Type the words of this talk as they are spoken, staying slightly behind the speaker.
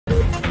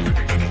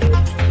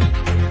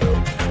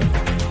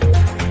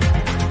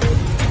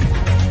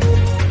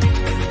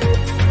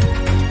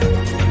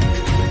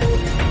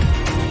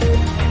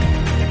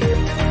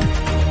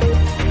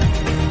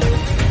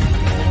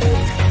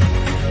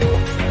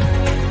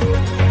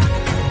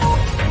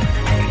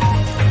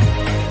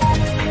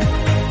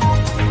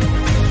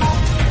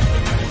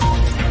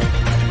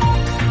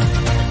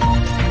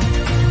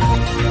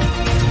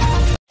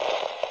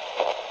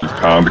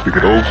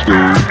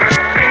Hello,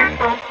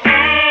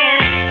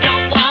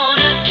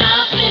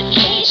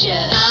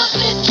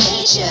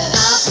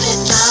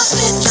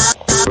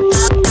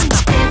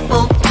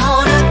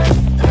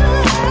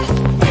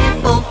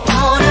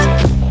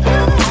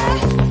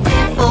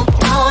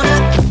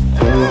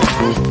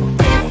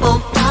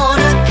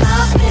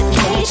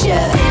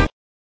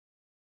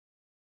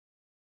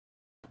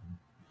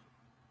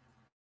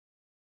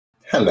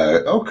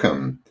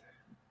 welcome.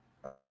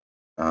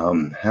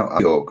 How are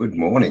you all? Good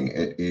morning.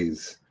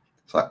 It's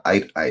like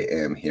 8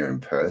 a.m. here in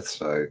Perth,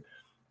 so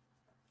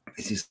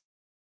this is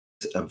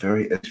a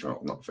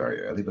not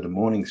very early, but a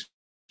morning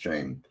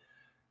stream.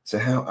 So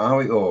how are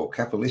we all?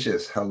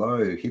 Capalicious, hello.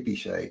 Hippie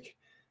Shake,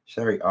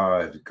 Sherry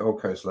Ives,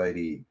 Gold Coast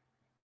Lady,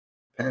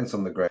 Pants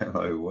on the Ground,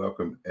 hello.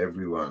 Welcome,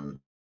 everyone.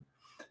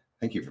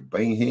 Thank you for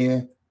being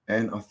here.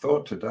 And I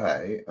thought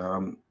today, I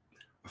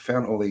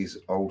found all these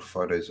old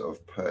photos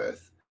of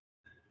Perth,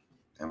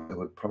 and it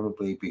would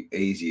probably be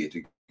easier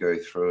to go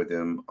through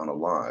them on a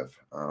live,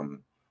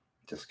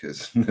 just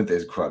because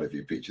there's quite a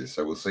few pictures.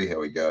 So we'll see how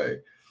we go.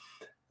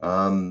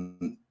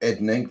 Ed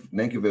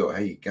Nankerville,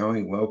 how you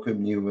going?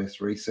 Welcome. New West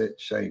Reset.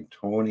 Shane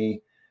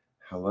Tawney,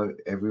 hello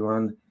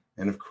everyone.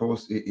 And of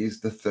course, it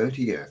is the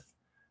 30th.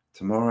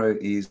 Tomorrow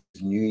is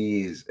New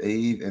Year's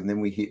Eve, and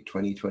then we hit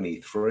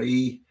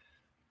 2023.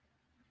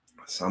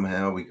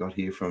 Somehow we got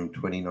here from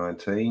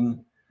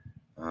 2019.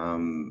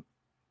 So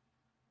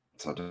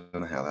I don't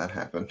know how that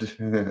happened.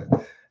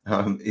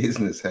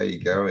 Isness, how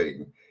you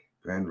going?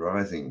 Grand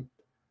Rising.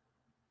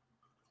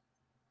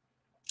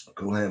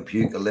 Cool Hand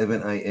Puke,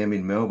 11 a.m.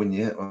 in Melbourne.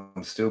 Yeah,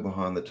 I'm still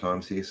behind the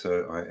times here,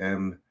 so I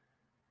am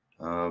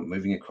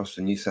moving across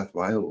to New South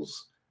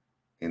Wales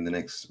in the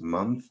next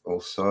month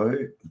or so.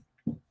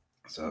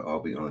 So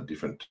I'll be on a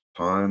different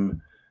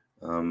time.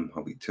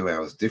 I'll be 2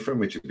 hours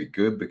different, which would be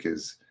good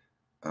because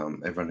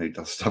everyone who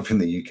does stuff in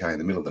the UK in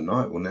the middle of the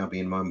night will now be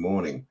in my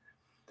morning.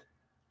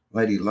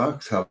 Lady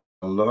Lux,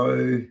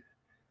 hello.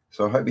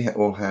 So I hope you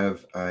all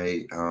have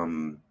a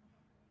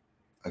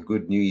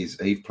good New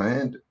Year's Eve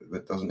planned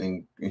that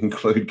doesn't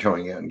include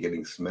going out and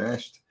getting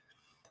smashed.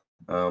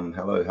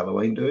 Hello,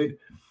 Halloween dude.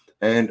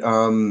 And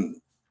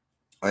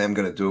I am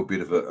going to do a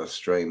bit of a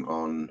stream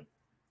on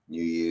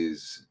New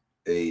Year's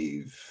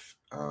Eve.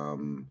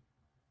 So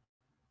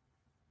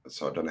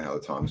I don't know how the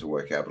times will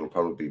work out, but it'll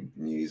probably be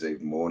New Year's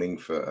Eve morning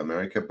for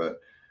America. But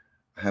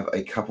I have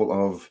a couple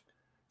of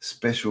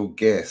special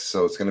guests,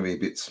 so it's going to be a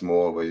bit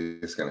small.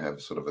 We're just going to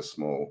have sort of a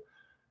small,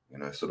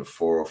 sort of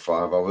 4 or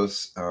 5 of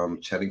us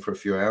chatting for a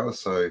few hours.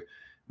 So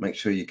make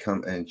sure you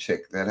come and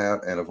check that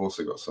out. And I've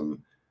also got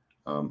some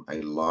a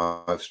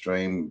live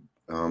stream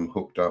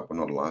hooked up, well,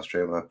 not a live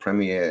stream, a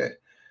premiere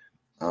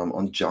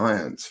on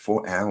Giants,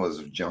 4 hours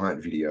of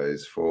Giant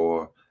videos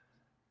for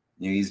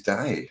New Year's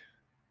Day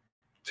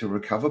to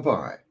recover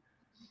by.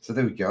 So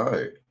there we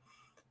go.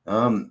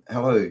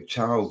 Hello,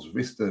 Charles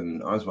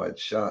Riston, Eyes Wide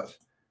Shut.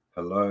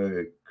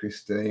 Hello,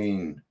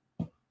 Christine.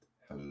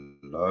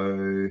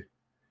 Hello.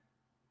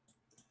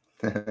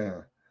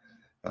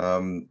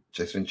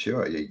 Jess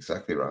Ventura, yeah,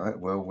 exactly right.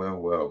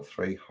 Well.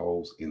 3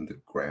 holes in the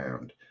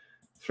ground.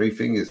 3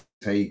 fingers,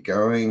 how you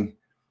going?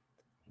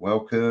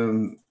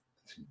 Welcome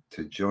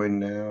to join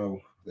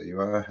now. There you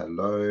are.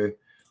 Hello.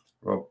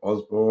 Rob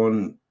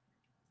Osborne.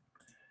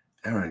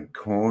 Aaron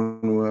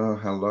Cornwell.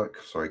 Hello.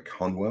 Sorry,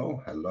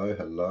 Conwell.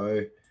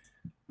 Hello.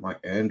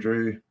 Mike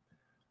Andrew.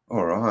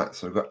 All right,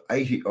 so we've got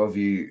 80 of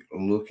you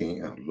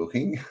looking at me,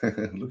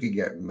 looking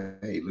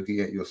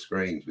at your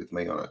screens with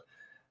me on it.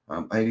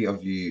 80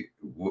 of you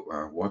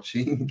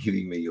watching,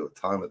 giving me your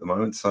time at the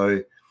moment.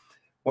 So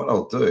what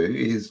I'll do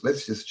is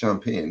let's just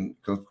jump in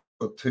because I've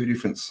got 2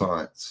 different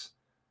sites.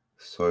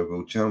 So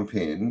we'll jump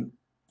in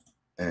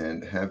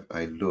and have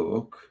a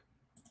look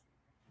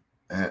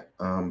at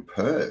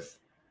Perth.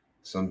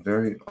 Some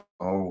very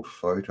old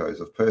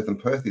photos of Perth, and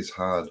Perth is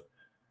hard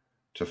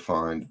to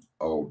find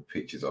old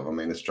pictures of. I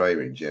mean, Australia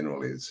in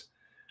general is,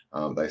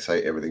 they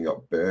say everything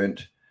got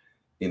burnt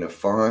in a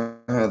fire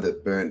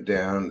that burnt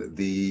down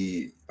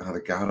the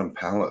Garden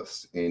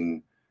Palace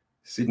in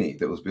Sydney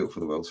that was built for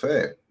the World's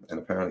Fair. And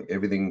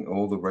apparently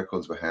all the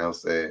records were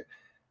housed there,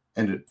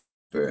 and it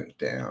burnt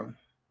down,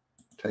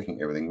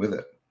 taking everything with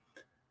it.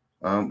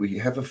 We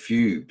have a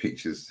few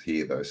pictures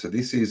here though. So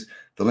this is,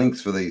 the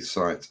links for these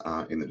sites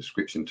are in the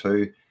description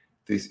too.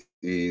 This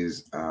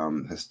is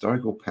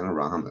Historical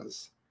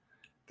Panoramas.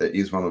 There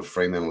is one of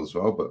Fremantle as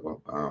well, but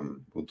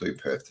we'll do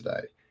Perth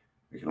today.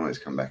 We can always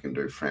come back and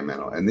do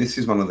Fremantle. And this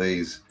is one of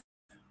these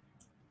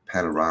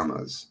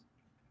panoramas,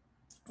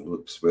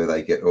 where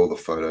they get all the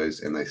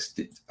photos and they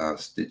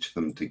stitch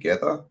them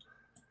together.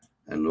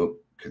 And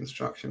look,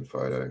 construction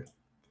photo.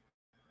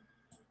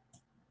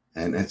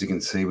 And as you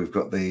can see, we've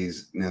got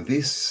these. Now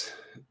this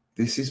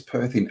is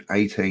Perth in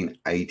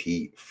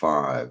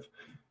 1885.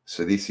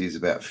 So this is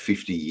about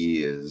 50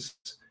 years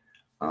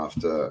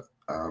after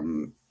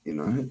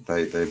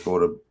they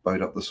brought a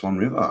boat up the Swan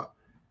River.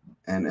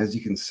 And as you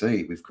can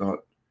see, we've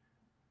got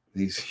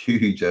these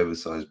huge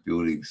oversized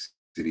buildings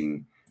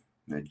sitting,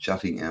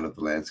 jutting out of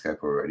the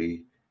landscape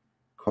already.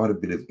 Quite a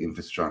bit of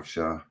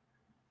infrastructure.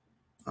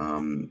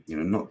 You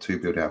know, not too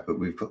built out, but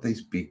we've got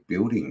these big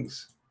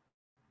buildings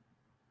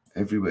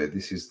everywhere.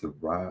 This is the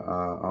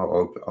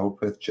Old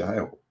Perth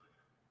Jail.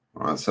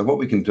 All right, so what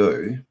we can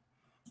do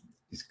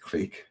is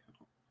click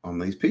on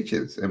these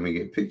pictures and we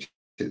get pictures.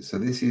 So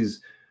this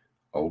is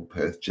Old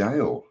Perth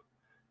Jail,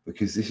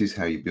 because this is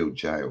how you build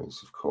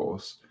jails, of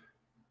course.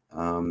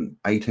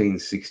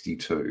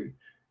 1862.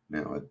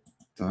 Now, I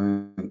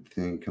don't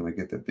think, can I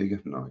get that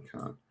bigger? No, I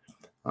can't.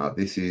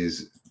 This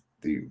is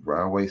the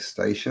railway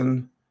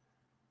station,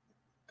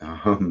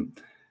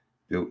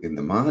 built in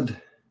the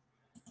mud,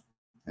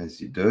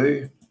 as you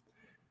do.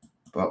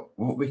 But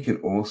what we can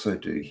also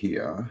do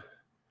here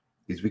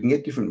is we can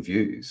get different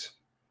views.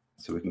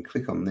 So we can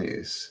click on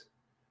this,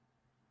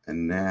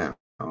 and now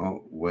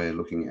we're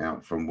looking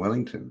out from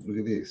Wellington. Look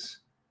at this.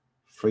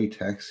 Free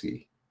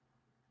taxi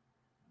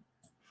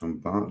from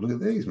Bar. Look at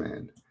these,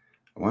 man.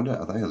 I wonder,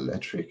 are they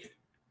electric?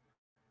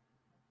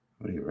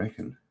 What do you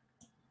reckon?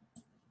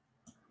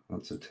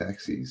 Lots of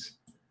taxis.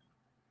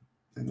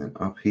 And then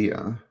up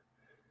here,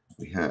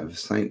 we have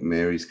St.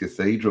 Mary's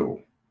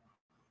Cathedral.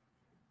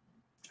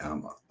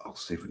 I'll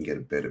see if we can get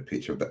a better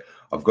picture of that.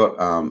 I've got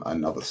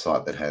another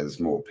site that has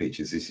more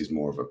pictures. This is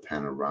more of a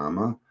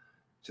panorama,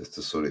 just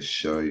to sort of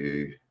show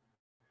you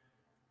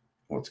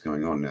what's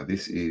going on. Now,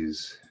 this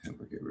is, how do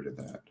I get rid of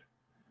that?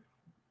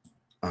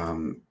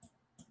 Oh,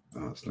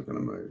 it's not going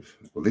to move.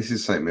 Well, this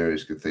is St.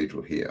 Mary's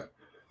Cathedral here.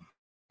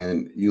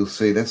 And you'll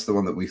see that's the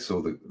one that we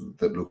saw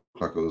that looked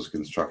like it was a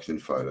construction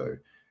photo,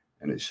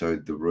 and it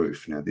showed the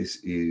roof. Now, this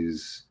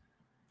is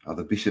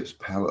the Bishop's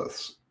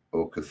Palace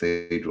or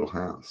Cathedral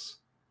House.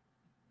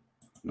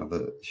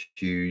 Another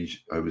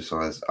huge,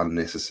 oversized,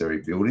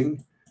 unnecessary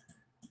building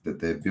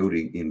that they're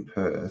building in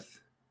Perth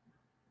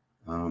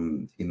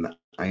in the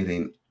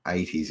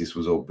 1880s. This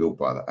was all built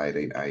by the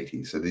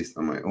 1880s. So this,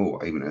 I'm like, oh,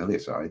 even earlier,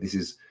 sorry. This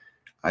is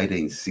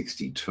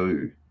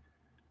 1862.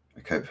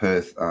 Okay,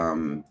 Perth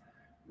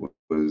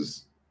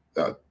was,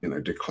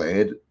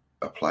 declared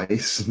a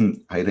place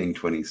in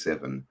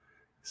 1827.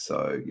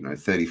 So,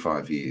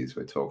 35 years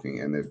we're talking,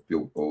 and they've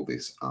built all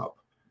this up.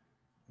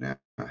 Now,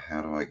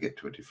 how do I get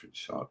to a different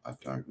shot? I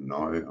don't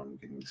know. I'm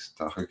getting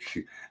stuck.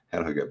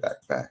 How do I go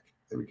back?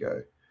 There we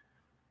go.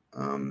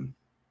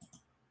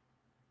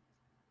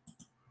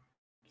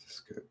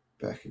 Just go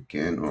back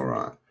again. All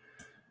right.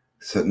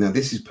 So now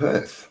this is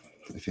Perth.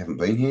 If you haven't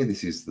been here,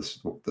 this is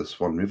the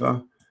Swan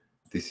River.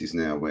 This is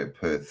now where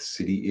Perth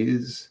City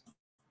is.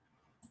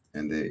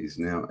 And there is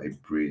now a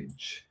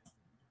bridge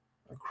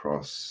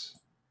across.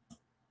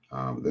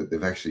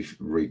 They've actually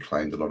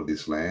reclaimed a lot of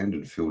this land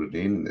and filled it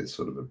in, and there's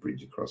sort of a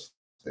bridge across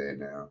there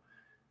now.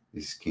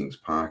 This is Kings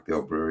Park, the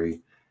old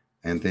brewery,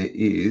 and there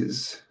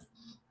is,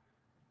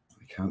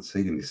 I can't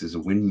see them, this is a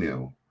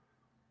windmill.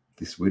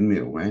 This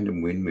windmill,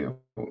 random windmill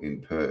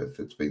in Perth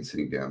that's been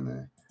sitting down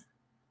there.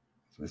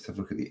 So let's have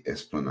a look at the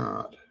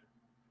Esplanade.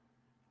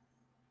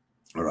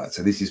 All right,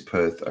 so this is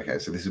Perth. Okay,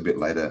 so this is a bit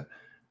later,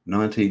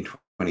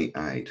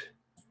 1928.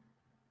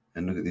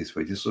 And look at this,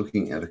 we're just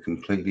looking at a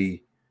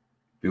completely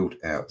built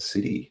out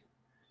city.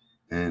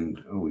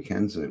 And oh, we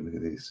can zoom, look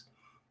at this.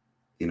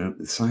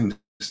 The same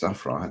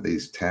stuff, right?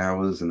 These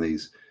towers and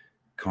these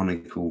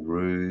conical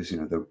roofs,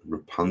 the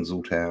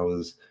Rapunzel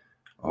towers,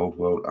 old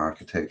world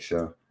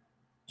architecture,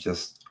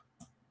 just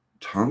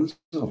tons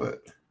of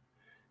it.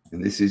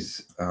 And this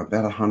is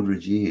about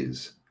 100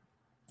 years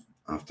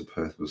after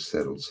Perth was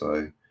settled.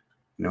 So,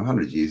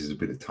 100 years is a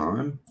bit of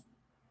time.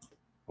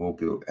 All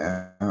built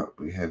out.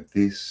 We have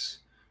this.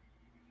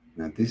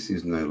 Now, this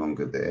is no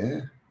longer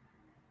there.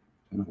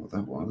 I don't know what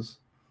that was.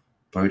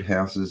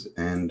 Boathouses,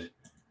 and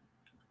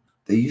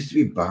there used to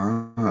be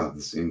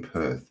baths in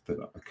Perth, but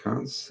I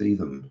can't see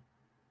them.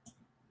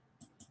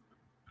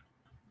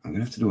 I'm going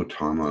to have to do a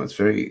timeline. It's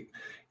very,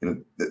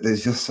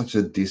 there's just such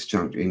a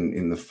disjunct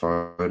in the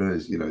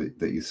photos,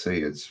 that you see.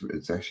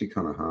 It's actually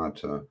kind of hard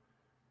to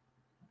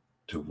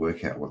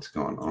work out what's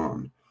going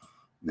on.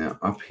 Now,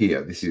 up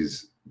here,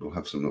 we'll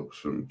have some looks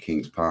from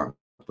Kings Park,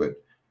 but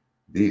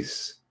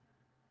this,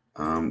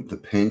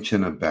 the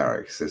Pensioner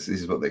Barracks, this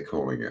is what they're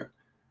calling it.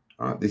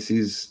 All right, this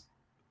is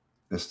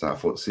the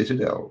Starfort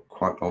Citadel,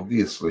 quite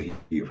obviously,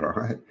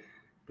 right?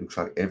 Looks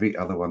like every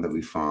other one that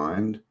we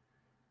find.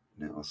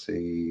 Now I'll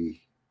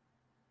see.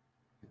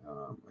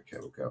 Okay,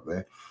 we'll go up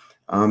there.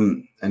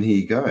 And here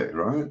you go,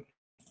 right?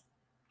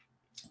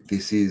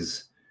 This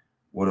is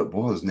what it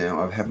was.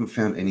 Now, I haven't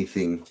found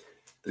anything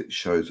that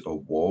shows a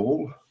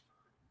wall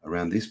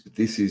around this, but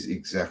this is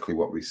exactly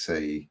what we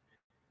see,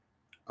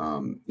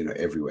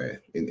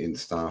 everywhere in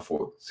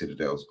Starfort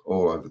Citadels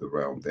all over the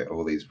realm. They're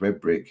all these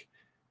red brick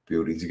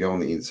buildings. You go on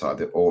the inside,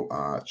 they're all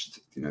arched.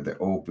 They're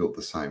all built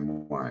the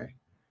same way.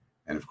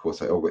 And, of course,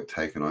 they all get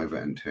taken over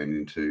and turned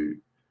into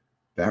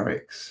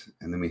barracks.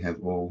 And then we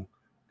have all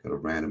got a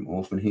random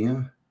orphan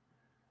here.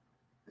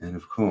 And,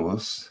 of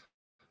course,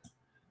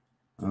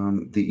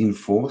 the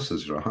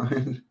enforcers,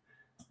 right?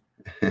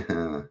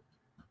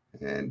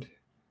 And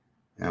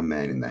our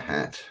man in the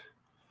hat,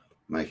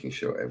 making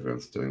sure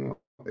everyone's doing what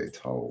they're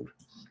told.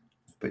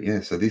 But, yeah,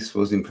 so this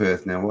was in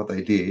Perth. Now, what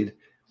they did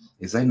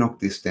is they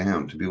knocked this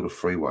down to build a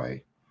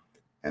freeway,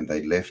 and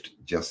they left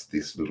just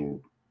this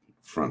little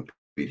front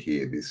bit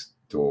here, this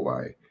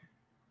doorway.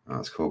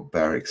 It's called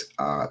Barracks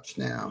Arch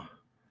now,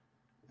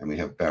 and we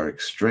have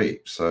Barracks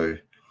Street. So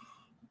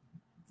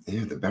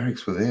yeah, the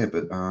barracks were there,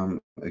 but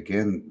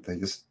again, they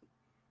just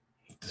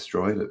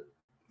destroyed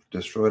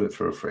it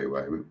for a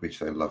freeway, which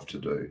they love to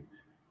do.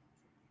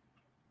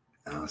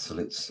 So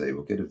let's see,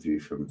 we'll get a view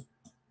from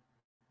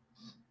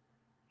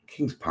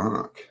Kings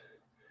Park.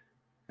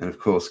 And of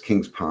course,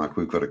 Kings Park,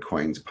 we've got a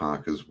Queen's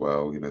Park as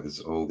well. You know, there's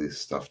all this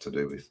stuff to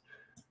do with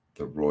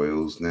the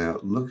royals. Now,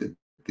 look at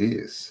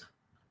this.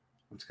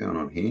 What's going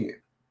on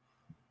here?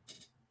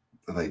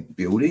 Are they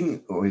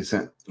building, or is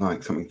that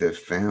like something they've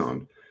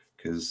found?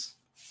 Because,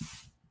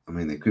 I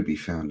mean, there could be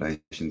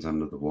foundations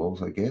under the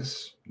walls, I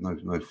guess.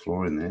 No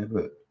floor in there,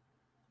 but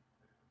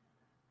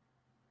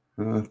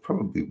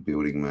probably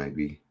building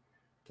maybe.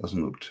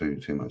 Doesn't look too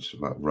much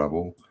like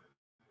rubble.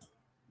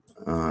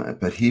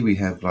 But here we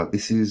have, like,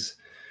 this is,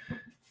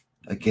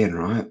 again,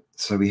 right?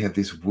 So we have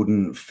this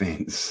wooden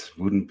fence,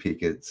 wooden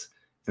pickets.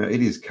 You know,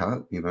 it is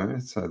cut, you know,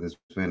 so there's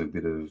been a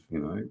bit of, you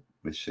know,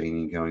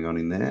 machining going on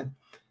in there.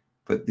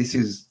 But this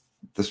is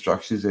the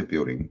structures they're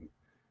building,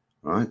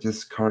 right?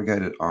 Just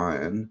corrugated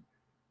iron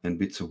and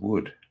bits of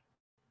wood.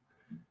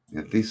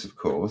 Now this, of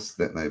course,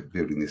 that they're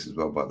building this as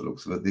well by the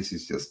looks of it. This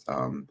is just,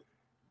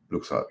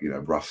 looks like, you know,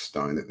 rough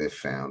stone that they've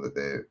found that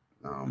they're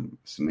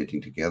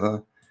cementing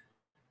together.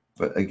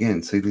 But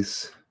again, see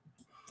this,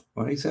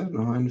 why is that an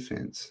iron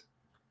fence?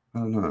 I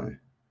don't know.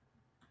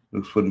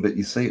 Looks wooden, but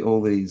you see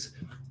all these,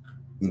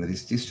 you know,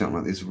 this disjunct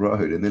like this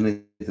road, and then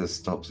it just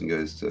stops and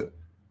goes to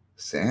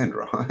sand,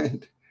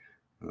 right?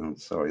 Oh,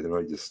 sorry, the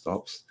road just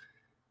stops.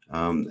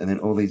 And then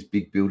all these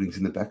big buildings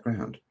in the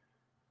background,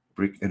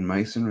 brick and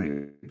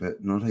masonry,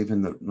 but not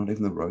even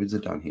the roads are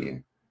done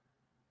here.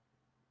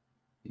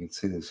 You can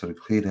see they've sort of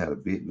cleared out a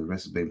bit, and the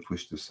rest has been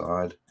pushed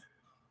aside.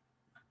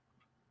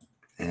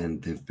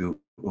 And they've built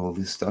all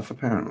this stuff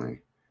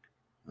apparently.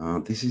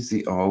 This is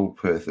the old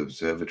Perth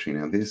Observatory.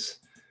 Now this,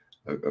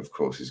 of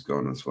course, is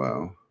gone as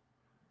well.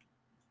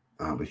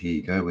 But here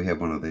you go. We have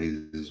one of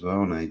these as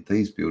well. Now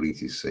these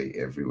buildings you see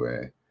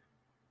everywhere,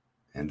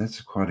 and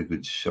that's quite a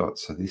good shot.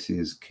 So this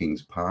is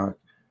Kings Park.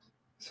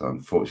 So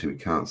unfortunately,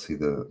 we can't see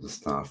the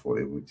staff wall.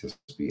 It would just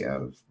be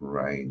out of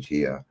range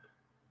here.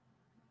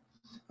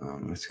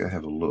 Let's go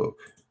have a look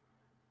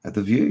at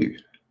the view.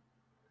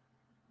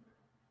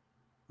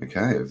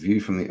 Okay, a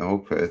view from the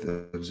old Perth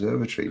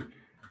Observatory.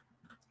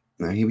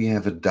 Now here we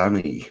have a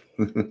dunny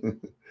with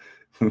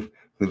a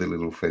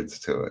little fence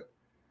to it.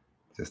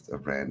 Just a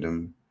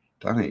random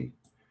dunny.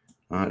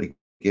 Right,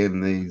 again,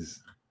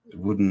 these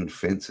wooden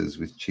fences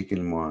with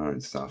chicken wire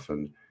and stuff,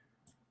 and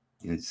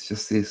you know, it's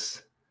just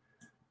this.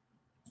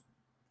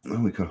 Oh,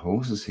 we've got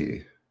horses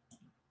here.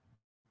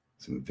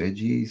 Some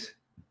veggies.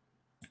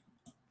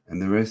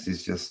 And the rest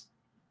is just,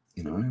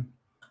 you know,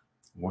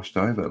 washed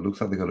over. It looks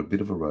like they've got a bit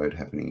of a road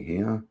happening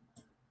here.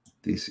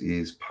 This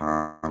is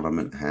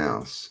Parliament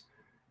House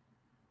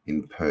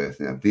in Perth.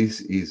 Now,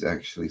 this is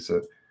actually,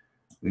 so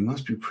we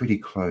must be pretty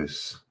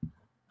close.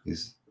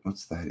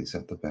 What's that? Is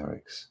that the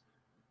barracks?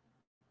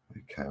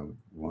 Okay,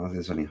 why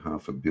there's only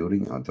half a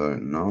building, I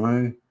don't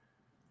know.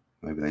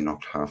 Maybe they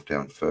knocked half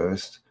down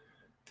first.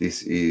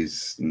 This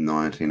is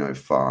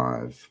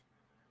 1905.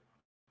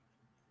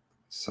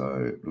 So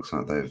it looks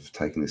like they've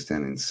taken this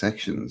down in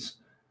sections.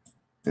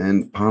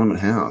 And Parliament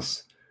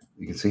House,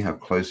 you can see how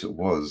close it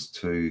was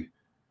to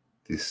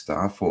this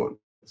Star Fort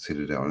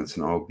Citadel, and it's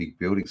an old big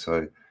building.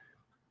 So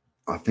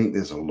I think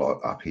there's a lot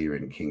up here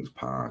in Kings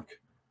Park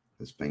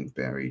that's been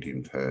buried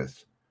in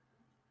Perth.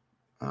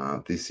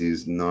 This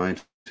is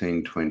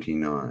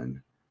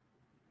 1929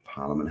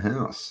 Parliament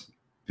House,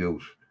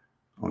 built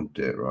on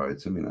dirt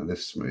roads. I mean, they've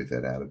smoothed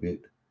that out a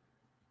bit.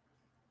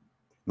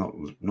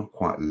 Not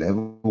quite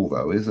level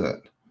though, is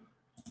it?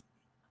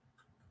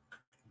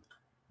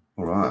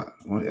 All right,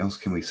 what else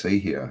can we see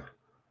here?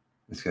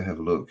 Let's go have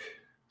a look.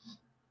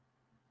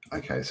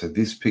 Okay, so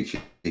this picture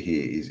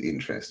here is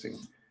interesting.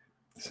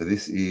 So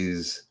this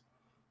is,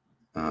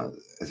 as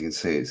you can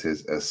see, it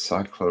says a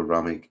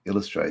cycloramic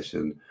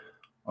illustration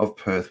of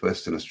Perth,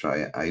 Western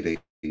Australia,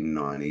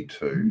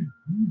 1892.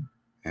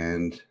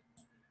 And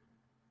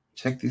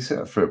check this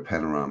out for a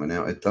panorama.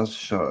 Now, it does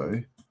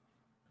show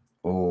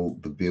all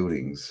the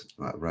buildings,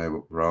 like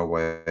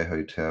Railway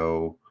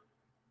Hotel,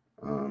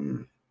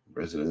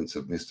 residence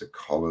of Mr.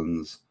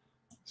 Collins.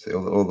 See,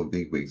 all the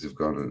bigwigs have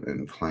gone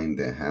and claimed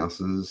their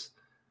houses.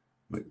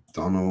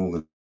 McDonald,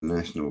 the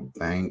National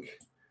Bank,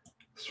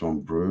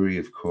 Swan Brewery,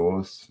 of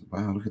course.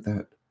 Wow, look at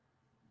that.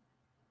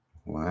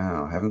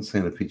 Wow, I haven't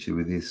seen a picture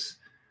with this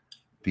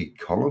big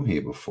column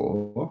here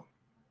before.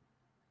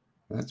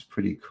 That's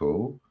pretty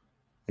cool.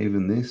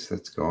 Even this,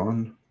 that's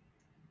gone.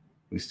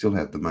 We still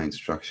have the main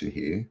structure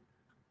here.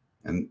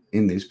 And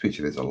in this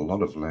picture, there's a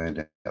lot of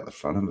land out the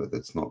front of it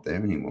that's not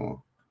there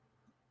anymore.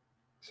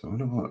 So I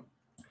wonder what.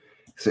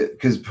 So,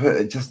 because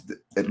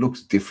it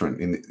looks different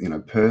in, you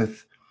know,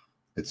 Perth.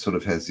 It sort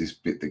of has this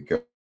bit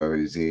that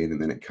goes in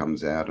and then it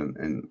comes out,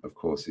 and of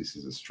course this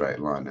is a straight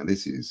line. Now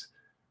this is,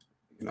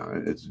 you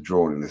know, it's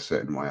drawn in a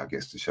certain way, I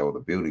guess, to show all the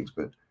buildings,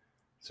 but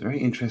it's a very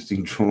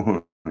interesting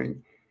drawing.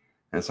 And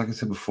it's like I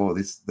said before, all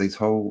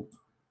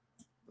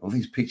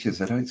these pictures,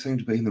 they don't seem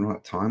to be in the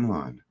right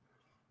timeline.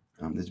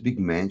 There's a big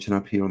mansion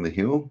up here on the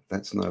hill.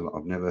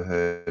 I've never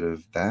heard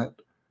of that.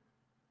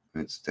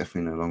 It's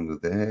definitely no longer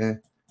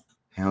there.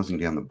 Housing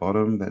down the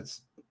bottom.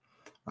 That's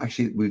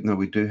actually,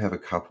 we do have a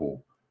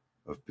couple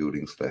of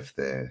buildings left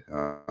there.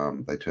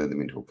 They turned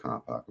them into a car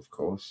park, of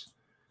course.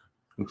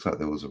 Looks like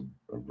there was a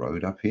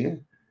road up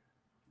here.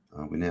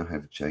 We now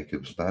have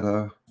Jacob's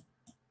Ladder.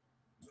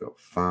 We've got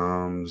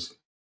farms,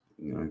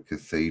 you know,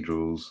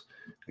 cathedrals.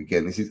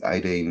 Again, this is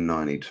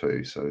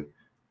 1892, so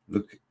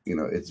look, you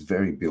know, it's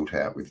very built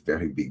out with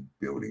very big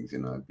buildings, you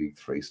know, big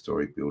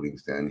 3-story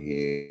buildings down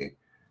here.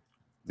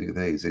 Look at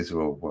these. These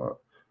are all, what,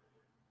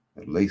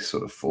 at least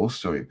sort of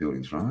 4-story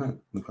buildings, right?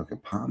 Look like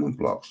apartment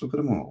blocks. Look at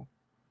them all.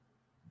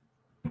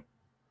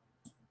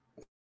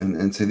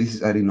 And so this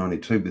is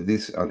 1892, but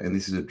this, and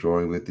this is a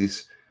drawing with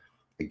this,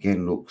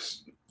 again,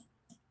 looks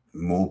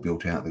more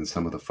built out than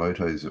some of the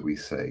photos that we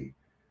see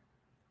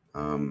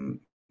that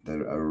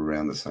are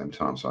around the same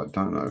time. So I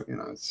don't know, you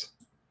know, it's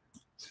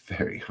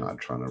very hard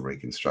trying to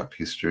reconstruct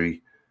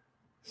history,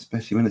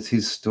 especially when it's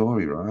his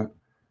story, right?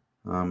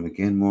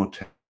 Again, more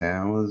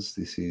towers.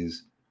 This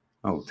is,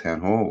 oh,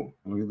 town hall.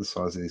 Look at the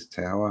size of this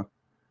tower.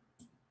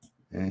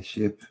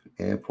 Airship,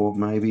 airport,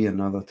 maybe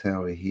another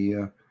tower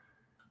here.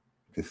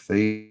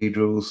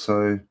 Cathedrals.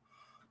 So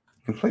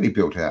completely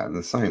built out, and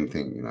the same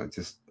thing, you know,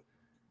 just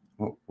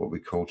what we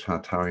call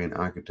Tartarian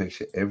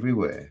architecture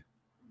everywhere.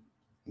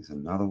 Here's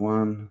another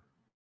one,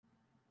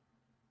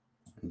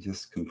 and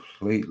just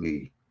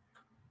completely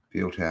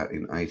built out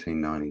in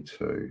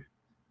 1892,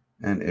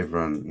 and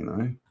everyone, you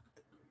know,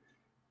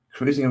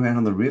 cruising around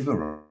on the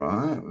river,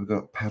 right? We've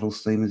got paddle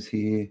steamers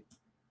here,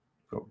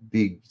 we've got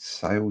big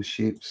sail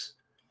ships,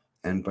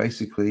 and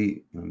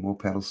basically, you know, more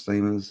paddle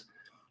steamers.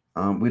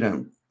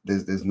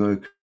 There's no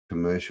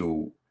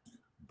commercial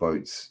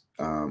boats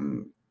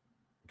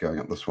going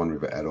up the Swan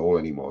River at all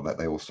anymore. That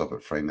they all stop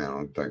at Fremantle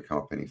and don't come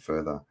up any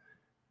further.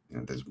 You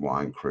know, there's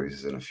wine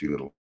cruises and a few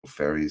little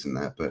ferries and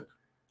that, but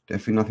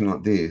definitely nothing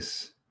like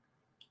this.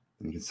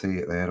 And you can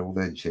see they had all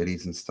their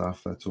jetties and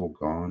stuff. That's all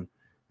gone.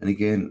 And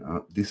again,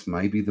 this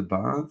may be the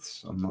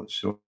baths. I'm not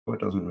sure. It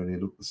doesn't really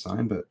look the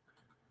same, but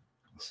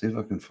I'll see if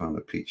I can find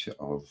a picture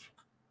of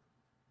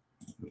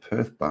the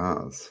Perth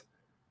baths,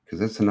 because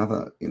that's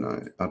another, you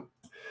know,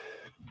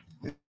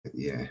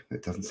 yeah,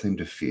 it doesn't seem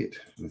to fit.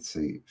 Let's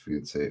see if we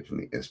can see it from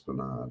the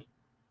Esplanade.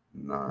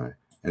 No.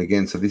 And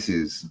again, so this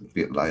is a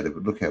bit later,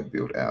 but look how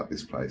built out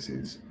this place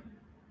is.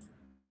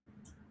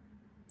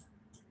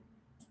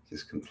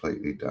 Just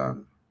completely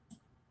done.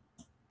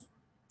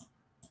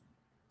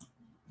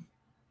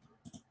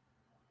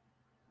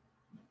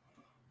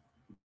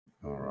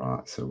 All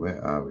right, so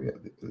where are we at?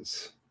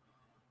 It's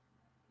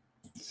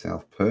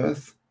South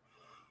Perth.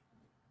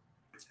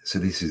 So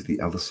this is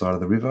the other side of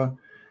the river.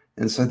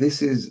 And so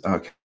this is,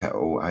 okay,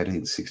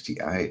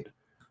 1868.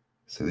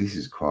 So this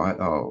is quite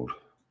old.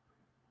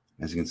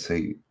 As you can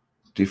see,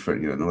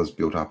 different, you know, not as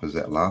built up as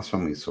that last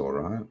one we saw,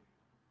 right?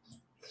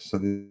 So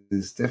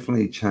there's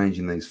definitely a change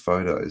in these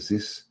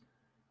photos.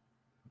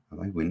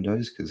 Are they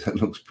windows? Because that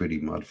looks pretty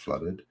mud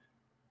flooded.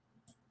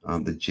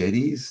 The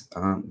jetties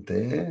aren't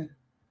there.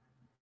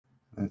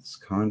 That's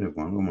kind of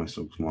one, almost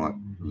looks more like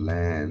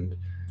land.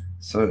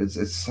 So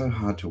it's so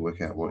hard to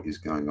work out what is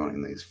going on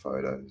in these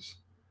photos.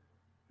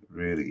 It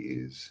really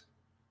is.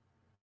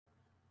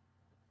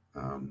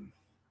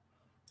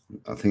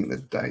 I think the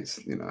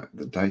dates, you know,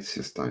 the dates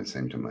just don't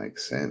seem to make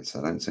sense.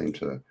 They don't seem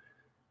to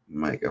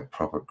make a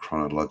proper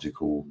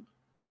chronological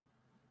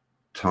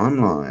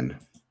timeline.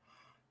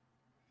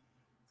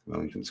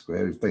 Wellington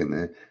Square, we've been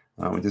there.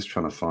 We're just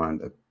trying to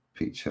find a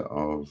picture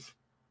of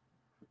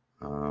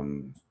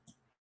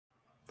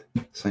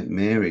St.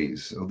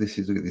 Mary's. Oh, this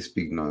is, look at this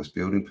big nice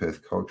building,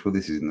 Perth Cultural.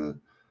 This is in the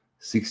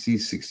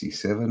 60s,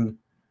 67.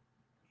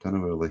 Don't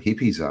know where all the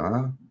hippies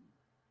are.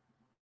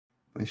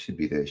 They should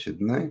be there,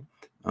 shouldn't they?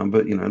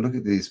 But, you know, look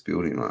at this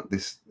building like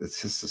this.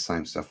 It's just the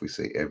same stuff we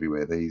see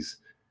everywhere. These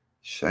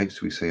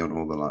shapes we see on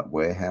all the like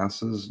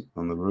warehouses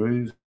on the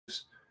roofs.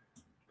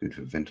 Good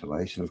for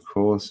ventilation, of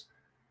course.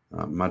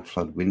 Mud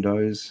flood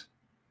windows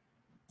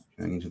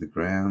going into the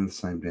ground.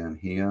 Same down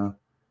here.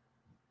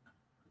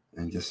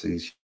 And just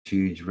these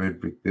huge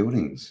red brick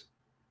buildings.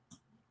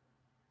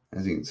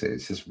 As you can see,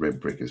 it's just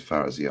red brick as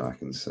far as the eye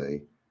can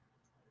see.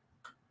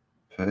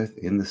 Perth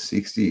in the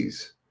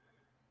 60s.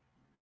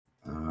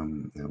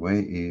 Now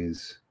where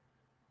is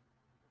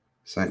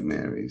St.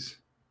 Mary's?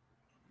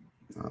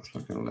 Oh, it's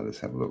not going to let us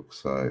have a look.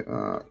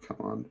 So, come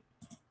on.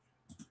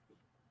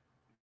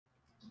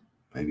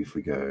 Maybe if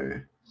we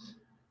go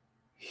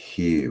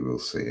here, we'll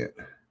see it.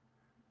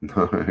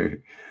 No.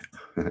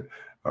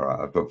 All right,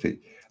 I've got it.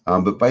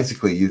 But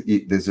basically,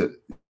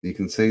 you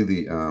can see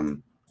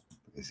the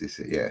is this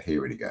it? Yeah,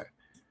 here we go.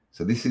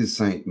 So this is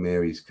St.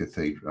 Mary's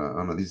Cathedral.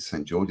 Oh no, this is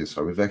St. George's.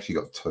 So we've actually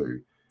got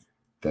two.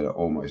 that are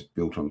almost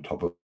built on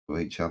top of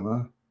each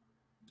other.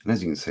 And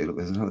as you can see, look,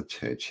 there's another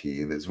church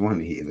here. There's one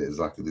here. There's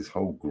like this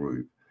whole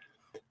group.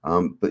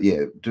 But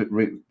yeah,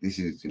 this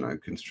is,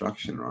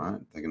 construction, right?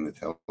 They're going to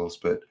tell us,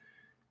 but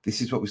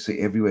this is what we see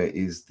everywhere.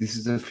 This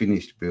is a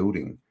finished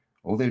building.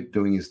 All they're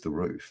doing is the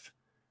roof.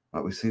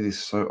 Like, we see this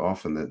so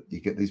often that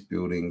you get these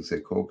buildings, they're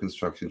called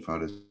construction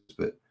photos,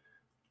 but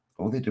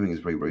all they're doing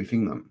is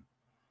re-roofing them.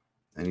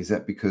 And is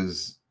that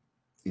because,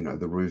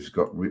 the roofs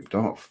got ripped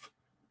off?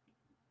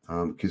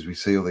 Because we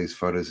see all these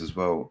photos as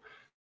well,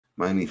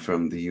 mainly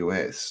from the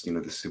US,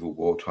 the Civil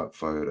War type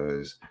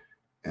photos,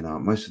 and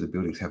most of the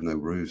buildings have no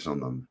roofs on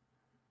them.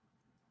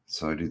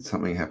 So did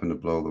something happen to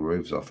blow the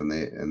roofs off?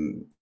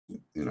 And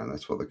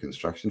that's what the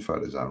construction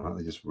photos are, right?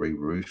 They're just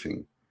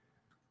re-roofing.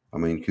 I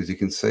mean, because you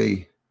can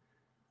see,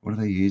 what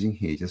are they using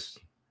here? Just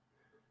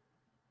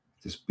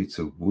bits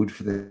of wood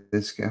for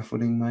their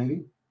scaffolding,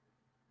 maybe.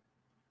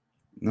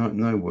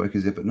 No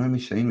workers there, but no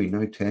machinery,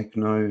 no tech,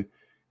 no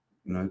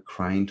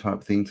crane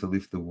type thing to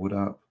lift the wood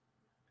up.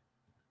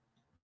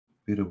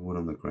 Bit of wood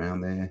on the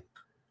ground there.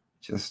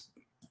 Just,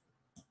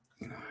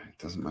 it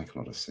doesn't make a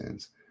lot of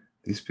sense.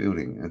 This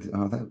building,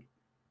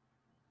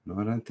 no,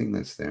 I don't think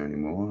that's there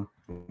anymore,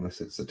 unless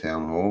it's the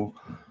town hall.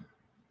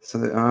 So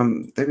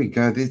there we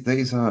go.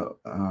 These are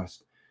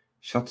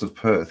shots of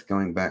Perth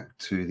going back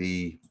to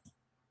the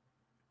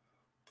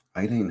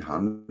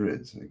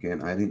 1800s. Again,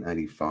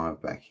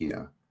 1885 back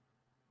here.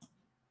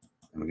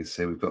 And we can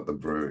see we've got the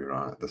brewery,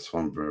 right? The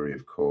Swan Brewery,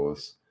 of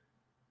course,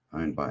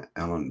 owned by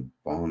Alan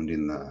Bond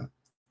in the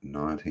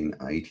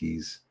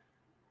 1980s.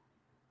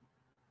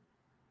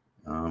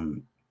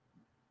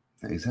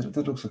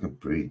 That looks like a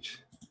bridge.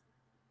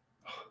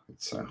 Oh,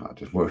 it's so hard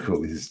to work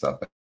all this stuff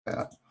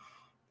out.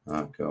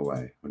 Go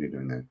away. What are you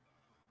doing there?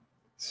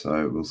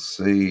 So we'll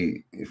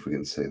see if we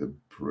can see the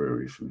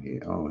brewery from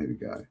here. Oh, here we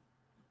go.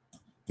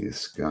 The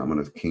escarpment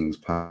of Kings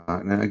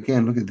Park. Now,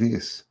 again, look at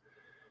this.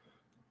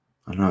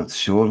 I know it's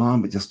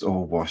shoreline, but just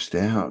all washed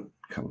out.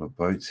 A couple of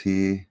boats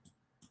here.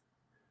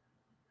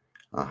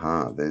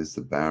 There's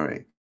the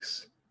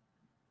barracks.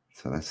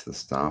 So that's the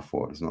staff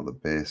ward. It's not the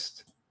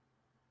best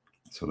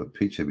sort of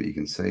picture, but you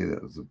can see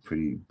that was a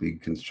pretty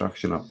big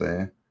construction up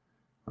there.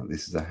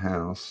 This is a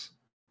house.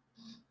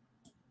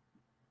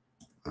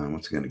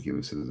 What's it going to give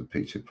us as a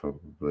picture?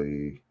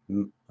 Probably,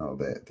 oh,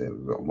 there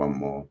we've got one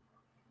more.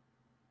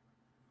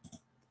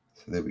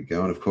 So there we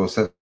go. And of course,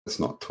 that's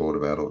not taught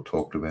about or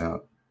talked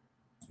about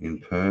in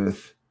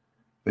Perth.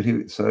 But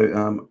here, so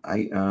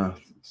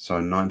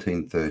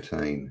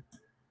 1913,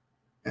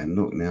 and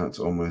look, now it's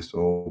almost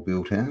all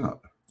built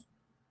out.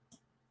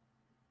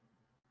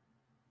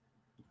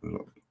 We've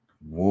got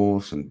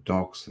wharfs and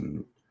docks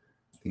and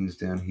things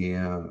down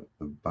here.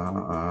 The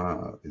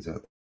bar, is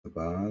that the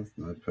bath?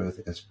 No, Perth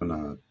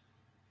Esplanade.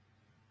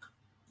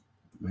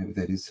 Maybe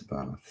that is the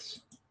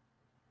baths.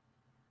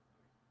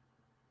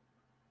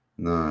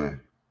 No,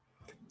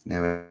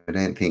 I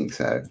don't think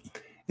so.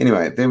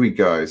 Anyway, there we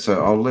go.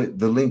 So I'll let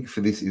the link for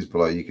this is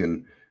below. You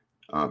can,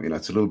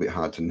 it's a little bit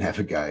hard to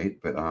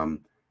navigate, but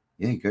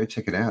yeah, go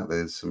check it out.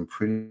 There's some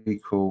pretty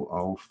cool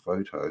old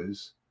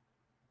photos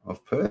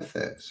of Perth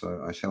there.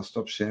 So I shall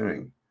stop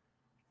sharing.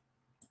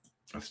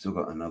 I've still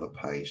got another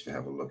page to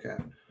have a look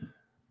at.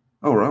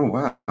 Oh,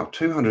 wow,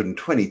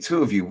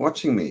 222 of you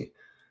watching me.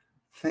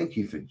 Thank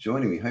you for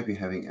joining me. Hope you're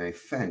having a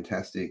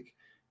fantastic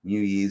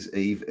New Year's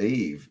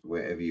Eve,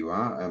 wherever you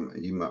are.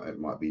 It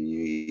might be New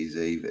Year's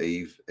Eve.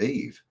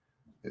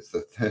 It's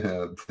the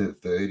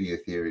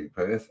 30th here in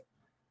Perth.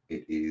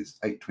 It is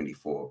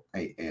 8:24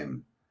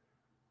 a.m.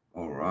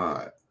 All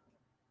right.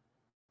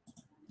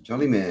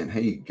 Jolly man, how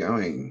you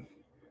going?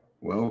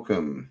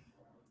 Welcome.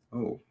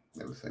 Oh,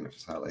 never seen it for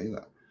sale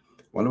either.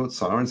 Wonder what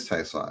sirens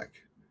taste like.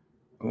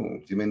 Oh,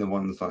 do you mean the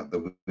ones like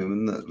the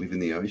women that live in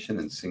the ocean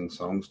and sing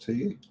songs to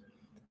you?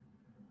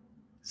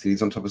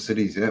 Cities on top of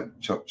cities, yeah.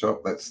 Chop,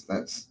 chop. That's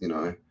it's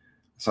like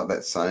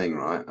that saying,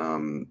 right?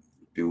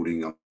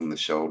 Building on the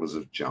shoulders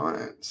of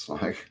giants.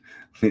 Like,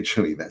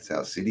 literally, that's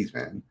our cities,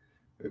 man.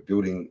 We're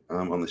building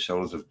on the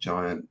shoulders of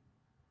giant,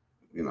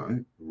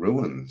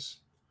 ruins.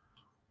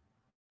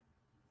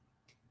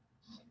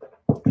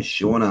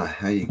 Shauna,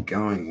 how you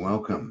going?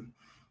 Welcome.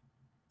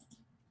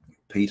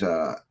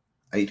 Peter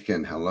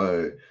Aitken,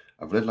 hello.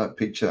 I've led that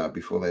picture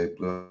before they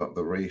blew up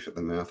the reef at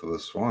the mouth of the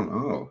Swan.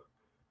 Oh,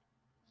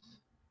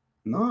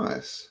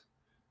 nice.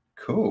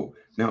 Cool.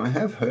 Now, I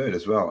have heard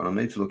as well, and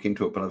I need to look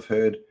into it, but I've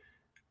heard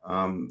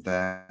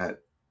that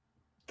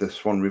the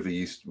Swan River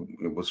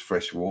was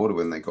fresh water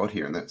when they got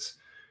here, and that's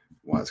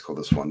why it's called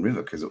the Swan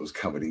River, because it was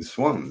covered in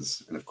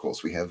swans. And, of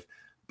course, we have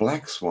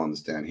black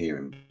swans down here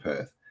in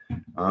Perth.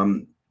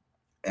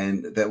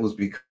 And that was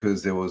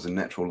because there was a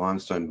natural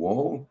limestone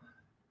wall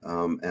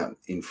out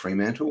in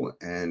Fremantle,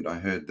 and I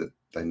heard that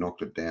they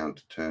knocked it down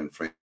to turn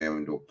Fremantle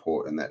into a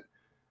port, and that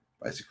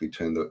basically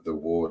turned the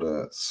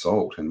water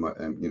salt. And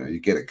you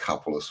get a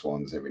couple of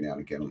swans every now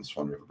and again on the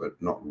Swan River,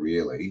 but not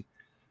really.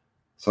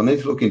 So I need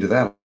to look into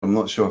that. I'm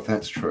not sure if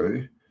that's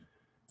true.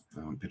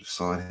 A bit of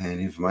side-hand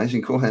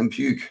information. Call hand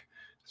puke.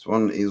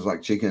 Swan is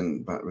like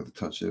chicken, but with a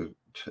touch of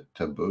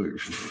taboo.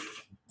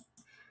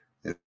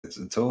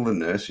 It's all the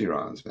nursery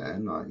rhymes,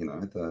 man. Like, you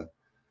know,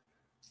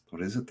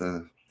 what is it?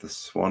 The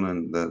swan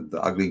and the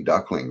ugly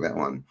duckling, that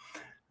one.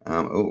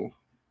 Oh,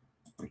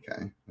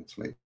 okay, let's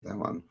leave that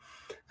one.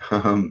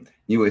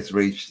 US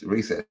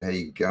Reset, how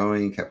you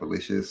going?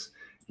 Capalicious.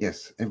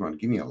 Yes, everyone,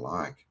 give me a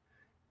like.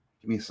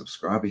 Give me a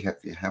subscribe if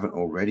you haven't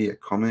already, a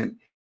comment.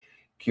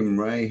 Kim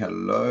Ray,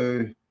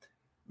 hello.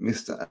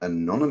 Mr.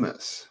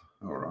 Anonymous.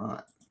 All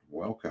right,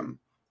 welcome.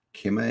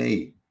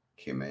 Kimmy,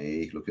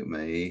 look at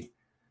me.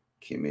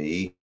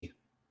 Kimmy.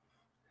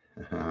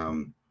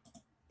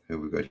 Who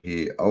we got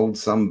here? Old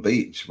Sun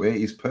Beach. Where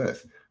is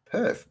Perth?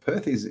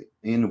 Perth is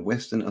in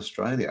Western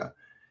Australia.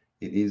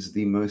 It is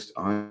the most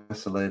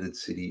isolated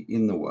city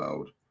in the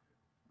world.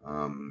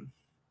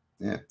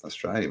 Yeah,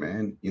 Australia,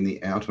 man, in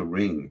the outer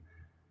ring.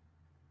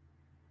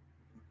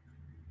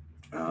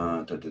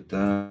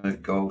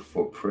 Gold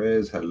for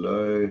Prez.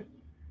 Hello.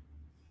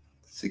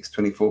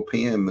 6:24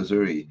 p.m.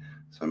 Missouri.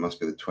 So it must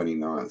be the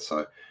 29th.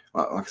 So,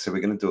 like I said, we're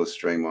going to do a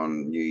stream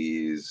on New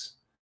Year's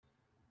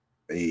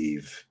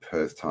Eve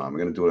Perth time. We're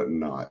going to do it at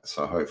night,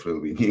 so hopefully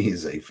it'll be New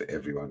Year's Eve for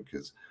everyone,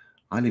 because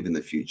I live in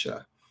the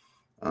future.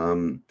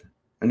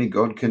 Only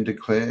God can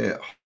declare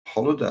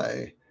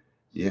holiday.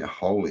 Yeah,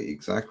 holy,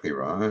 exactly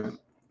right.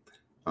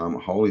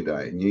 Holy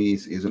day. New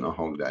Year's isn't a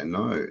holiday.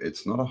 No,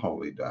 it's not a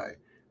holy day.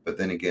 But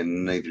then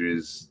again, neither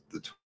is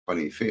the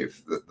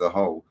 25th. The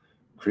whole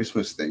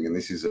Christmas thing, and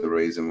this is the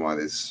reason why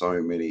there's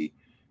so many,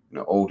 you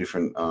know, all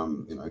different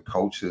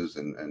cultures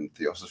and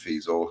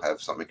theosophies all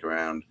have something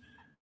around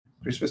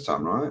Christmas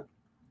time, right?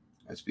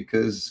 It's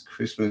because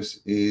Christmas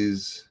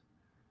is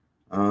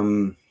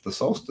the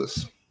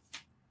solstice.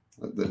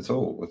 It's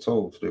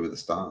all to do with the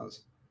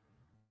stars.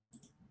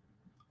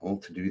 All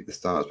to do with the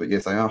stars. But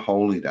yes, they are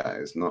holy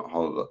days, not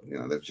holiday. You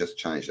know, they've just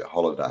changed it,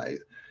 holiday.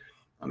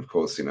 And of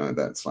course, you know,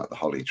 that's like the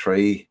holy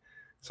tree.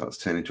 So it's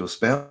turned into a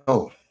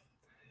spell.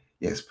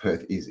 Yes,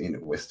 Perth is in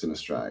Western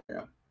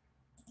Australia.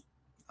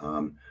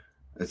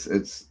 It's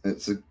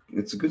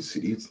a good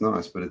city. It's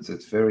nice, but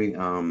it's very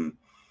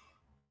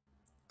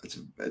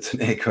it's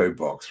an echo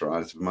box,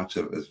 right?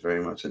 It's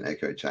very much an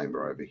echo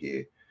chamber over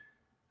here.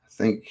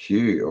 Thank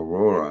you,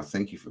 Aurora.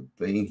 Thank you for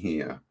being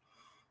here.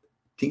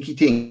 Tinky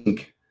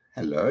Tink,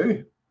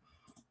 hello.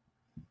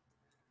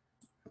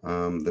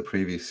 The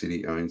previous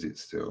city owns it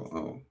still.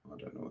 Oh, I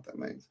don't know what that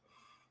means.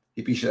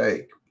 Hippie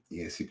Shake.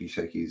 Yes, Hippie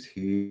Shake is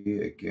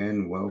here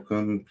again.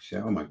 Welcome.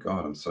 Oh my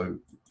God, I'm so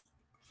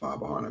far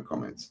behind on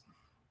comments.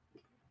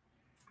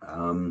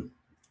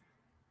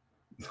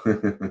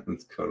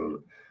 It's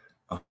called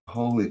a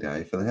holy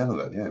day for the hell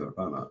of it. Yeah, but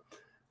why not?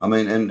 I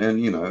mean,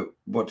 and you know,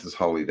 what does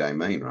holy day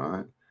mean,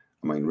 right?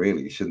 I mean,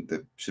 really,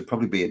 there should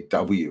probably be a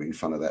W in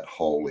front of that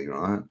holy,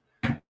 right?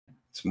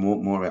 It's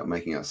more about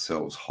making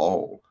ourselves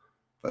whole.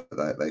 But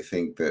they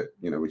think that,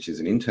 you know, which is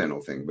an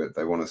internal thing, but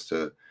they want us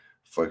to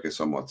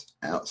focus on what's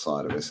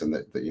outside of us, and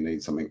that you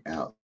need something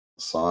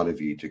outside of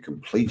you to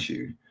complete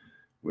you,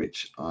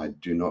 which I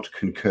do not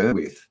concur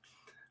with.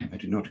 I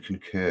do not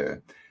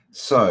concur.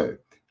 So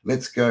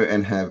let's go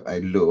and have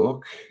a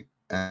look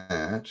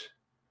at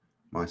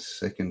my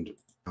second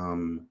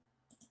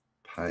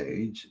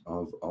page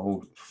of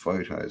old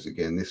photos.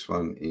 Again, this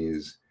one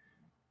is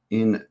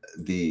in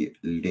the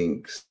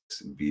links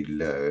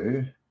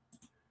below.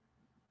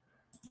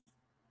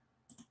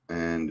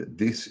 And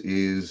this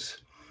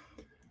is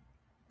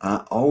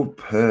Old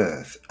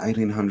Perth,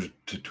 1800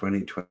 to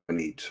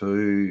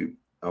 2022,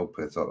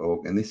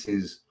 oldperth.org. And this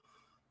is,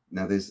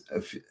 now there's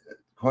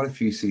quite a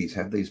few cities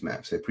have these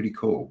maps. They're pretty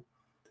cool.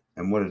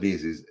 And what it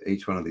is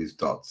each one of these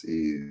dots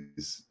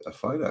is a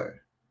photo.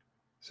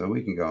 So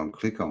we can go and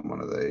click on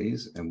one of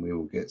these and we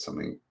will get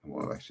something.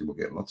 Well, actually, we'll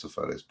get lots of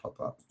photos pop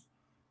up.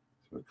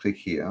 So we'll click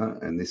here,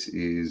 and this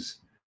is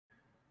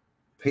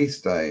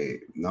Peace Day,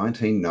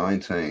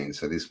 1919.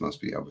 So this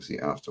must be obviously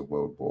after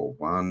World War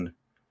I.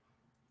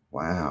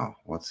 Wow,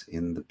 what's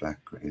in the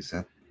background? Is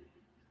that,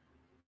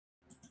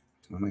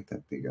 can I make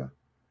that bigger?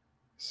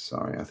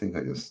 Sorry, I think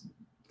I just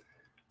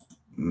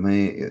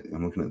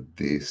I'm looking at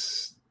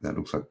this. That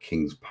looks like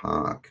Kings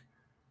Park.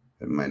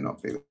 It may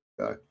not be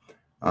though.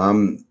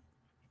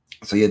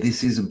 So yeah,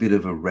 this is a bit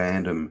of a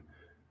random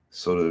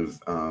sort of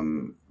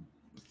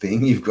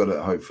thing. You've got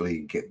to hopefully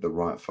get the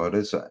right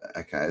photos. So,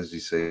 okay, as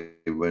you see,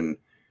 when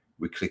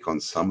we click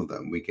on some of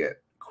them, we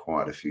get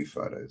quite a few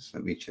photos.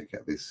 Let me check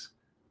out this.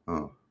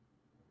 Oh,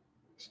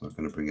 it's not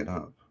going to bring it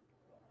up.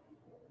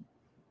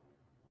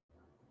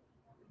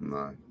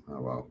 No.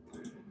 Oh well.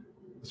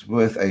 It's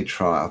worth a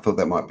try. I thought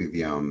that might be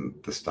the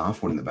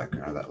staff one in the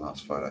background of that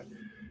last photo.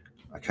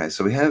 Okay,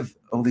 so we have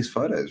all these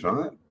photos,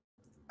 right?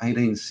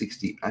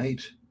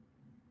 1868.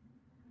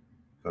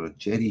 Got a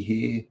jetty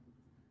here.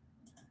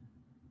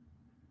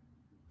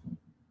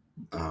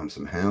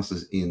 Some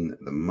houses in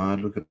the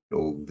mud. Look at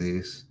all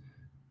this.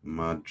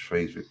 Mud,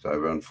 trees ripped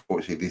over.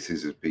 Unfortunately, this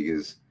is as big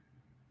as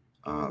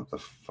the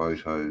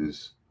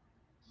photos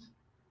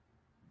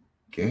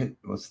get.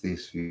 What's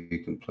this?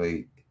 View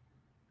complete.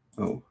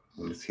 Oh,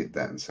 well, let's hit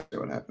that and see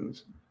what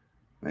happens.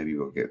 Maybe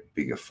we'll get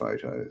bigger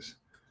photos.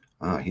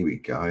 Here we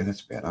go.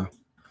 That's better.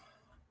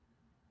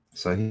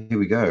 So here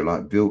we go,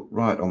 like built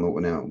right on the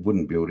now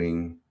wooden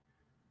building,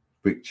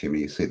 brick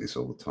chimney. You see this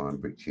all the time,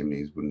 brick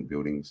chimneys, wooden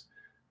buildings.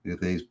 Look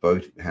at these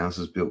boat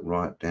houses built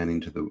right down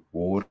into the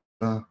water,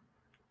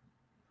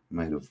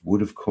 made of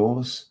wood, of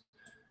course.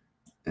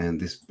 And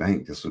this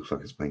bank just looks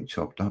like it's being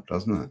chopped up,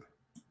 doesn't it?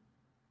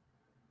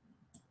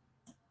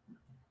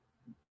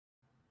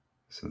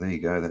 So there you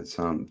go. That's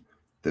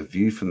the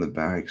view from the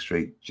Barrack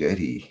Street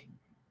jetty.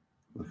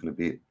 Looking a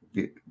bit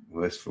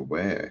worse for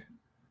wear.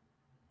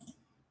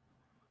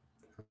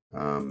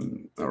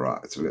 All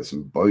right, so we've got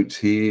some boats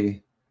here.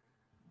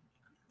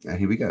 And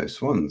here we go,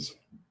 swans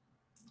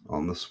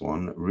on the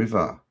Swan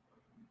River.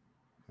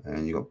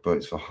 And you got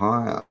boats for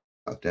hire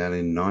down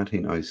in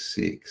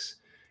 1906.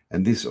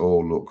 And this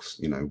all looks,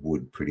 you know,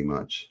 wood pretty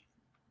much.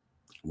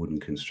 Wooden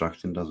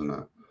construction, doesn't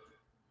it?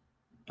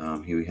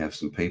 Here we have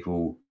some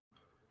people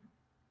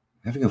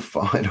having a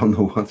fight on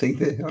the water. I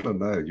think I don't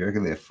know. Do you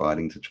reckon they're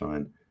fighting to try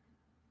and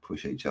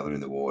push each other in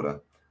the water?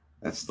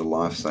 That's the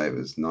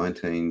Lifesavers,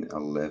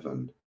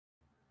 1911.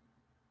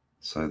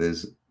 So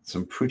there's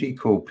some pretty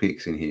cool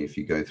pics in here if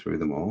you go through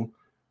them all.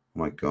 Oh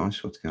my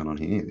gosh, what's going on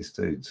here? This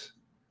dude's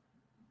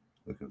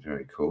looking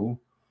very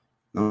cool.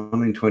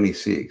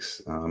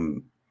 1926,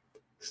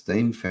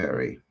 steam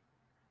ferry.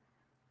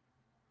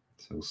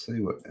 So we'll see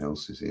what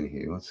else is in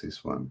here. What's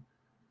this one?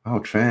 Oh,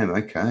 tram.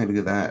 Okay, look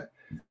at that.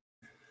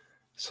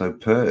 So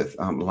Perth,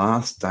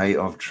 last day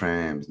of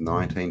trams,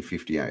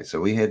 1958.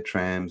 So we had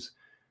trams,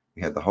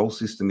 we had the whole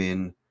system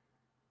in,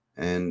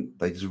 and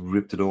they just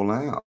ripped it all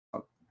out.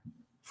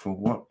 For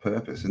what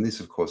purpose? And this,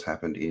 of course,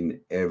 happened in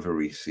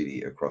every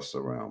city across the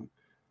realm.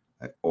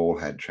 They all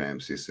had tram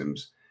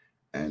systems,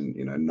 and,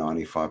 you know,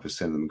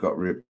 95% of them got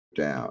ripped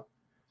out,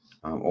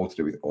 all to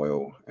do with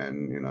oil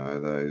and, you know,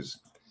 those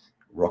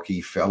rocky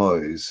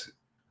fellows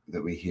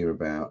that we hear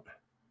about.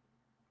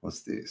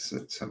 What's this?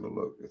 Let's have a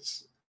look.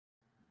 It's,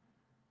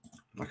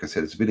 like I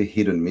said, it's a bit of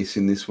hit and miss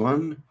in this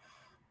one.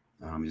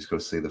 You just got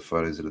to see the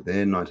photos that are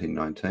there.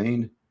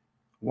 1919,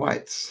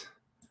 Whites.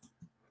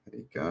 There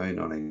you go,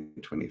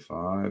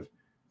 1925.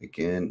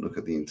 Again, look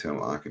at the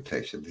internal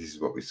architecture. This is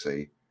what we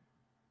see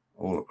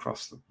all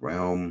across the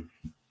realm.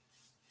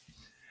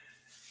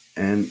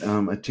 And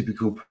a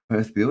typical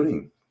Perth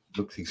building.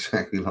 Looks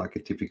exactly like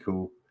a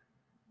typical,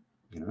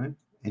 you know,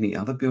 any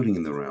other building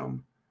in the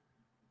realm.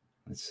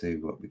 Let's see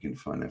what we can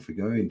find. Now, if we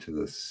go into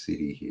the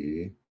city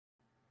here,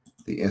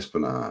 the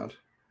Esplanade.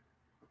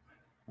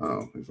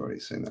 Oh, we've already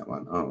seen that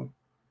one. Oh,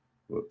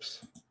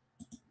 whoops.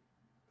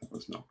 That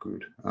was not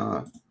good.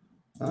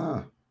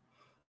 All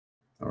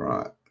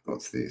right,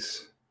 what's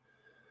this?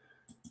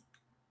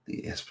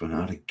 The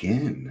Esplanade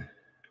again.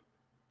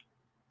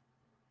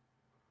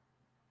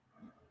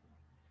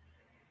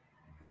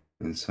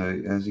 And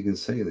so, as you can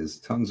see, there's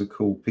tons of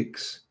cool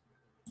pics.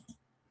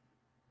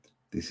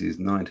 This is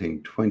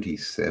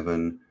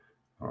 1927.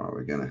 All right,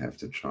 we're going to have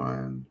to try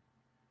and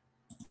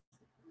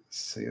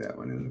see that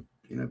one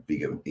in a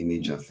bigger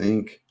image, I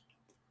think.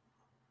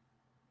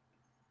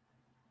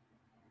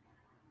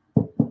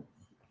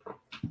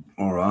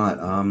 All right,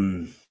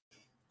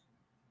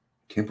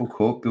 Temple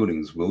Court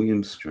Buildings,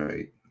 William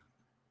Street.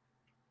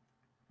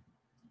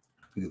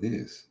 Look at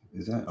this.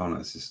 Is that? Oh no,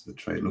 it's just the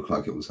tree. It looked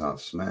like it was half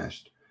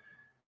smashed.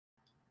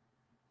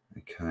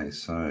 Okay,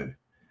 so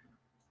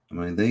I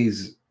mean,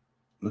 these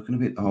looking a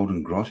bit old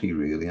and grotty,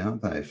 really,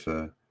 aren't they?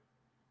 For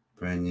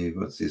brand new.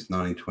 What's this?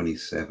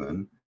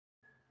 1927.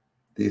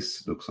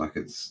 This looks like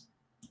it's,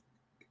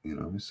 you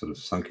know, sort of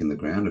sunk in the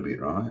ground a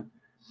bit, right?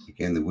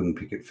 Again, the wooden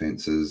picket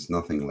fences,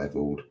 nothing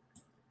leveled.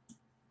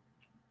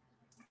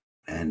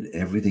 And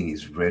everything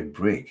is red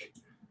brick.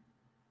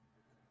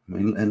 I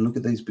mean, and look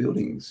at these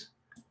buildings.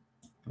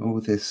 All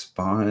with their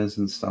spires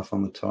and stuff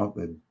on the top,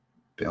 their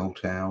bell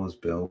towers,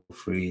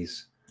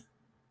 belfries.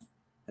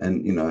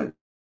 And, you know,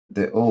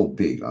 they're all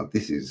big. Like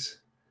this is,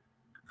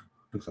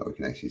 looks like we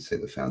can actually see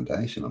the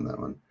foundation on that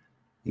one.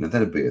 You know,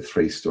 that'd be a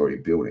 3-story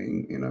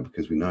building, you know,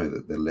 because we know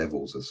that the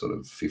levels are sort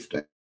of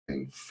 15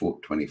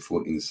 foot, 20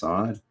 foot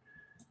inside.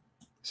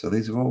 So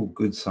these are all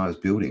good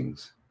sized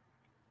buildings.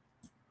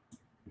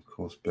 Of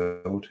course,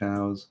 bell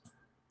towers.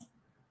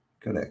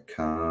 Got our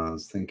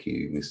cars. Thank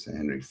you, Mr.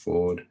 Henry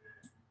Ford.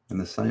 And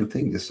the same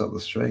thing, just up the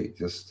street,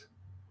 just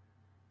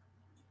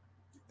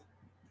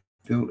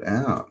built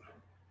out.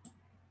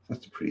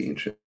 That's a pretty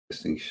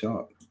interesting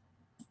shot.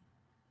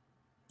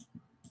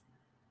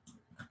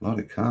 A lot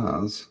of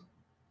cars.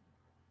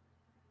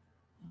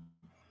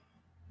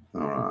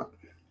 All right.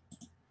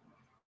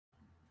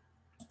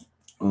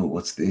 Oh,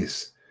 what's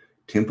this?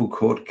 Temple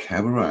Court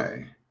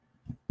Cabaret.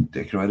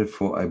 Decorated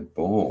for a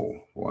ball.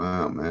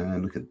 Wow,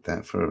 man. Look at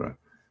that for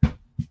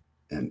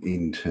an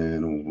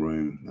internal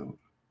room.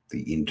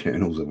 The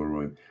internals of a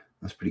room.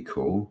 That's pretty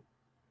cool.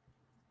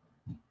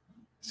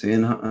 See,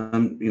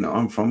 and you know,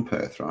 I'm from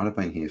Perth, right? I've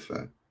been here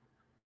for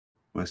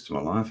most of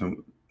my life,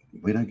 and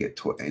we don't get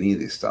taught any of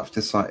this stuff.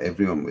 Just like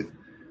everyone with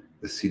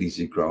the cities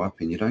you grow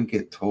up in, you don't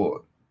get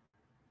taught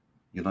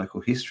your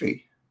local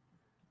history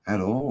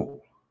at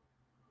all.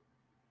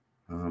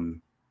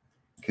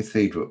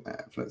 Cathedral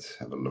Ave. Let's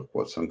have a look.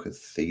 What's on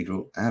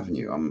Cathedral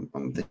Avenue? I'm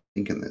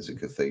thinking there's a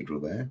cathedral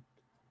there.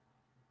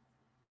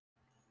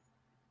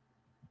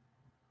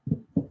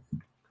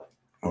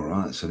 All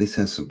right, so this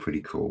has some pretty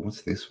cool.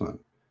 What's this one?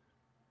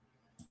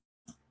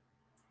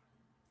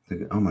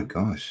 Oh my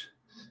gosh,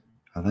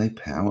 are they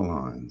power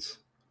lines?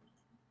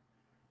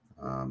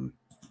 Let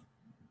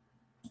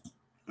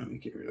me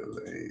get rid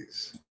of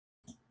these.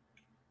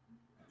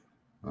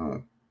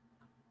 Oh,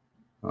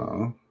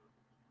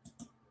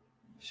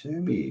 show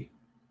me.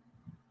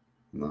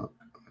 No,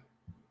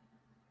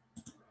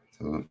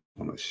 so I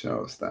want to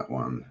show us that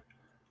one.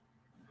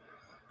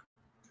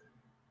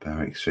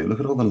 Barrack Street. Look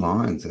at all the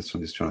lines. That's what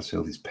I'm just trying to see,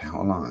 all these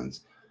power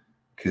lines.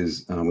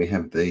 Because we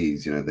have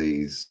these,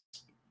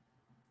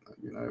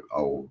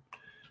 old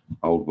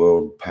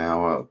world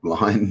power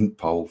line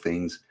pole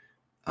things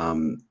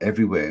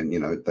everywhere. And,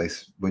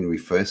 when we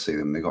first see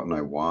them, they got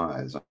no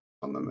wires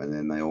on them, and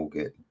then they all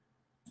get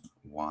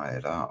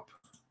wired up.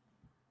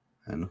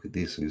 And look at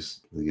this,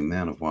 the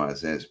amount of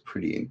wires there is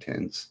pretty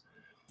intense.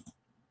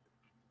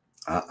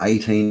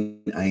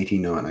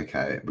 1889.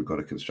 Okay, we've got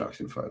a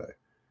construction photo.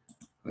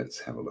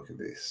 Let's have a look at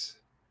this.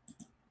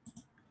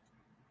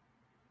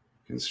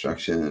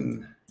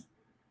 Construction.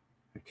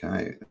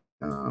 Okay,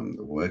 the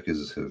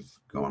workers have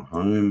gone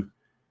home.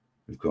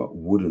 We've got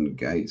wooden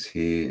gates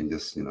here and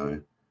just,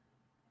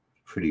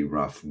 pretty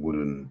rough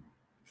wooden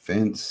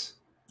fence.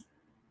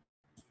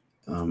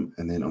 And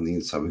then on the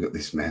inside, we've got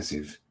this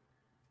massive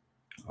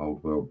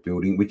old world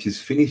building, which is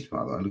finished,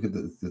 by the way. Look at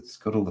it's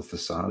got all the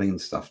facading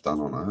and stuff done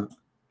on it.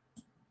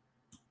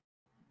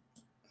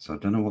 So I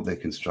don't know what they're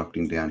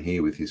constructing down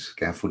here with his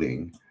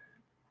scaffolding,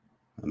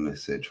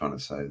 unless they're trying to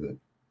say that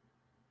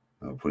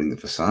they're putting the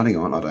facading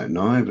on. I don't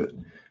know, but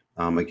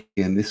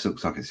again, this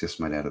looks like it's just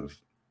made out of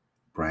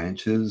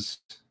branches.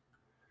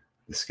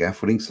 The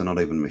scaffoldings are not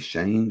even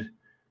machined.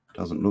 It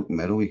doesn't look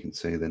metal. You can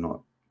see they're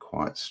not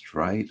quite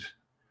straight.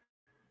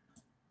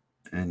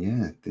 And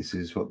yeah, this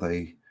is what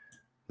the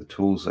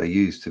tools they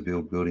use to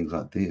build buildings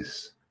like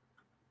this.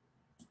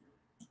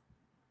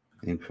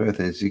 In Perth,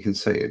 as you can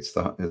see, it's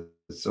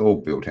all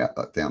built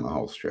out down the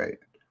whole street,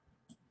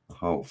 the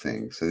whole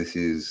thing. So this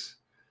is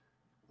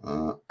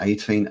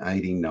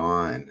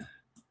 1889.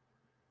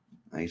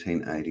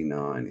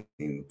 1889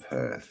 in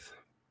Perth.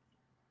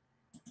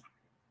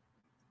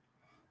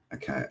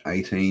 Okay,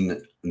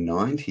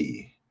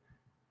 1890,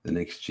 the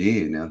next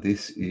year. Now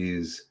this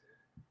is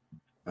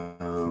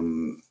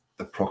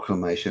the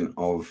proclamation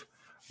of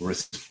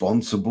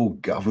responsible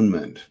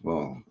government.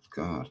 Well,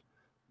 God,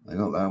 they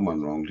got that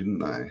one wrong, didn't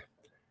they?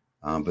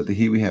 But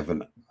here we have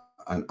an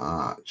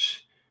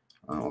arch.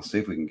 I'll see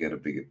if we can get a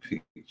bigger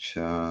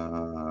picture.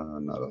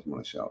 No, it doesn't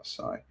want to show us,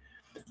 sorry.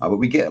 But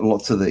we get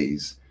lots of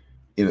these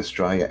in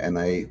Australia, and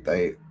they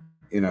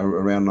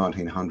around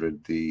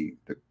 1900, the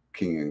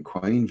King and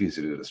Queen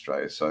visited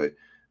Australia, so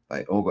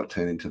they all got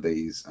turned into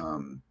these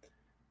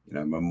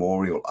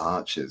memorial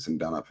arches and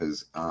done up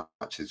as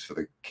arches for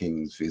the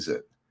King's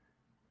visit,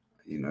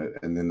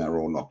 and then they were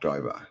all knocked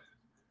over.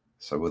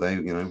 So were they,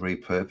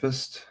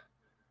 repurposed,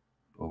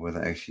 or were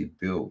they actually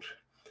built?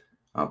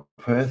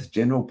 Perth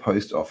General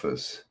Post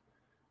Office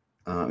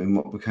in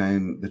what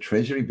became the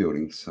Treasury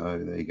Building.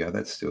 So there you go,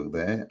 that's still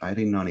there,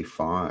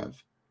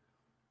 1895.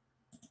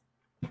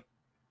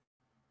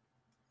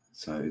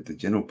 So the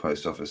General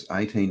Post Office,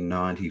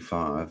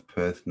 1895,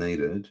 Perth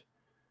needed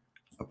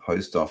a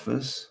post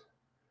office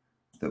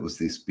that was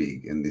this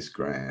big and this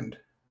grand.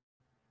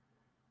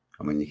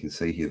 I mean, you can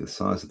see here the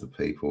size of the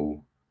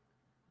people,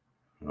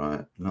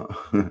 right?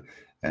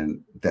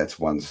 And that's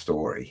one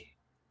story,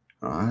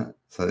 right?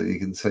 So you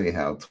can see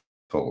how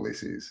tall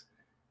this is.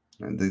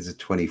 And these are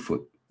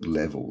 20-foot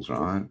levels,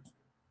 right?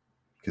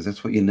 Because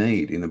that's what you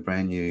need in a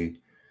brand new,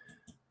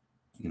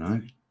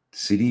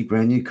 city,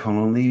 brand new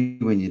colony,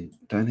 when you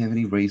don't have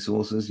any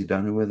resources, you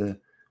don't know where the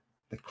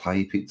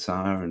clay pits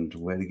are and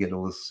where to get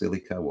all the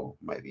silica. Well,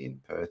 maybe in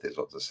Perth there's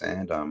lots of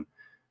sand. But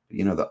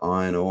the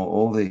iron ore,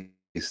 all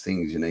these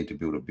things you need to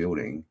build a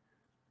building.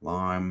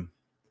 Lime.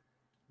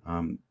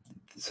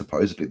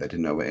 Supposedly they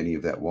didn't know where any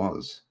of that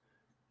was.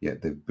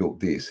 Yet they've built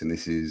this, and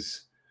this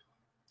is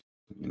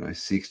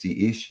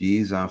 60-ish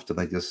years after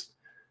they just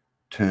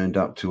turned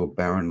up to a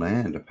barren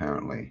land,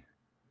 apparently.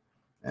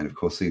 And of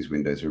course, these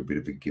windows are a bit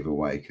of a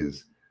giveaway,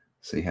 because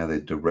see how they're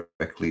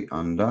directly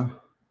under,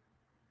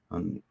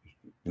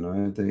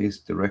 these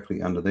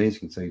directly under these.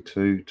 You can see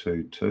 2,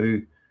 2,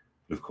 2.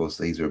 But of course,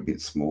 these are a bit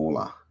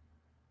smaller.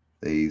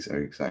 These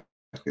are exactly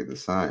the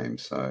same.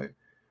 So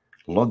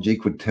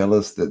logic would tell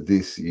us that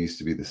this used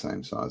to be the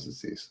same size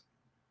as this,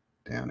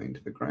 down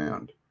into the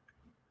ground.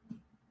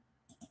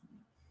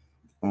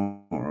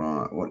 All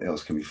right, what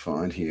else can we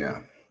find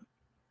here?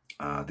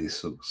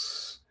 This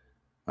looks...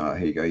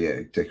 here you go,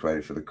 yeah,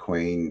 decorated for the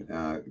Queen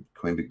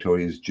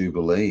Victoria's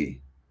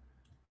Jubilee.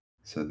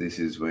 So this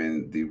is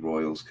when the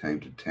royals came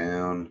to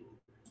town.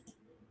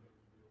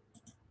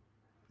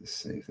 Let's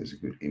see if there's a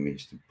good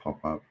image to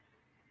pop up.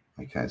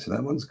 Okay, so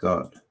that one's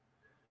got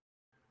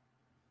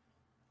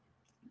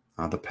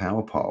the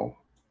power pole.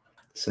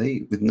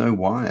 See, with no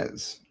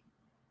wires.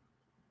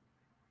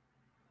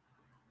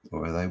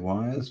 Or are they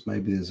wires?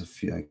 Maybe there's a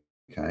few.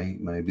 Okay,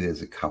 maybe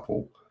there's a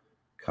couple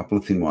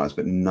of thin wires,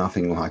 but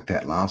nothing like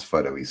that last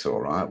photo we saw,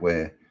 right?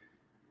 Where,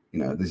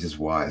 there's just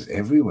wires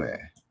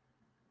everywhere.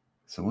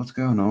 So what's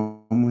going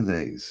on with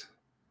these?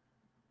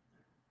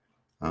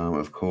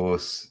 Of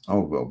course,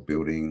 old world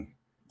building.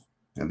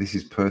 Now this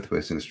is Perth,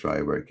 Western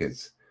Australia, where it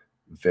gets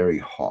very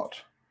hot.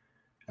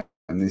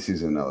 And this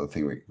is another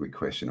thing we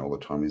question all the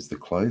time, is the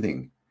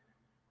clothing.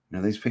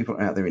 Now these people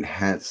out there in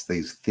hats,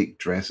 these thick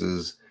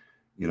dresses,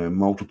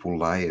 multiple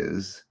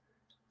layers.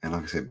 And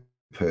like I said,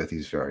 Perth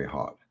is very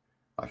hot.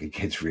 Like, it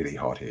gets really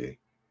hot here.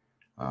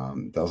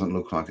 Doesn't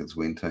look like it's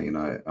winter,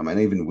 I mean,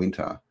 even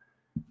winter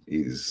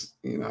is,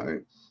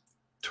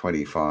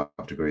 25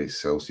 degrees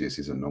Celsius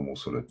is a normal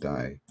sort of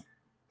day.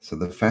 So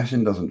the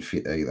fashion doesn't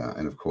fit either.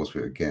 And of course,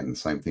 again,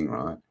 same thing,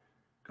 right?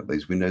 Got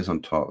these windows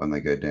on top and they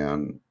go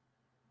down,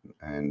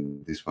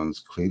 and this one's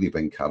clearly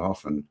been cut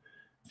off and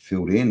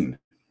filled in.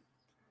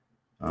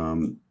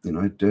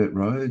 Dirt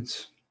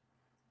roads,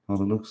 by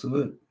the looks of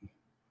it.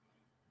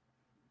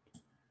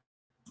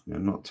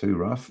 Not too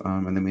rough.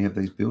 And then we have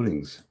these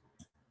buildings.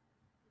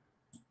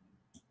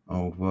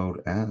 Old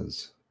world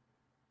as.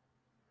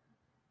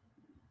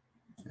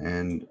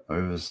 And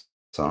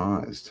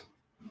oversized.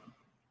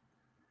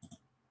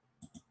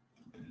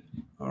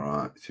 All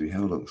right, should we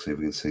have a look, see if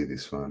we can see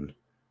this one?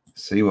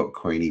 See what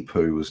Queenie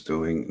Pooh was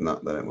doing. No,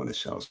 they don't want to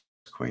show us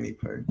Queenie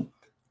Pooh.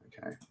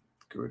 Okay,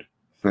 good.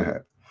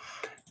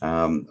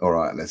 All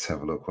right, let's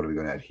have a look. What have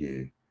we got out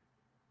here?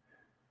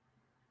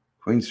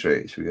 Queen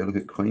Street. Should we go look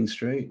at Queen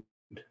Street?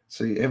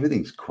 See,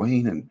 everything's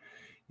Queen. And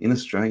in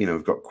Australia,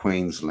 we've got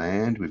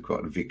Queensland. We've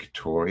got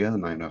Victoria,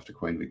 named after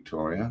Queen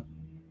Victoria.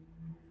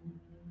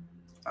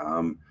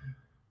 And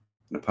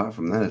apart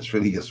from that, it's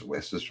really just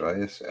West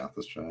Australia, South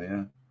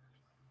Australia.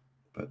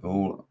 But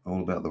all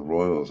about the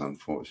royals,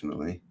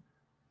 unfortunately.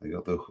 They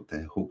got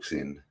their hooks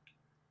in.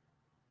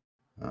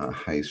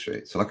 Hay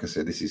Street. So like I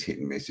said, this is hit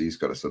and miss. You've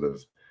got to sort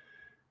of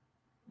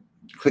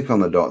click on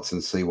the dots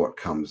and see what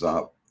comes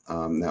up.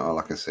 Now,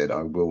 like I said,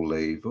 I will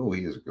leave. Oh,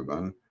 here's a good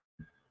one.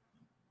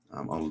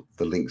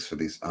 The links for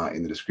this are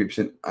in the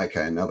description.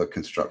 Okay, another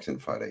construction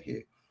photo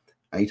here.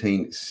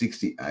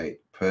 1868,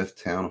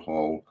 Perth Town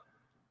Hall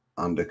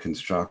under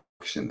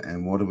construction.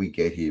 And what do we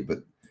get here?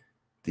 But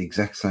the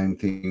exact same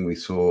thing we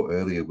saw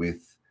earlier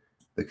with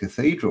the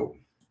cathedral.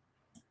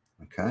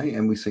 Okay,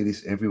 and we see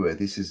this everywhere.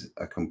 This is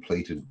a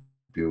completed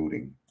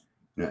building.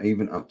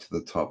 Even up to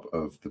the top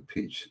of the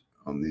pitch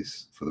on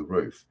this for the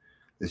roof.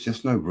 There's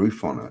just no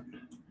roof on it.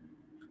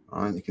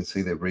 All right, you can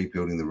see they're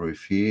rebuilding the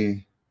roof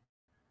here.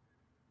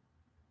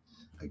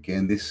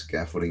 Again, this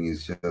scaffolding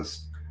is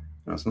just,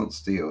 it's not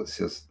steel. It's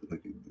just,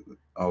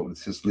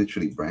 it's just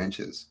literally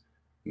branches.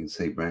 You can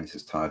see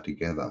branches tied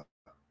together.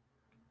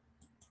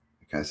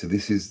 Okay, so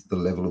this is the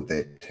level of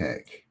their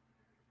tech.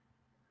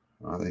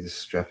 They're just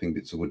strapping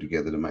bits of wood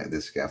together to make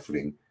their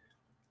scaffolding.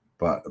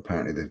 But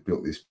apparently they've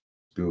built this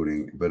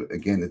building. But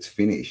again, it's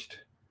finished.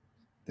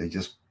 They're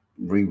just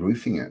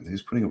re-roofing it. They're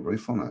just putting a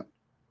roof on it.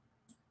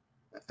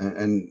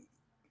 And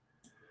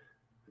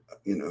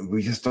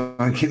we just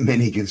don't get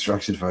many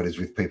construction photos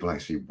with people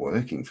actually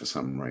working for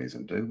some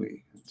reason, do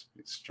we? It's a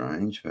bit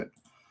strange, but...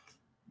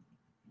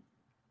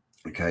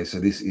 Okay, so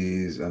this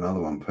is another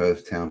one,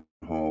 Perth Town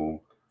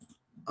Hall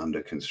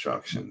under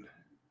construction.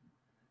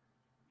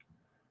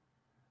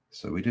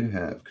 So we do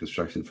have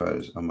construction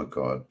photos. Oh my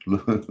God,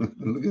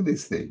 look at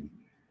this thing.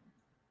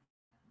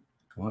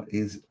 What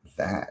is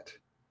that?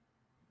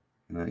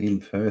 In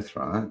Perth,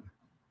 right?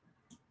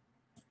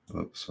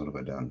 Oops, what have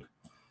I done?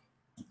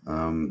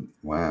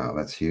 Wow,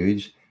 that's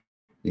huge.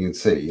 You can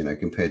see,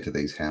 compared to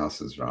these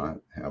houses, right,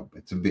 how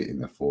it's a bit in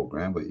the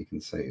foreground, but you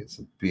can see it's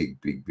a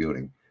big, big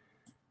building.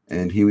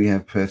 And here we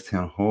have Perth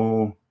Town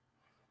Hall,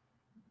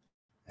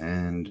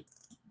 and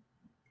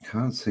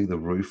can't see the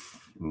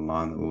roof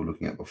line that we were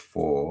looking at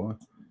before,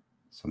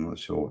 so I'm not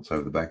sure what's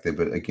over the back there.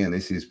 But again,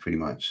 this is pretty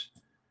much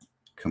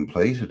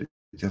completed.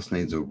 It just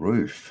needs a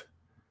roof.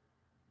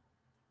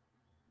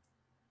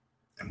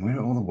 And where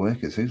are all the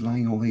workers? Who's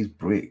laying all these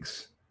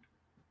bricks?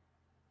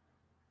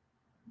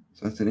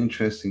 So that's an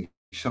interesting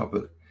shot.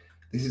 But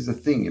this is the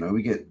thing,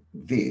 we get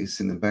this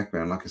in the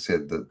background. Like I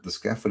said, the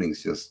scaffolding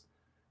is just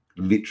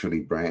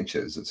literally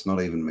branches. It's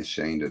not even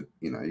machined.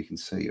 You can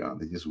see,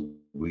 they're just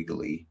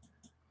wiggly.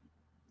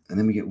 And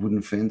then we get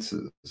wooden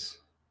fences.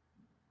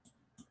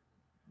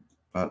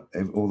 But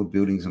all the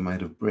buildings are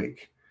made of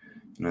brick.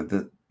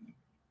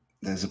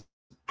 There's a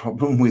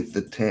problem with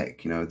the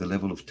tech, the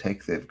level of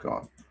tech they've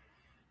got.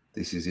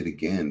 This is it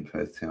again,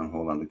 Perth Town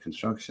Hall under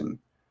construction.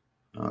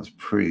 It's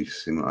pretty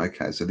similar.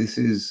 Okay, so this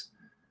is...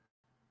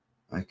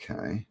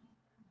 Okay,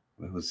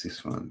 where was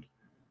this one?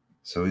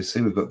 So we see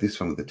we've got this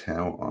one with the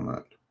tower on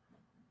it.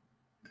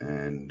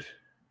 And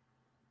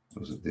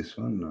was it this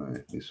one? No,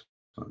 this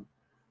one.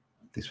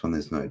 This one,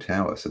 there's no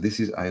tower. So this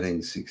is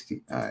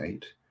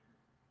 1868.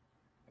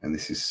 And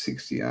this is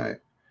 68.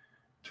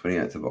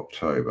 28th of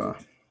October.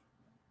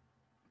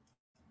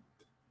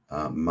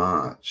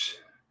 March.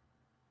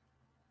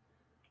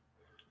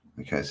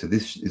 Okay, so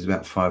this is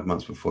about 5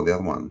 months before the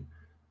other one.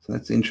 So So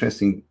that's an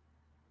interesting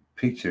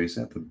picture. Is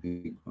that the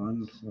big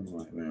one?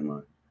 Where am I?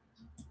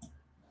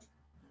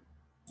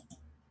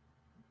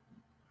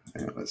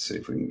 Hang on, let's see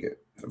if we can get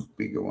a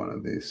bigger one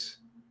of this.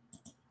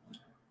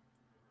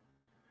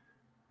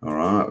 All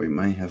right, we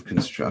may have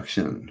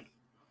construction.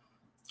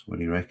 What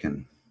do you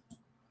reckon?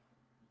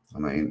 I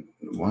mean,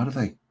 why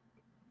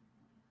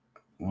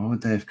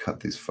would they have cut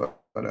this photo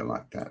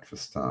like that, for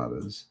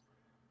starters?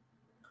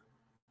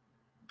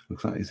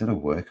 Looks like, is that a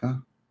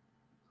worker?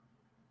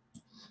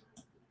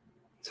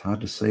 It's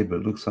hard to see, but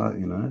it looks like,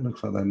 it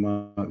looks like they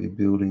might be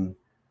building.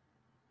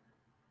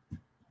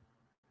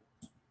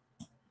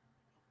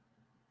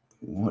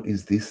 What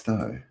is this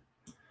though?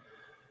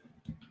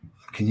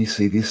 Can you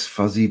see this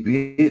fuzzy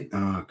bit?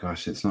 Oh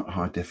gosh, it's not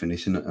high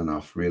definition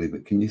enough really,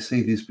 but can you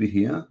see this bit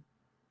here?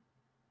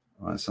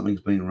 All right,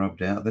 something's been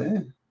rubbed out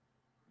there.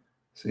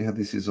 See how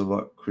this is a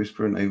lot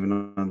crisper, and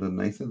even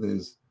underneath it,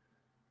 there's,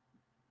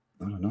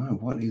 I don't know,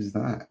 what is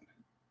that?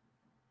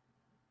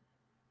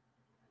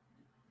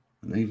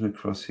 And even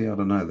across here, I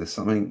don't know, there's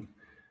something.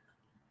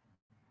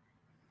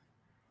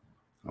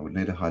 I would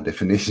need a high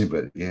definition,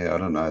 but yeah, I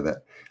don't know,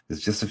 that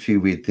there's just a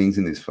few weird things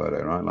in this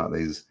photo, right? Like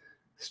these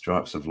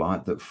stripes of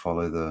light that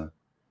follow the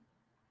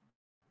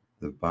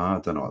bar. I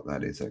don't know what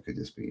that is. That could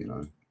just be,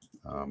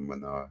 when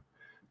they were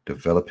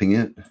developing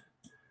it.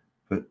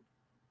 But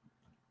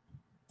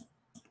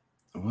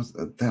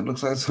that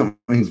looks like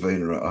something's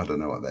been, I don't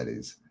know what that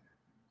is.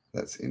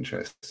 That's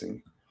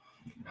interesting.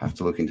 Have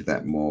to look into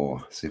that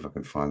more, see if I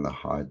can find the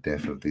high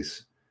def of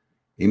this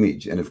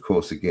image. And of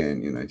course,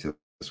 again,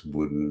 just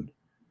wooden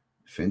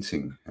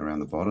fencing around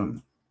the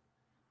bottom.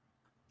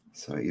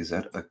 So is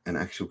that an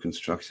actual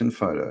construction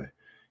photo?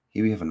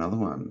 Here we have another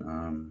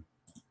one.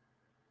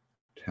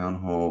 Town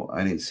Hall,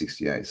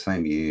 1868,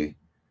 same year,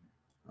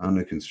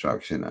 under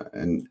construction.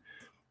 And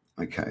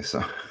okay,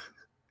 so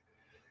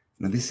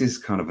now this is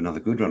kind of another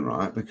good one,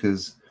 right?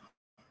 Because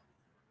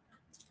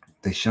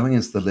they're showing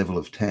us the level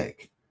of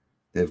tech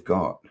they've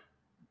got,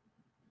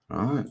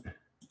 right?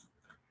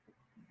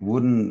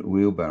 Wooden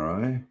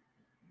wheelbarrow,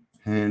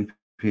 hand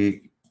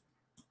pick,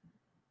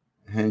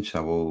 hand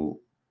shovel,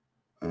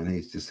 and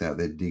he's just out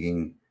there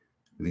digging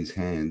with his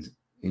hands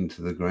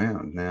into the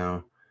ground.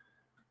 Now,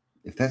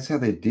 if that's how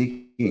they're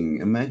digging,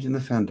 imagine the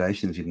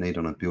foundations you'd need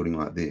on a building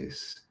like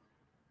this.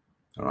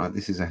 All right,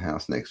 this is a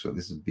house next to it.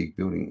 This is a big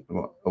building,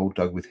 all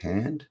dug with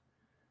hand.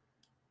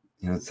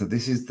 So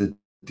this is the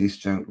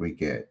disjunct we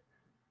get.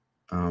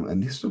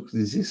 And this looks,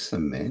 is this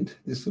cement?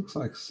 This looks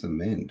like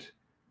cement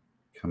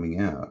coming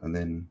out. And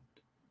then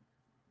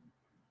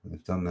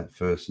they've done that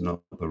first,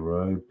 not the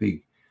road.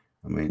 Big,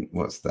 I mean,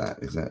 what's that?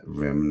 Is that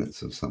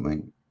remnants of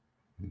something?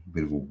 A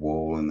bit of a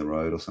wall in the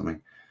road or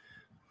something?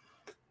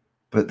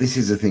 But this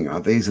is the thing,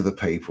 right? These are the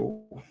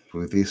people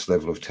with this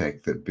level of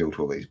tech that built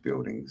all these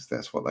buildings.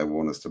 That's what they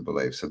want us to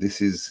believe. So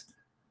this is,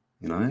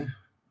 one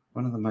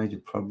of the major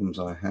problems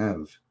I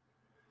have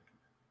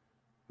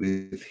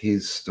with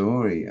his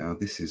story.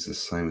 This is the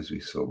same as we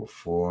saw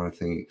before, I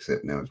think,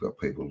 except now we've got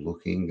people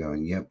looking,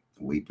 going, yep,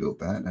 we built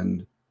that.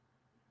 And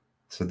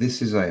so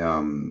this is a,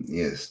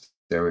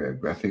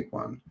 stereographic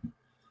one.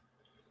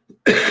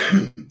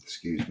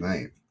 Excuse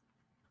me.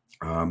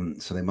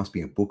 So there must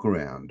be a book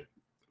around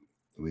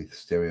with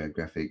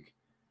stereographic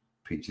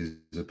pictures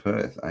of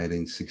Perth,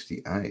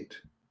 1868,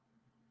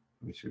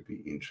 which would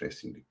be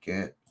interesting to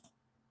get.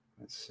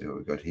 Let's see what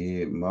we've got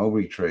here.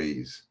 Mulberry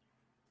trees.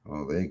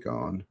 Oh, they're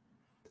gone.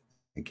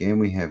 Again,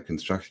 we have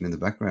construction in the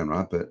background,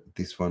 right? But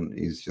this one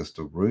is just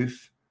a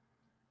roof.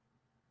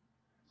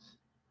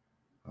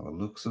 By the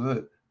looks of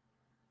it.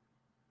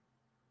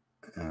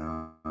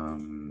 That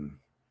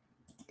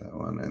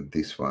one and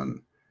this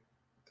one.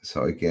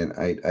 So again,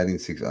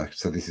 1868.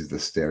 So this is the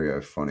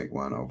stereophonic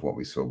one of what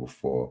we saw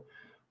before.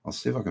 I'll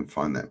see if I can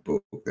find that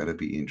book. That'd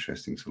be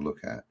interesting to look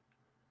at.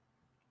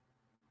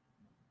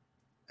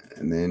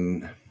 And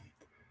then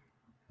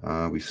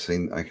we've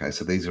seen, okay,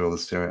 so these are all the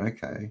stereo.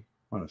 Okay,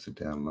 I have to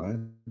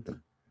download the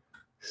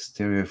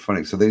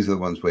stereophonic. So these are the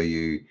ones where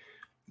you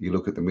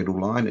look at the middle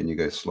line and you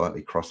go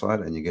slightly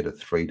cross-eyed and you get a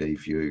 3D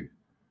view.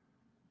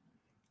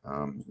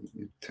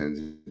 It turns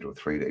into a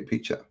 3D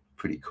picture.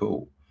 Pretty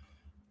cool.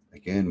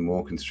 Again,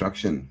 more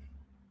construction.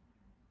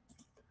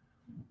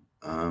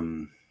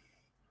 Perth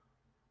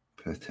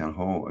Town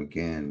Hall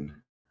again.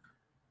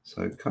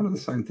 So kind of the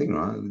same thing,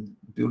 right?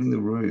 Building the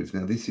roofs.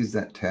 Now this is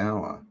that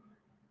tower.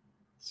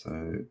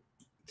 So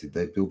did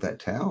they build that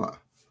tower?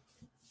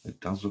 It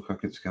does look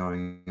like it's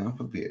going up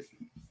a bit.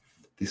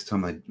 This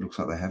time it looks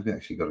like they have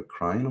actually got a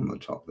crane on the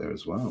top there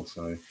as well.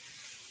 So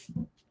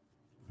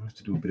I have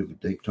to do a bit of a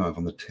deep dive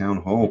on the town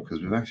hall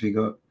because we've actually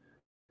got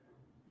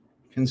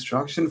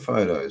construction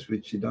photos,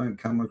 which you don't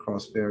come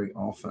across very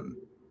often.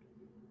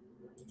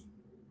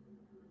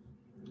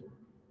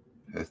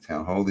 Perth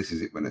Town Hall, this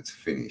is it when it's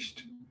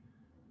finished.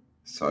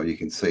 So you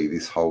can see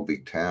this whole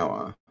big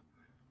tower.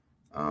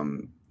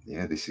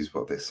 Yeah, this is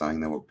what they're saying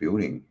they were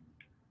building.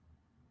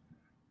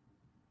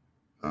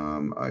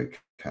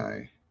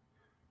 Okay,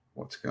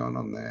 what's going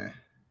on there?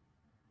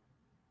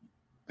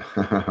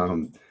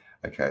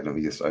 Okay, let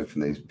me just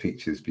open these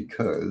pictures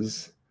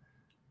because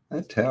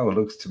that tower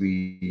looks to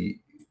be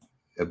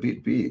a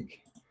bit big.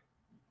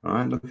 All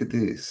right, look at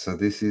this. So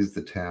this is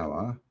the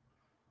tower.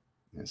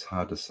 It's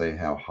hard to say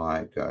how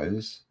high it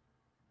goes.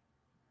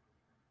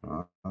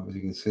 All right, as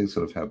you can see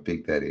sort of how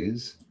big that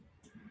is.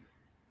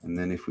 And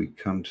then if we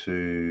come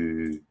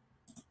to,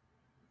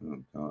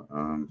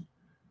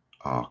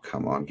 oh,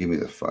 come on, give me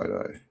the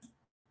photo.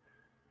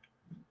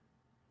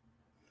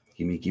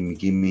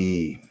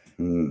 Gimme.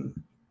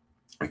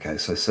 Okay,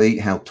 so see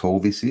how tall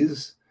this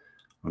is?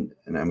 And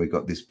then we've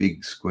got this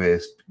big square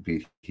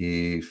bit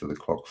here for the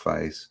clock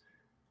face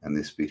and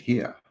this bit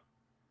here.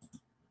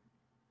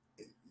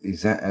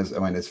 Is that as, I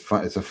mean, it's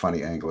a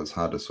funny angle. It's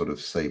hard to sort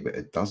of see, but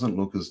it doesn't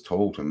look as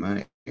tall to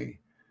me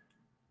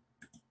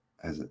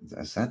as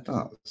that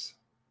does.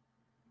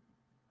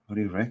 What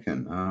do you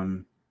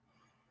reckon?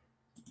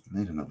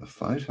 Need another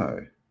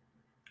photo.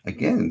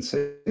 Again,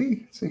 see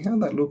how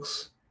that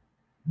looks?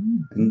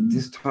 And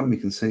this time you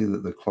can see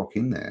that the clock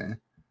in there,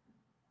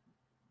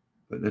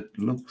 but it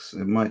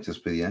might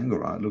just be the angle,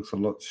 right? It looks a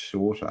lot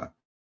shorter.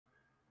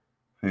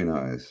 Who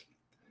knows?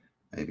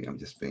 Maybe I'm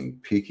just being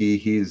picky.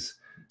 Here's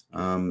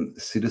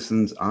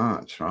Citizens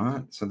Arch,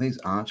 right? So these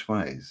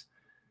archways,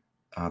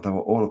 they were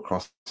all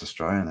across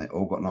Australia and they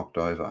all got knocked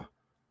over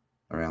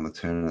around the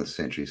turn of the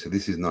century. So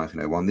this is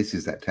 1901. This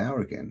is that tower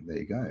again. There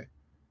you go.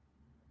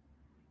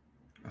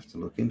 I have to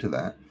look into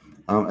that.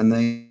 And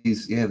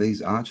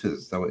these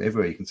arches, they were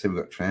everywhere. You can see we've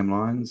got tram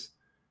lines,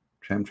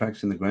 tram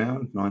tracks in the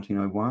ground,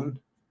 1901.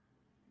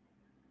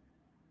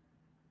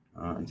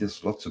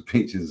 Just lots of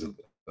pictures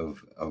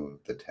of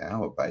the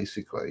tower,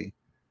 basically.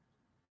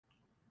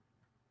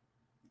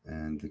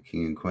 And the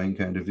King and Queen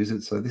came to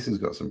visit. So this has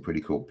got some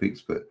pretty cool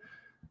pics. But,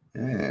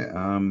 yeah,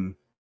 a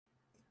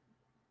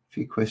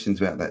few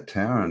questions about that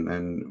tower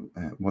and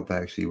what they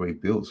actually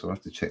rebuilt. So I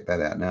have to check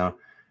that out. Now,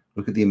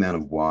 look at the amount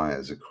of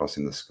wires across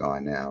in the sky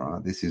now,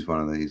 right? This is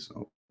one of these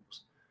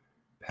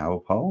power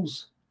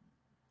poles.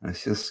 And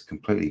it's just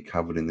completely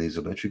covered in these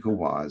electrical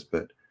wires.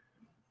 But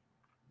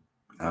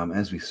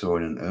as we saw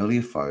in an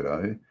earlier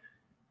photo,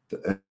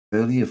 the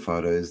earlier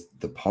photos,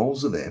 the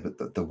poles are there,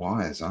 but the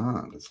wires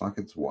aren't. It's like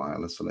it's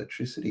wireless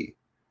electricity.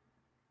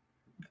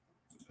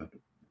 But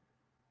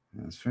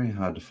it's very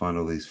hard to find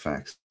all these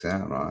facts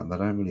out, right? They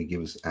don't really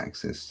give us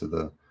access to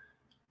the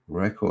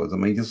records. I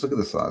mean, just look at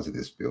the size of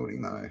this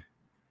building, though.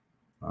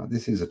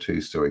 This is a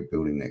 2-story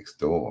building next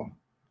door.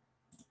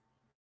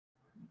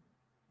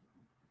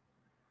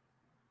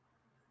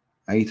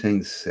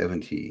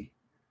 1870.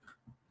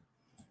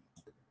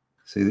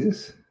 See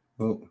this?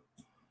 Well,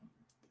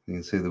 you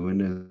can see the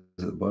windows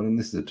at the bottom.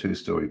 This is a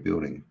 2-story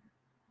building.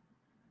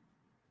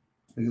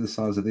 Look at the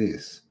size of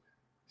this.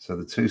 So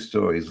the 2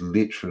 stories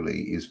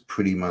literally is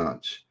pretty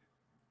much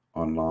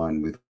on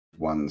line with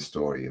 1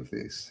 story of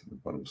this, the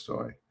bottom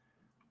story.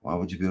 Why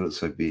would you build it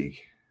so big?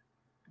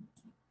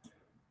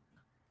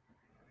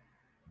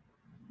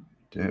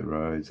 Dirt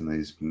roads and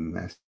these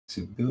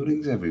massive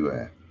buildings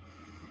everywhere.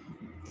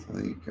 So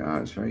there you go.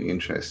 It's very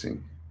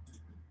interesting.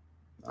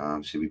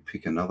 Should we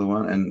pick another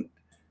one? And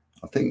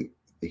I think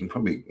you can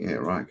probably,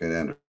 go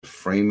down to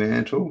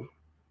Fremantle.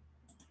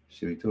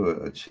 Should we do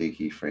a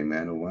cheeky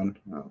Fremantle one?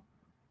 Oh,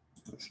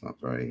 that's not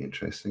very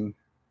interesting.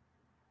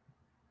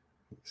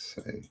 Let's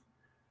see.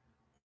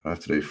 I'll have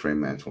to do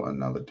Fremantle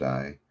another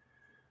day.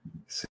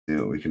 See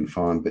what we can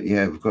find. But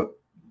yeah, we've got,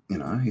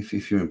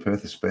 if you're in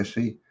Perth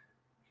especially,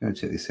 go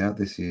check this out.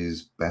 This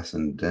is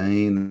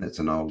Bassendean. It's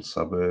an old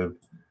suburb.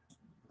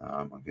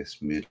 I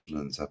guess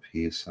Midlands up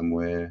here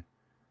somewhere.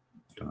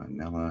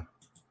 Dianella.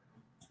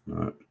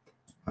 Right.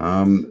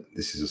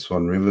 This is a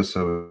Swan River,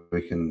 so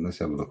let's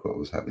have a look what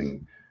was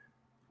happening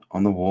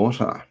on the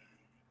water.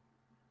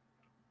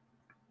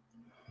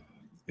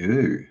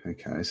 Ooh,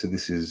 okay, so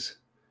this is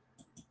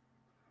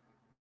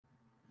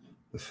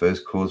the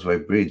first Causeway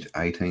Bridge,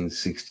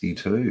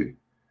 1862.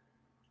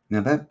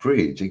 Now that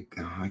bridge,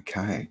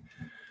 okay.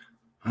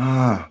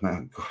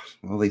 Man, gosh,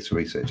 all this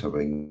research I've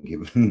been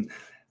given,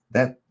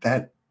 that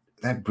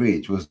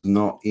bridge was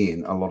not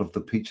in a lot of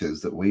the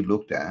pictures that we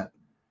looked at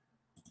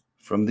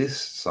from this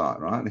site,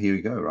 right? Here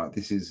we go, right?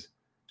 This is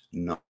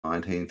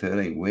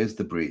 1913. Where's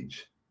the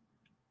bridge?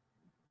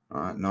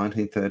 All right,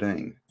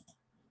 1913.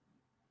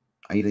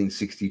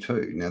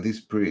 1862. Now this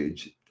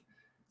bridge,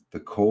 the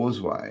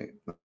causeway,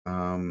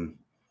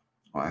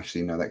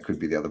 actually, no, that could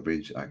be the other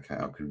bridge. Okay,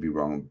 I could be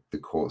wrong.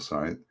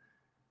 Sorry.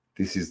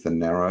 This is the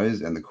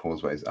Narrows and the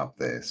causeway's up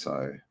there.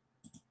 So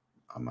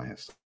I may have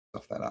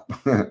stuffed that up.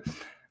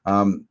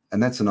 And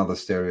that's another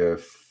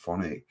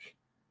stereophonic,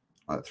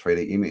 like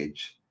 3D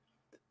image.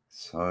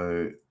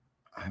 So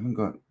I haven't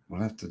got, I'm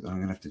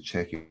going to have to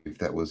check if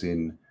that was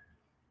in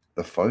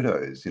the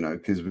photos,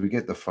 because we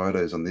get the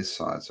photos on this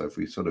side. So if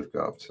we sort of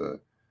go up to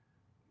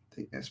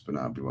the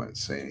Esplanade, we won't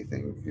see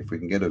anything. If we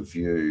can get a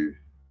view,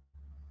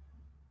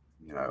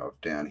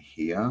 of down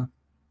here,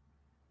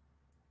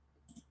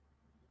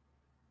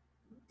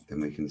 then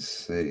we can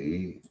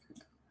see.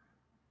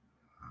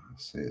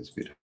 See, it's a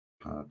bit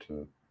hard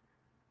to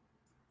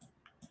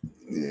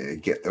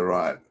get the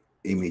right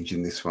image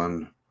in this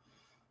one.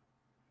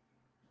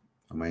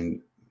 I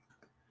mean,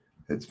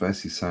 it's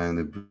basically saying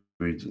the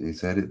bridge,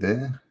 is that it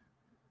there?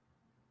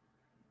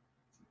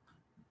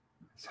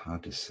 It's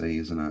hard to see,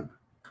 isn't it?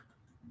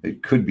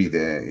 It could be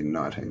there in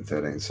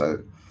 1913.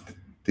 So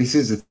this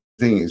is the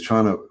thing, is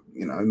trying to,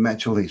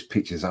 match all these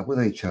pictures up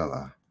with each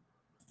other.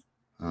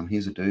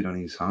 Here's a dude on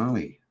his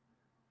Harley.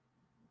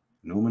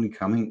 Norman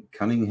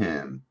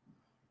Cunningham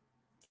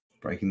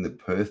breaking the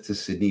Perth to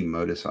Sydney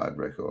motorcycle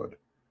record.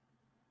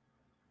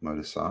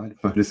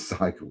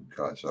 Motorcycle.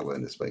 Gosh, I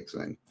learned to speak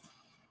soon.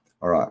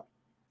 All right.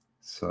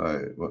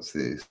 So what's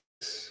this?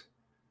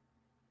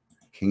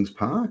 Kings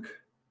Park,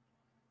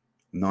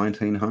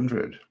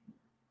 1900.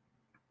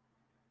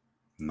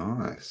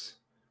 Nice.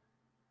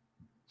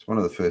 It's one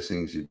of the first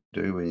things you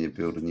do when you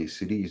build a new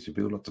city is you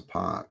build lots of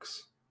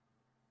parks.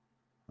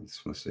 I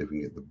just want to see if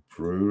we can get the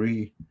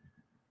brewery.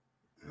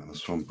 The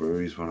Swan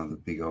Brewery is one of the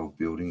big old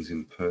buildings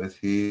in Perth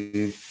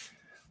here.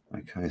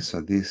 Okay,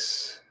 so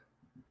this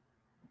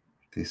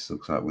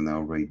looks like when they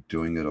were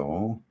redoing it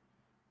all,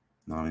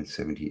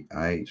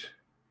 1978.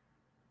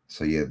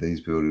 So yeah,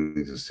 these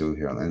buildings are still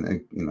here,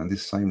 and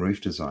this same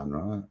roof design,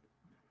 right?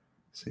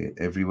 See it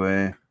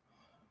everywhere.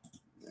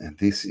 And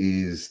this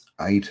is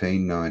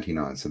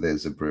 1899. So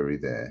there's a brewery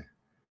there.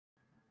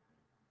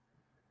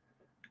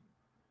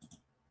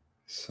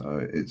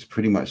 So it's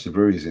pretty much the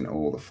brewery's in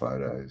all the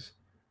photos.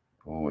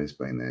 Always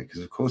been there,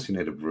 because of course you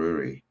need a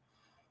brewery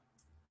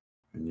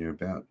when you're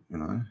about,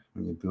 when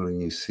you're building a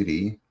new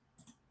city.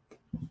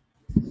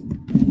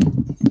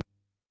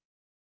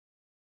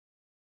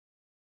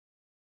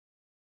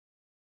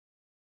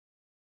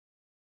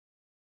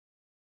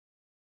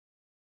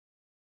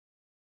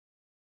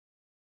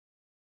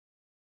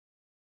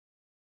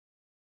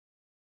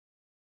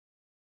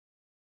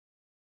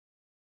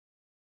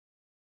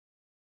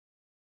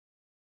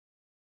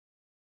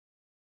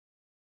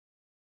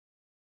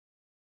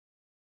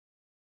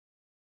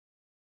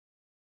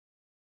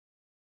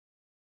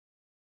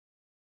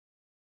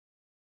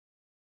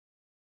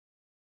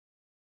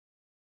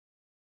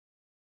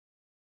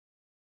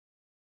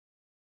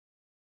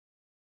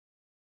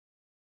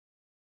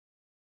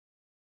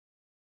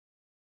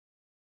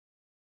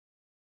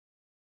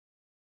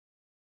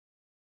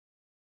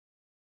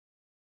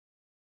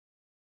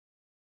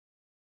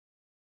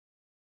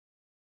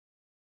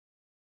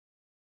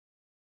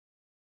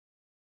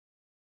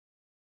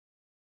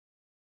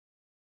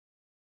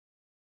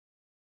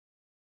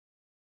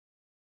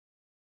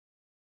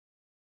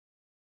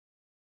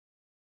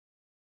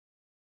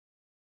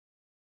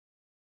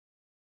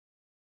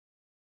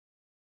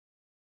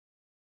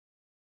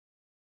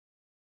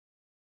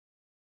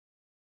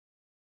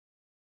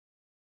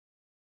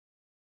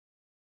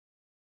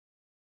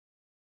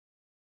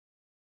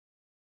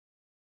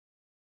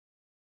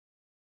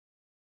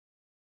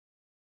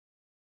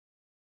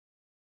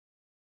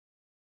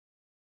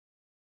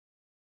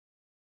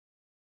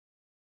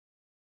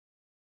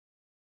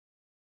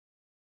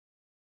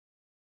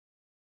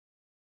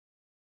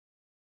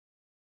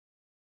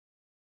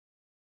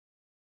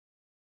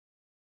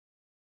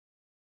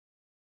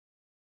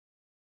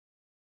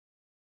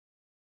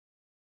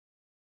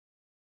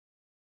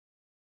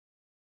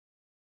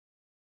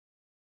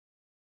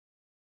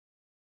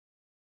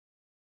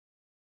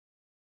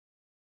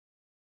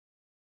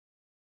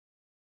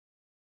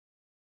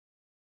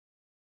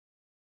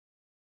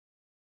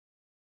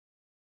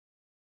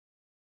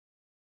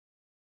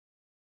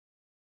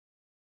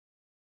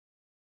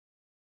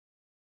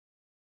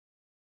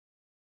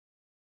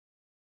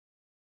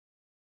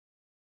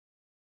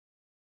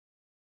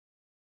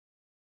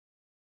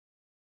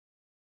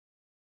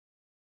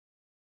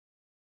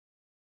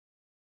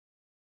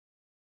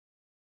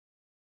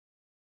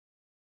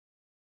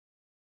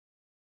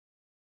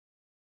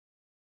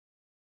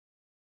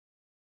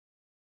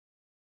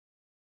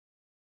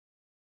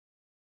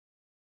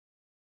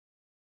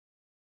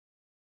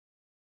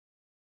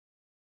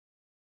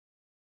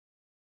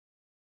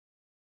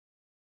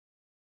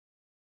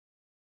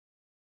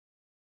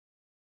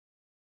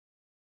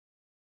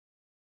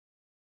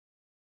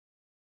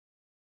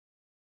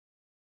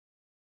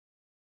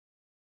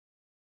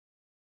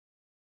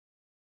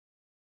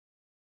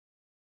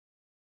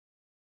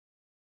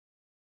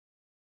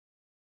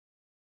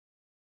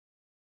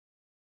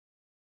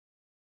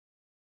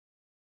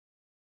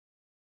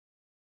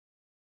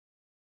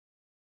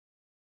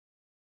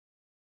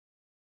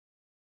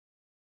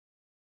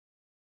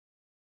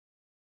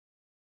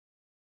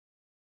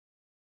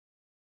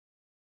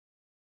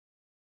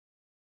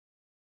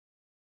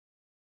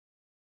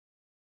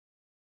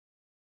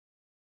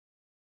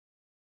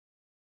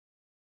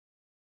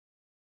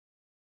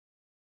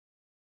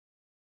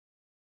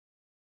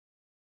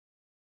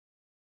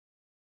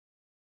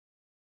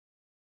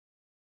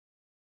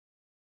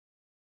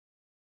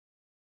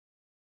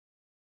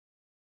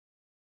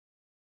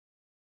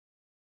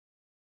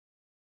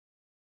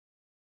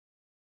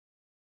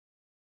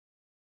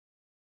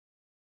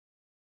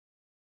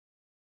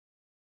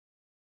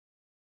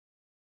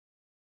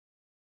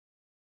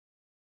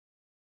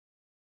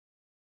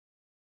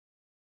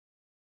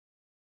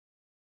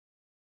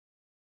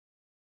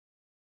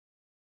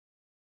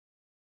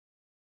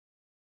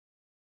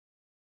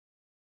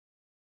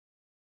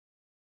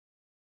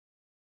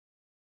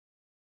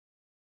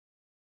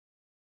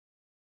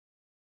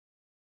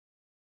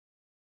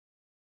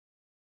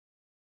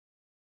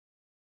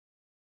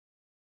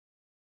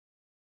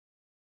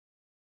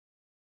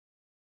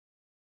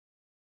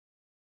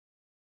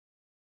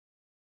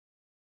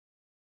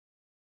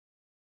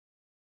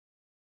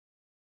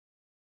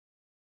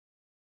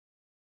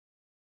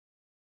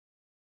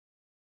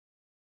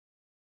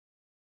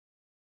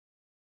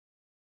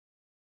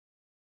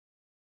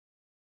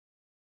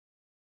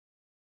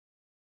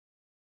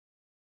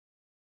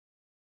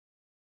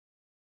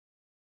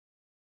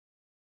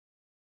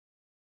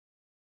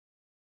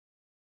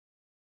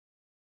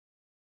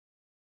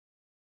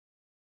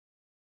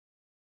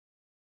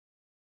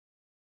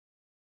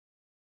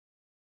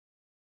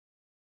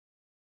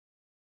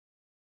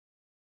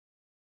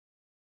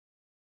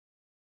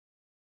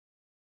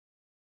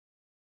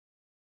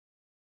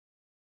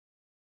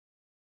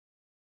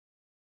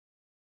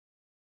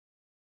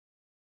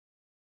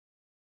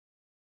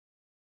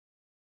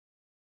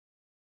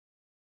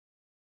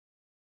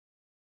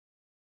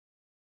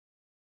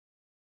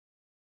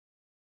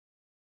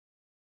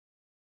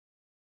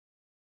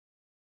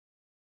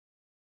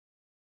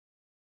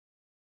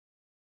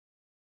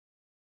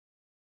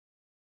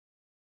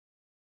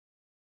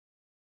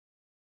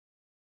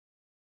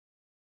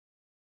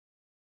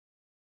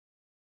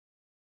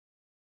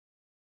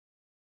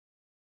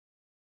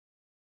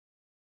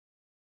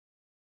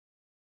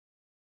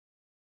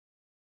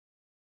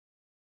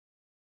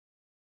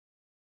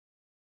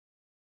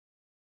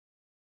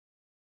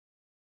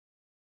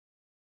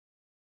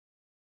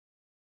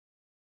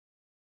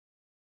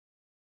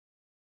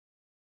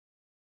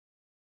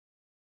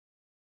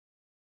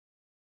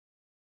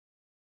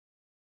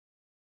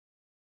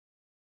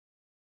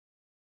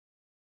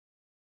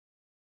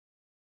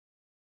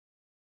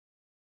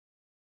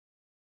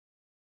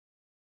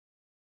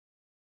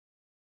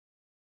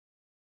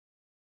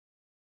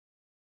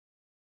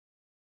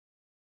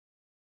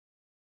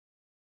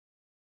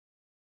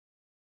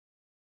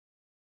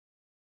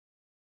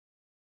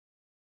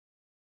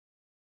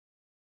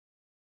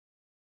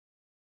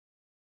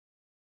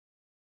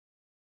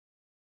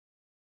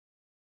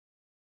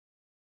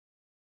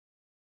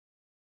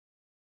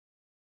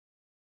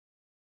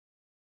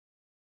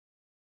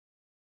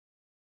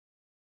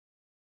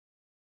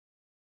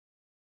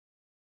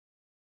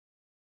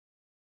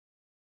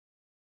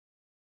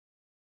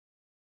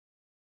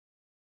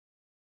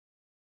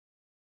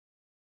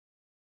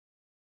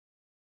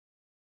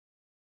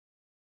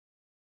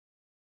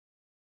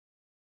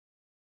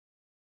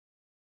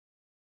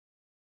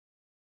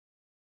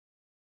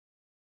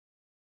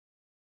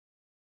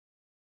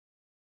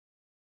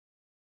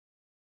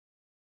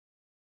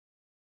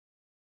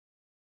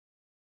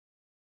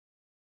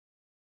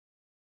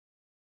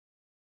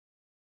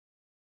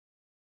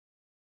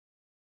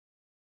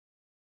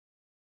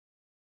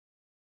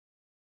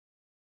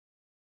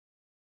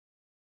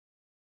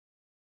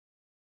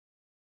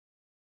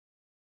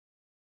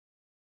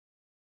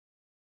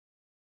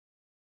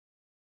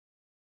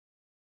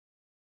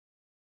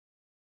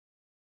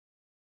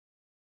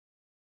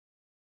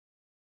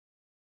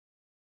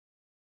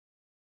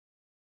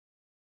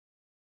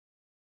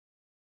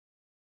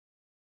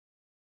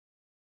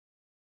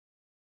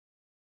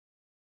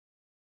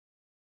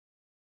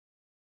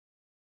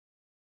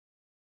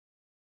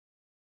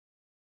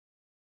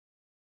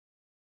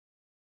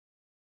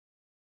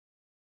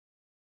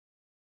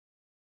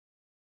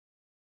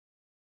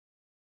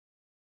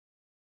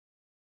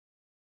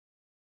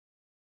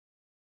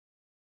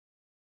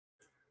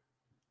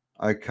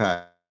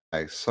 Okay,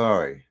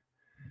 sorry.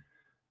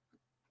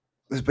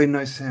 There's been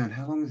no sound.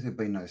 How long has there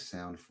been no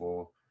sound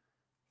for?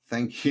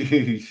 Thank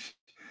you.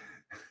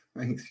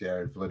 Thanks,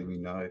 Sharon, for letting me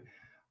know.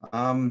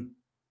 I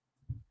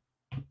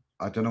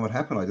don't know what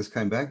happened. I just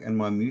came back and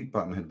my mute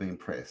button had been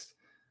pressed.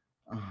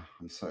 Oh,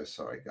 I'm so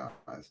sorry,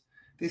 guys.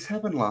 This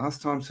happened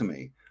last time to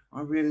me.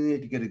 I really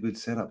need to get a good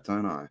setup,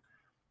 don't I?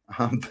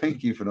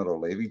 Thank you for not all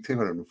leaving.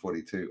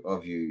 242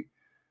 of you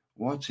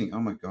watching. Oh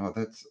my God,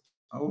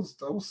 I was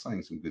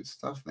saying some good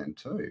stuff then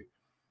too.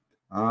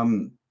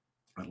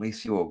 At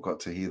least you all got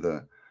to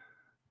hear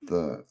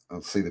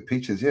I'll see the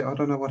pictures. Yeah, I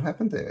don't know what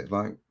happened there.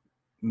 Like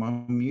my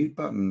mute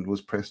button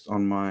was pressed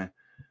in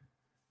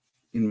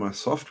my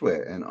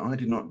software and I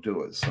did not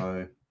do it.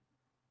 So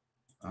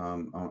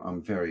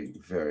I'm very,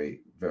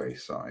 very, very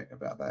sorry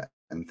about that.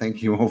 And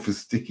thank you all for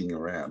sticking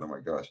around. Oh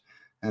my gosh.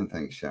 And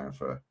thanks, Sharon,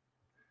 for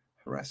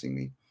harassing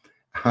me.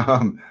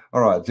 All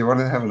right. Do you want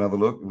to have another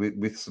look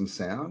with some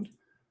sound?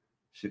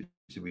 Should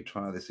we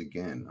try this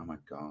again? Oh my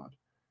God.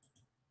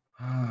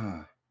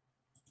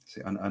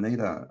 See, I need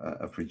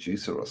a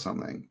producer or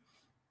something.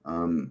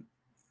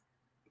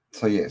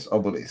 So yes,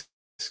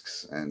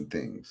 obelisks and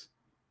things.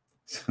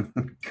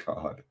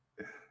 God,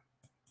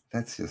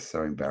 that's just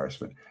so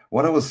embarrassment.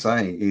 What I was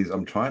saying is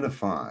I'm trying to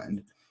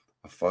find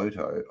a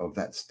photo of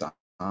that star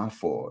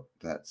fort,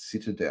 that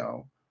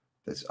citadel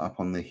that's up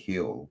on the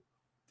hill,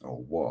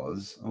 or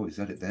was. Oh, is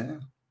that it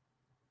there?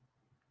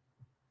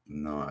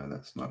 No,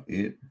 that's not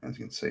it. As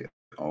you can see,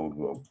 old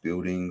world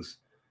buildings.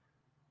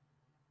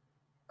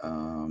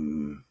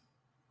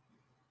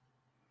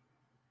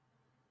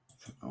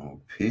 It's an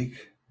old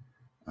pic.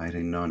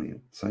 1890.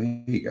 So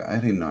here you go.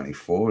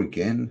 1894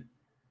 again.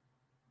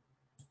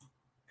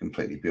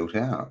 Completely built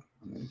out.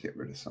 I'm going to get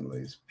rid of some of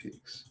these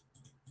pics.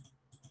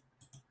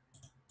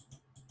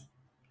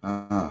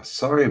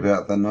 Sorry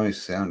about the no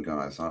sound,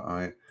 guys.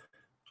 God,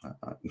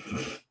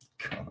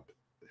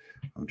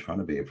 I'm trying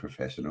to be a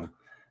professional.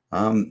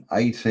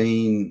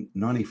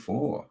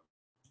 1894,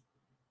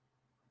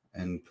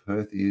 and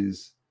Perth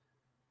is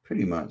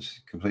pretty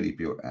much completely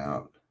built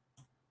out.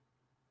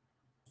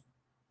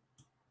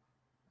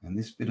 And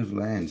this bit of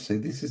land, see,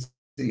 this is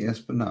the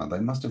Esplanade. They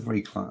must have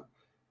reclaimed.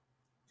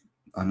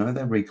 I know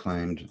they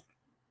reclaimed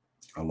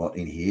a lot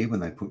in here when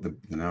they put the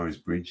Narrows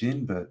Bridge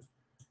in, but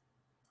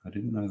I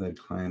didn't know they'd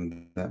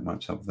claimed that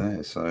much up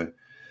there. So,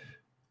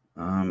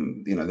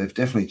 they've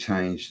definitely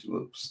changed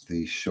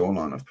the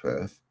shoreline of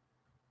Perth.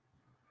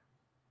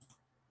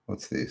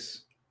 What's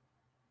this?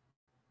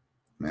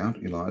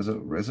 Mount Eliza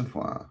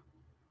Reservoir.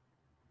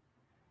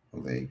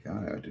 Well, there you go.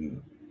 I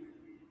didn't.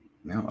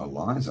 Mount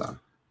Eliza.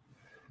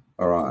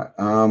 All right.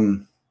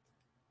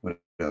 What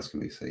else can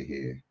we see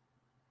here?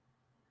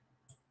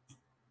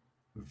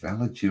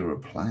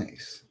 Valadura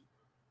Place.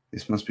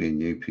 This must be a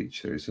new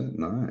picture, is it?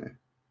 No.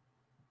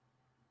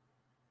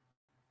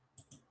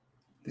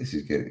 This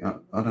is getting.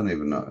 I don't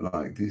even know.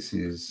 Like this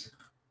is.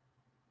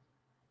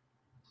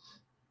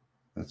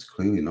 That's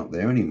clearly not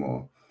there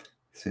anymore.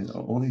 It says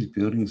all these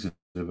buildings have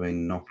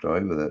been knocked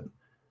over that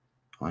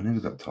I never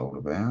got told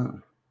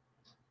about.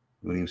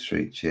 William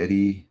Street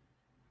Jetty.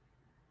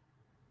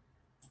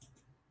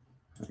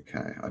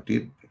 Okay, I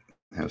did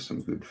have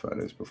some good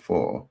photos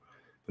before,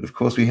 but of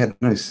course we had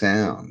no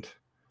sound,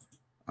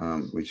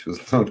 which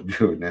was not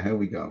good. Now, how are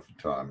we going for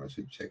time? I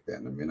should check that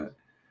in a minute.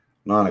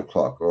 9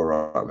 o'clock. All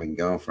right, we can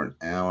go on for an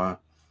hour.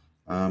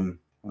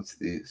 What's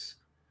this?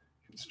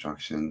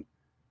 Construction.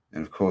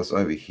 And of course,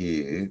 over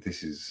here,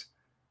 this is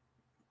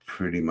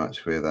pretty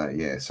much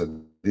where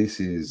so this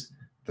is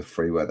the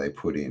freeway they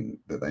put in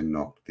that they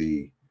knocked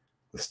the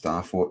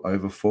Star Fort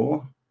over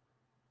for.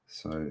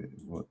 So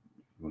what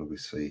do we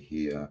see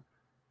here?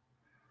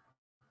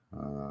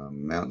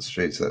 Mount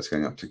Street, so that's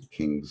going up to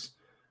Kings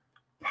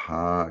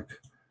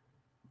Park,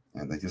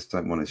 and they just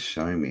don't want to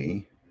show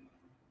me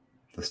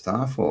the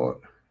Star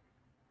Fort.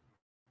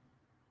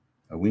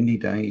 A windy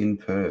day in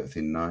Perth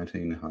in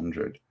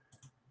 1900.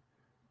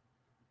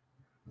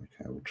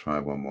 Okay, we'll try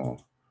one more.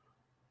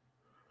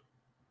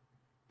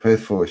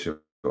 Perth for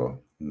sure.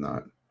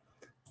 No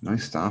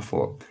Star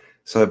Fort.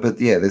 So, but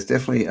yeah, there's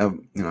definitely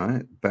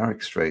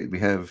Barrack Street. We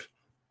have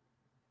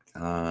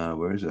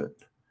where is it?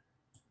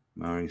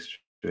 Murray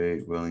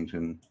Street,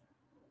 Wellington,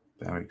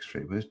 Barrack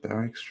Street. Where's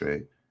Barrack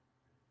Street?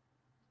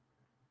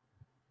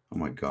 Oh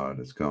my God,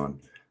 it's gone.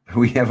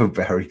 We have a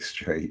Barrack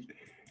Street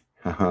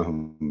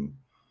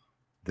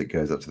that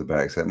goes up to the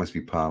barracks. That must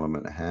be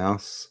Parliament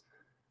House,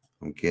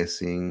 I'm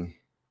guessing.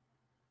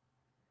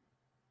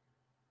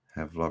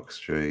 Havelock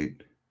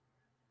Street.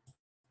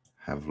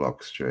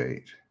 Havelock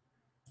Street.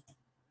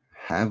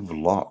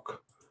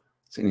 Havelock.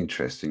 It's an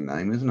interesting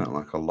name, isn't it?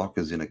 Like a lock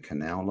is in a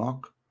canal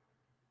lock.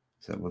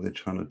 Is that what they're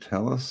trying to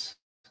tell us?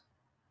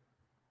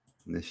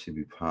 And this should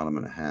be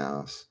Parliament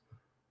House.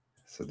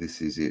 So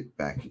this is it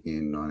back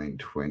in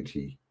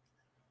 1920.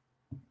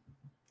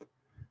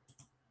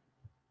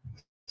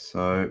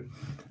 So,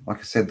 like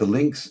I said, the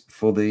links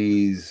for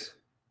these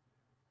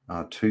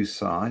two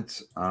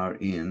sites are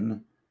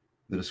in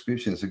the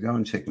description. So go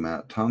and check them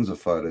out. Tons of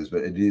photos,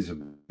 but it is a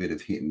bit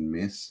of hit and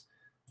miss.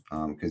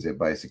 because they're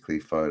basically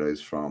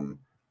photos from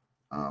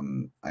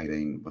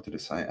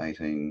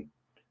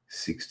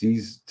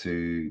 1860s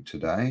to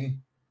today.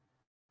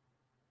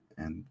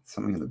 And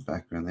something in the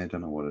background there,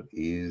 don't know what it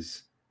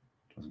is.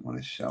 Doesn't want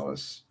to show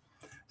us.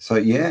 So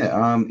yeah,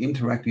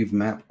 interactive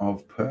map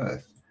of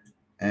Perth.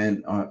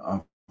 And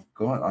I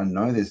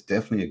know there's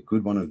definitely a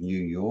good one of New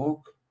York,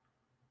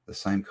 the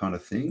same kind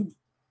of thing.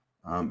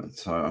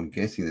 So I'm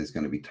guessing there's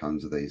going to be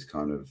tons of these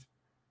kind of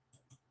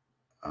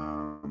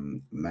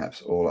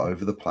maps all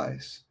over the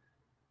place.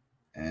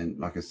 And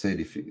like I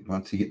said,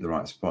 once you hit the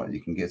right spot,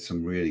 you can get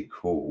some really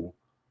cool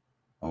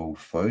old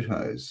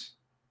photos.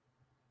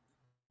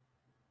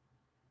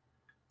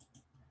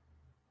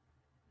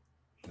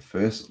 The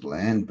first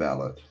land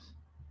ballot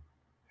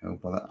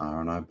held by the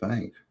R&I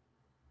Bank.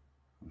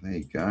 Well, there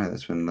you go.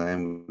 That's when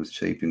land was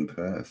cheap in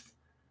Perth.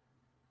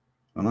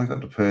 When I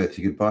got to Perth,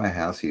 you could buy a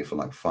house here for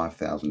like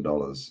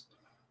 $5,000.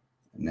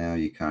 Now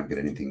you can't get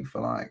anything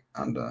for like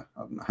under, I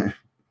don't know,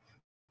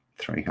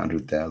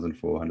 300,000,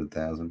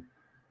 400,000.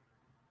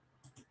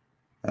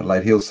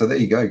 Adelaide Hills. So there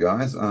you go,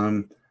 guys.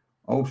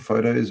 Old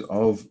photos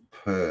of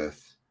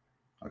Perth.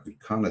 I could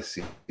kind of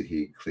sit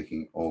here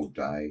clicking all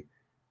day,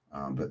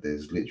 but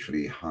there's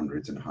literally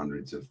hundreds and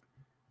hundreds of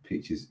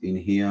pictures in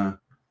here.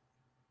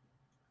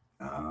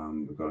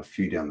 We've got a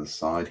few down the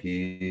side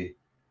here,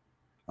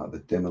 like the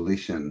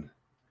demolition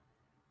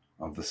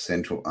of the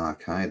Central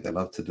Arcade. They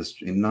love to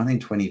in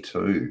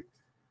 1922.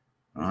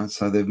 All right,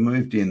 so they've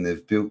moved in,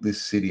 they've built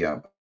this city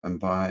up, and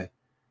by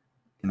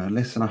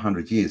less than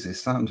 100 years, they're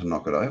starting to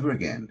knock it over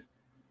again,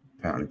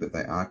 apparently. But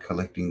they are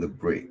collecting the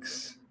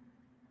bricks,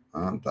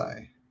 aren't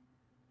they?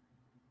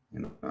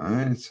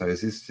 So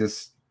is this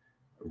just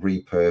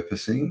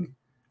repurposing?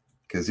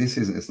 Because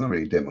it's not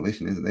really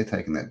demolition, is it? They're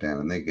taking that down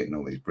and they're getting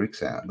all these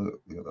bricks out.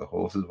 Look at the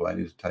horses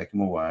waiting to take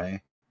them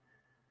away.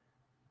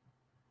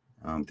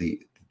 Look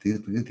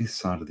at this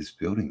side of this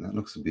building. That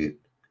looks a bit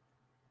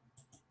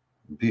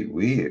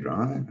weird,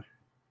 right?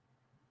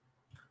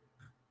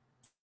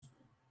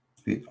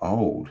 A bit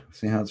old.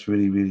 See how it's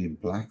really, really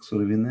black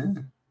sort of in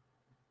there?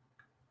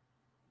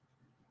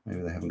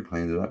 Maybe they haven't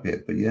cleaned it up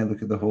yet. But yeah,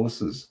 look at the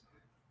horses.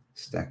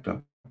 Stacked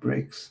up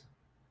bricks.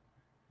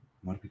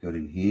 What have we got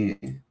in here?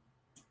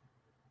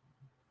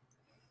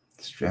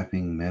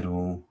 Strapping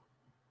metal.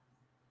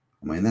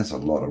 I mean, that's a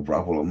lot of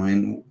rubble. I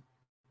mean,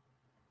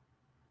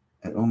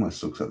 it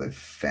almost looks like they've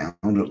found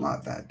it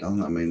like that,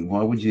 doesn't it? I mean,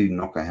 why would you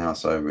knock a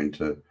house over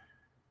into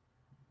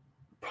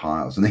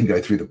piles and then go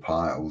through the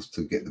piles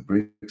to get the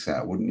bricks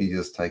out? Wouldn't you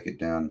just take it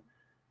down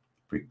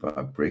brick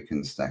by brick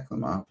and stack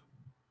them up?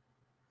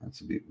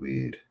 That's a bit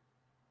weird.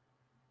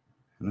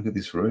 And look at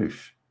this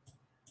roof.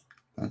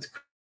 That's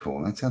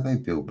cool. That's how they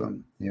build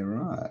them. Yeah,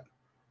 right.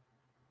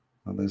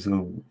 Well, those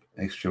little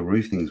extra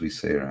roof things we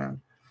see around.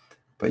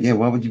 But yeah,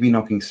 why would you be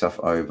knocking stuff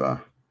over,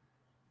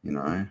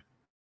 within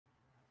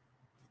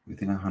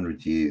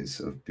 100 years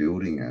of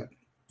building it?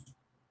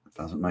 It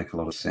doesn't make a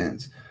lot of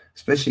sense,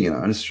 especially, in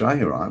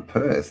Australia, right?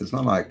 Perth, it's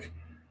not like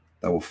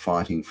they were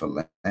fighting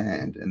for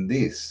land. And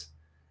this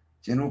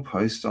General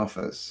Post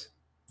Office,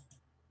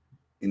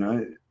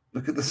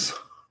 look at the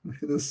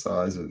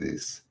size of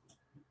this.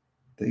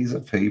 These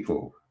are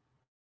people.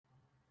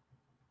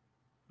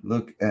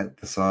 Look at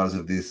the size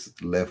of this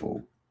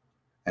level.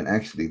 And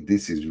actually,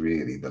 this is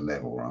really the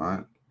level,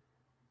 right?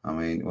 I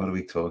mean, what are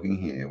we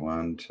talking here?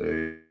 1,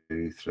 2,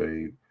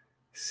 3,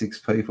 6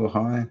 people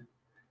high?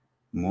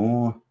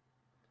 More?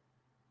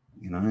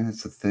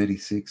 It's a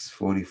 36,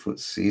 40-foot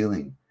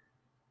ceiling.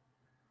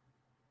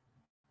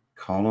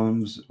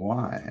 Columns.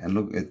 Why? And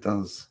look, it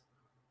does,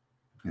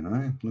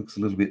 looks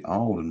a little bit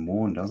old and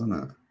worn, doesn't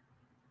it?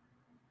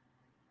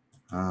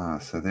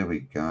 So there we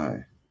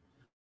go.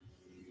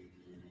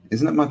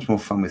 Isn't it much more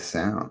fun with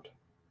sound?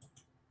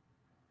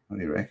 What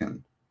do you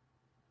reckon?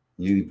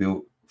 Newly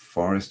built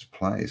Forest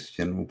Place,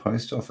 General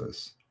Post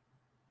Office.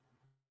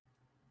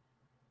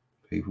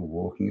 People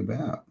walking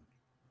about.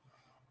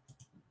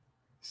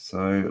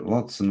 So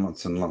lots and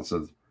lots and lots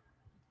of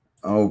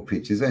old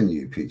pictures and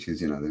new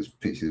pictures. There's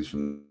pictures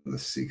from the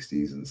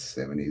 60s and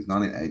 70s,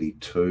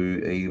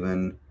 1982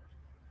 even.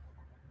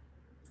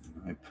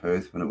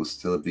 Perth, when it was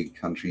still a big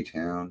country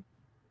town.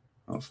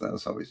 Oh, so that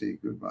was obviously a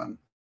good one.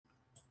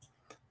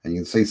 And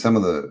you can see some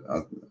of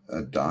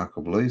the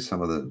darker blue,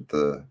 some of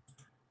the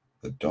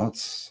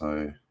dots.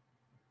 So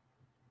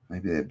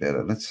maybe they're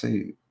better. Let's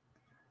see.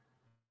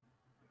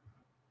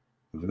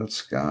 We've got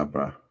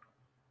Scarborough,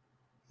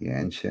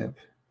 Yanchep.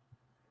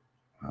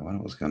 I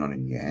wonder what's going on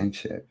in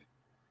Yanchep.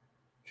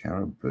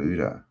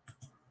 Carabuda.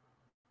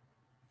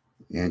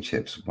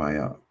 Yanchep's way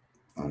up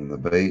on the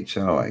beach.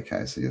 Oh,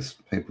 okay. So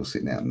just people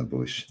sitting out in the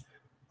bush.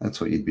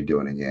 That's what you'd be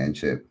doing in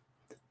Yanchep.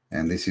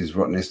 And this is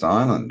Rottnest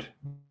Island.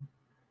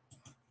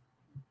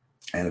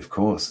 And of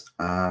course,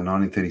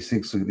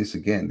 1936. Look at this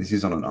again. This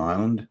is on an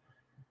island.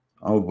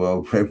 Old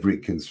world red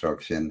brick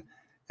construction.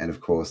 And of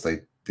course,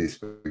 this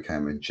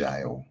became a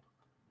jail.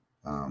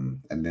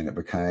 And then it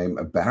became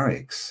a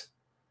barracks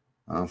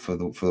for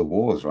the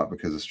wars, right?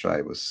 Because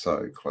Australia was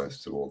so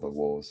close to all the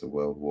wars, the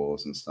world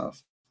wars and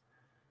stuff.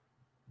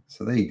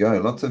 So there you go.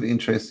 Lots of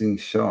interesting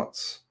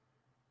shots.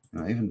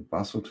 Even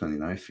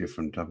Bustleton, if you're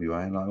from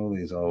WA, like all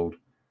these old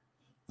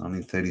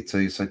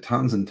 1932. So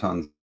tons and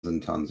tons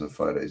and tons of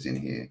photos in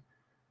here.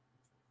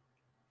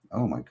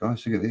 Oh my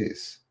gosh, look at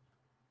this.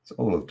 It's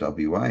all of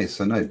WA.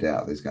 So no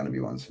doubt there's going to be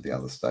ones for the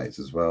other states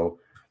as well.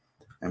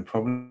 And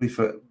probably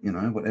for,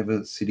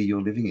 whatever city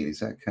you're living in.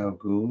 Is that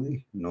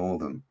Kalgoorlie?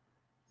 Northern.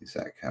 Is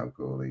that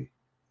Kalgoorlie?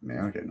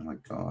 Meriden? Oh my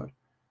God.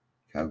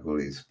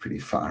 Kalgoorlie is pretty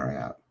far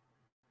out.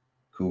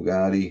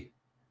 Coolgardie.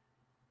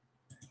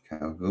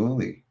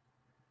 Kalgoorlie.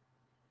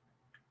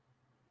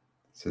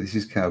 So this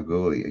is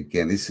Kalgoorlie.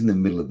 Again, this is in the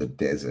middle of the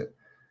desert.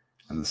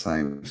 And the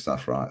same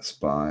stuff, right?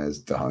 Spires,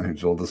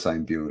 domes, all the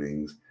same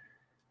buildings.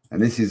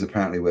 And this is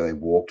apparently where they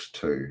walked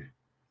to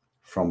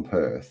from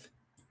Perth,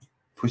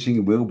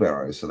 pushing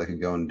wheelbarrows so they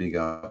could go and dig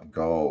up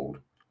gold.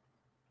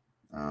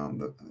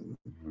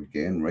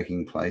 Again,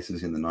 wrecking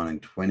places in the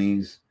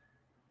 1920s.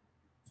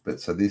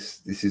 But so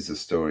this is the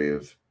story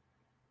of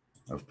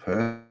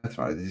Perth,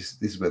 right? This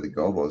is where the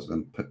gold was,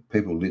 and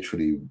people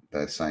literally,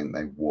 they're saying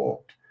they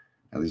walked.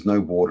 Now there's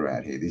no water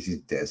out here. This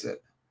is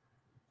desert,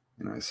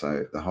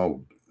 So the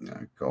whole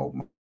gold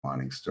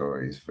mining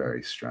story is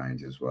very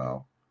strange as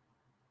well.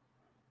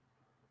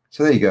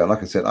 So there you go.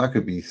 Like I said, I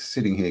could be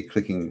sitting here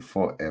clicking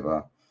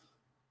forever.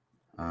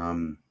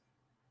 Oh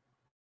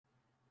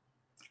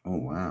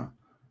wow.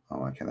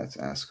 Oh, okay, that's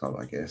Ascot,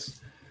 I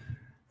guess.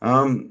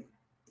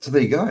 So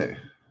there you go.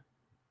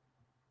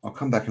 I'll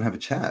come back and have a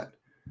chat.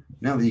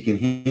 Now that you can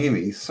hear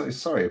me, so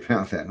sorry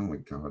about that. Oh my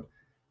God.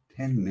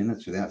 10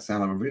 minutes without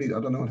sound. I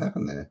don't know what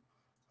happened there.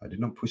 I did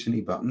not push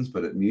any buttons,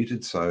 but it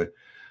muted. So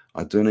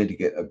I do need to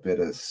get a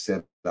better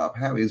setup.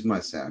 How is my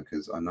sound?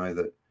 Because I know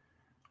that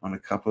on a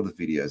couple of the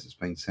videos, it's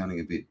been sounding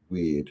a bit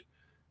weird.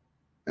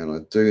 And I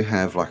do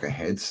have like a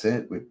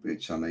headset,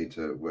 which I need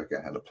to work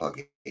out how to plug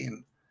it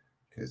in,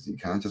 because you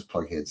can't just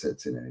plug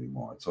headsets in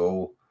anymore. It's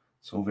all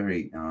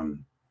very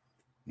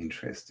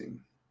interesting.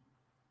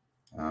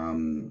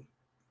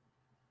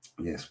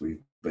 Yes,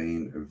 we've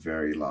been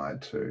very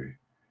lied to.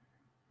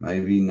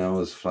 Maybe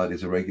Noah's flood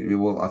is irregular.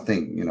 Well, I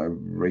think,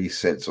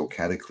 resets or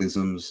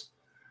cataclysms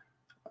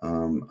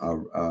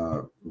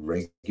are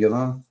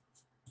regular.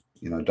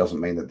 Doesn't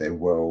mean that they're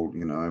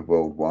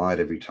worldwide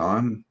every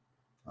time.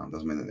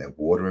 Doesn't mean that they're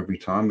water every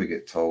time. We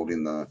get told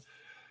in the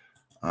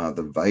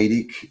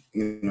Vedic,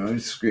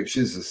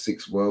 scriptures, the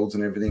 6 worlds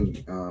and everything,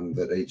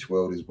 that each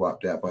world is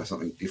wiped out by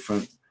something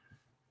different.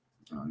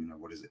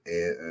 What is it?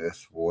 Air,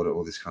 earth, water,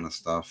 all this kind of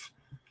stuff.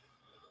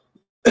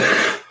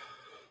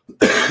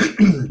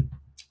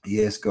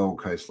 Yes, Gold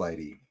Coast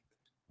lady,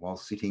 while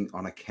sitting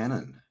on a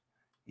cannon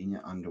in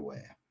your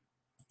underwear.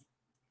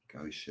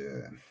 Go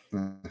sure.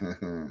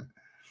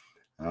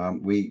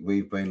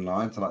 We've been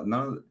lied to. Like,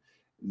 no,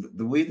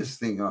 the weirdest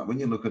thing, like, when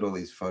you look at all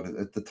these photos,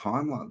 the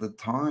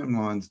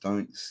timelines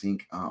don't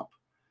sync up.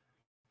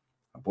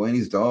 A Boy and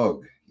His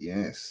Dog,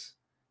 yes,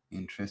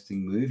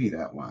 interesting movie,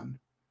 that one.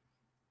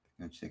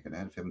 Go check it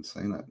out if you haven't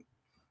seen it.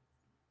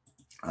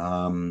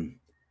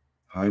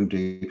 Home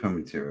Depot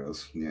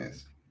materials,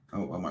 yes.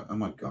 Oh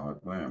my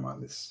God, where am I?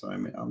 There's so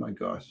many. Oh my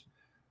gosh,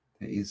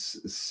 there is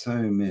so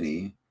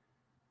many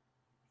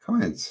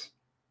comments.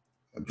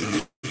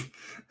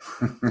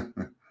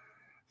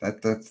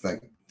 That's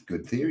that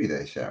good theory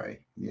there,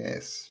 Shari.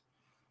 Yes.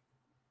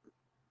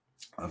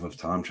 Love of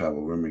time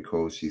travel. Room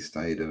recalls she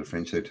stayed at a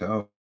French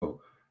hotel, but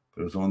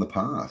it was all in the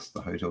past. The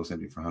hotel was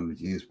empty for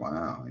 100 years.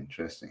 Wow,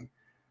 interesting.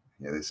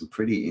 Yeah, there's some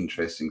pretty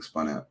interesting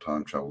spun out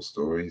time travel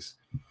stories.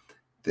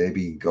 There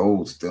be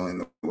gold still in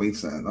the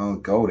Queensland. Oh,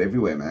 gold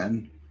everywhere,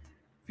 man.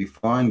 If you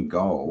find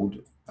gold,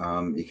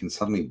 you can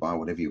suddenly buy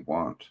whatever you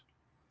want.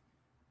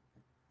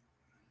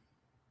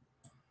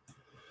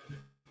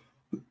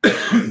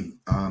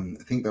 I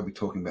think they'll be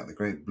talking about the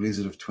great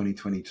blizzard of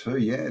 2022.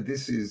 Yeah,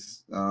 this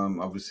is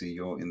obviously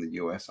you're in the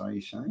US, are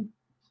you, Shane?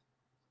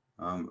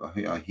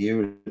 I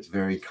hear it's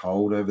very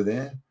cold over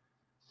there.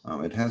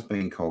 It has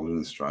been cold in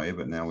Australia,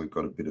 but now we've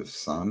got a bit of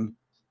sun.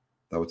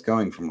 Though it's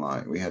going from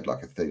we had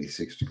like a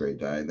 36-degree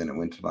day, then it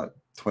went to like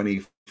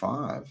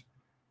 25,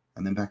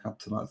 and then back up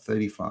to like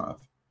 35.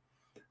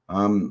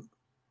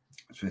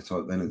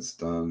 So then it's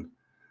done.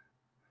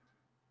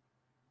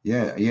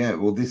 Yeah.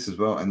 Well, this as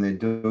well, and they're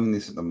doing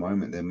this at the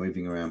moment. They're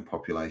moving around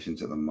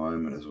populations at the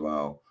moment as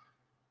well.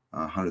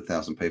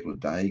 100,000 people a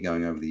day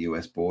going over the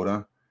US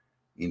border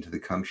into the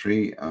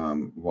country,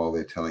 while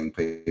they're telling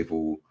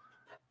people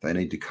they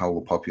need to cull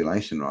the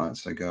population, right?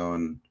 So go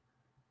and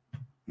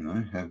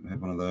have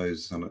one of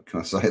those. Can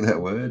I say that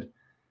word?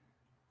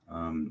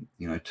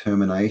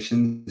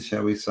 Termination,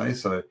 shall we say?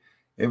 So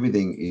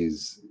everything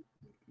is,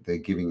 they're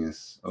giving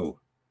us. Oh,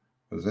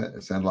 what was that?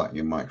 It sounded like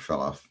your mic fell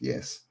off.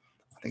 Yes,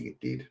 I think it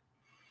did.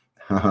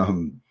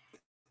 Do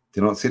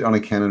not sit on a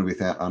cannon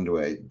without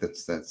underwear.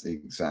 That's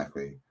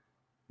exactly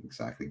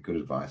good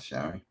advice,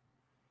 Shari.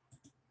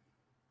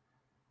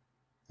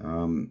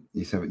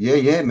 You said,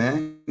 yeah,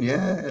 man,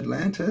 yeah,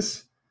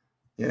 Atlantis,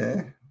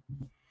 yeah.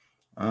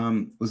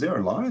 Was there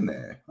a line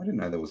there? I didn't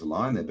know there was a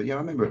line there, but yeah, I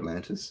remember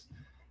Atlantis.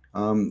 I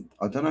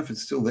don't know if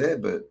it's still there,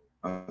 but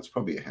It's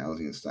probably a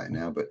housing estate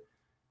now, but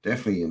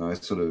definitely, you know,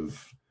 sort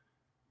of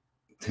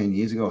 10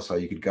 years ago or so,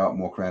 you could go up and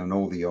walk around and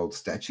all the old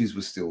statues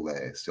were still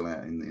there, still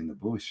out in the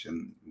bush,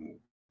 and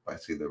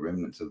basically the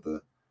remnants of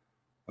the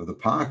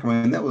park. I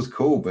mean, that was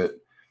cool, but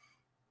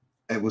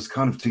it was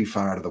kind of too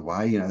far out of the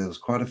way. You know, there was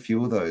quite a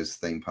few of those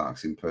theme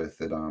parks in Perth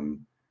that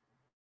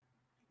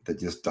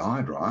just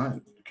died, right?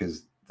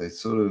 Because they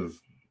sort of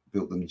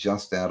built them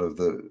just out of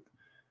the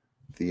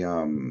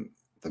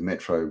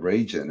metro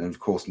region, and of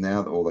course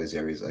now all those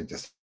areas are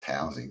just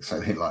housing,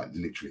 so they're like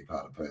literally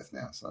part of Perth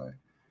now. So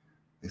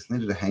it's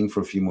needed to hang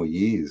for a few more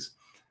years.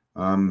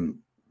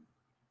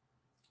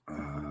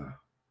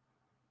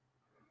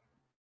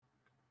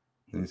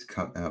 It's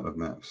cut out of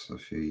maps a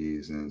few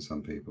years, and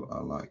some people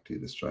are like,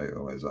 did Australia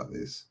always like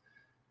this?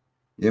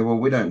 Yeah, well,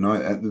 we don't know.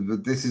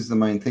 But this is the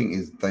main thing,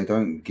 is they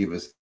don't give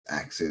us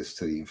access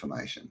to the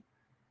information.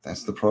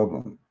 That's the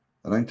problem.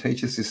 They don't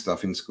teach us this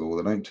stuff in school.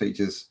 They don't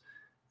teach us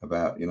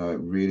about, you know,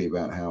 really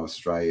about how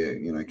Australia,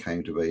 you know,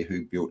 came to be,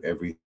 who built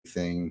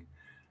everything.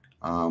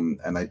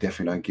 And they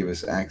definitely don't give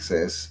us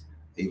access,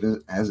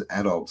 even as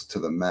adults, to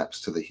the maps,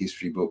 to the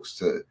history books,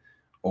 to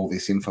all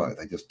this info.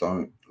 They just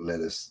don't let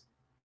us.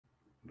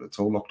 It's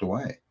all locked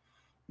away.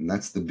 And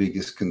that's the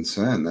biggest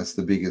concern. That's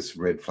the biggest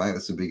red flag.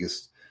 That's the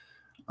biggest,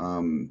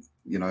 you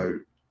know,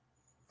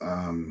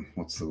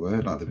 what's the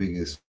word? Like the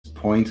biggest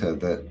pointer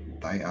that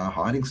they are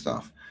hiding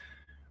stuff.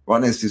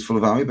 Right next is full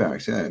of army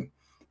barracks, yeah.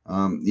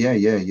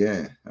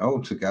 Yeah.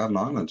 Oh, to Garden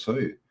Island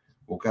too.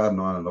 Well, Garden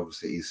Island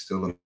obviously is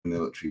still a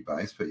military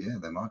base, but yeah,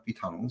 there might be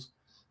tunnels.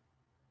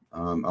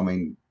 I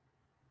mean,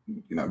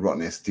 you know,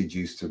 Rottnest did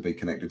used to be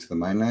connected to the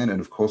mainland,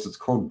 and of course it's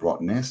called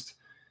Rottnest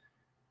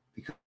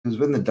because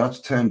when the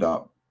Dutch turned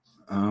up,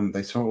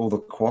 they saw all the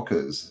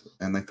quokkas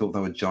and they thought they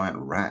were giant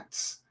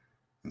rats,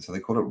 and so they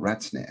called it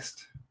Rat's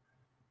Nest.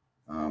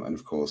 And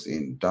of course,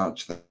 in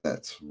Dutch,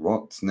 that's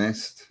Rot's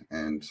Nest,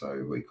 and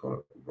so we call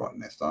it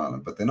Rottnest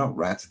Island. But they're not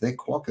rats; they're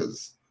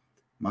quokkas,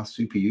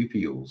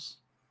 marsupials.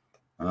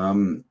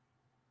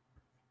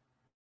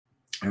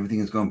 Everything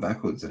has gone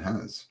backwards. It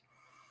has,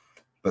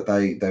 but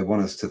they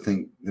want us to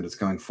think that it's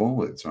going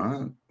forwards,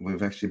 right?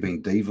 We've actually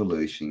been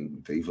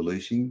de-evolving,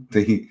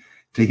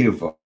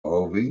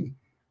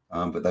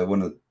 but they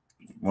want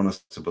us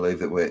to believe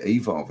that we're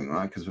evolving,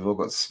 right? Because we've all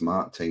got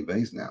smart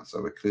TVs now,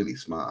 so we're clearly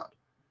smart.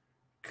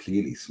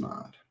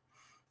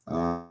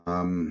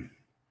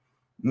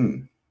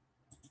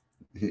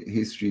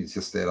 History is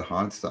just there to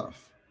hide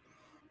stuff.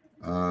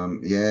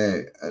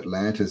 Yeah,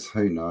 Atlantis,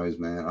 who knows,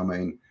 man? I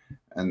mean,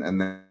 and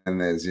then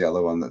there's the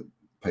other one, that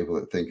people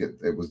that think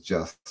it was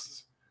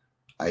just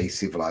a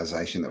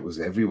civilization that was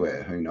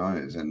everywhere. Who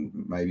knows? And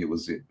maybe it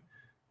was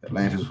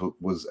Atlantis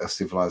was a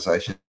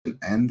civilization,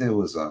 and there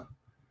was a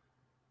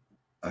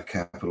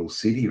capital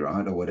city,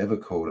 right, or whatever,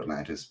 called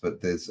Atlantis. But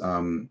there's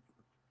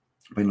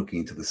been looking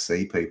into the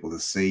sea people, the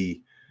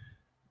Sea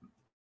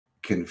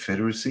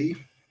Confederacy,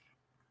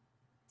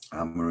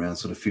 around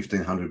sort of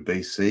 1500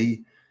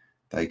 BC.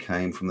 They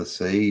came from the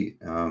sea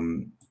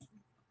and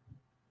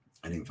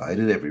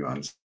invaded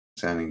everyone,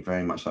 sounding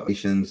very much like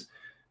nations,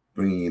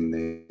 bringing in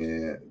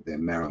their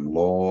maritime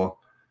law.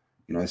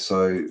 You know,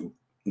 so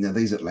now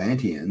these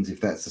Atlanteans, if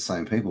that's the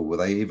same people, were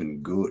they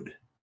even good?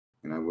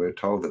 You know, we're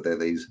told that they're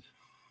these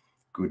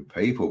good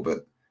people,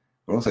 but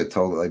we're also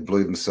told that they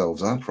blew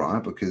themselves up,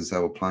 right, because they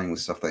were playing with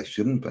stuff they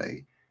shouldn't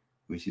be,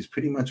 which is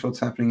pretty much what's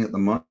happening at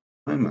the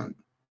moment.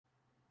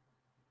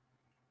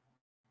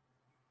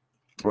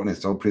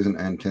 Rottnest Old Prison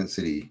and Tent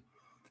City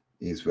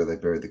is where they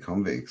buried the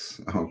convicts.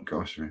 Oh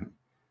gosh,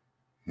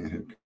 yeah,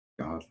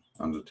 God,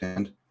 under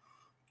tent.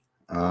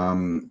 I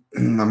mean,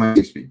 it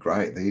used to be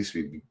great. There used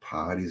to be big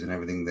parties and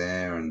everything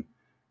there, and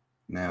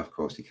now, of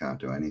course, you can't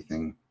do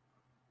anything.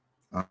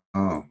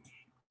 Oh,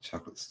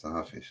 chocolate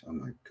starfish. Oh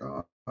my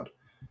God.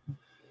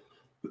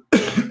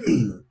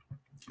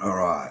 All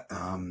right.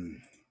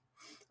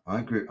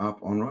 I grew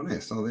up on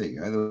Rottnest. Oh, there you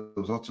go. There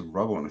was lots of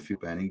rubble and a few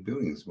abandoned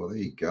buildings. Well, there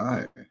you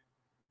go.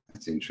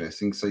 That's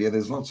interesting. So yeah,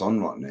 there's lots on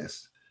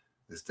Rottnest.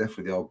 There's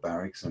definitely the old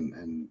barracks, and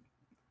I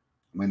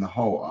mean, the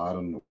whole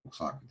island looks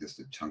like just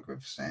a chunk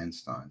of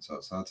sandstone. So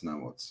it's hard to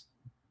know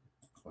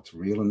what's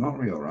real and not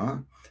real, right?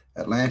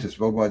 Atlantis,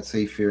 worldwide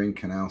seafaring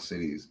canal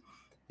cities.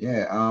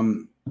 Yeah,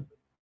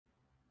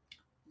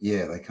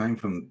 yeah, they came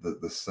from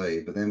the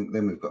sea, but then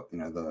we've got, you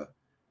know, the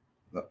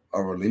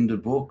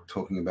Aurolinda book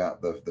talking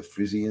about the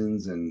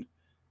Frisians, and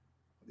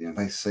you know,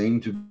 they seem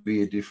to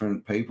be a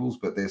different peoples,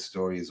 but their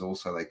story is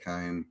also they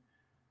came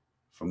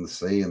from the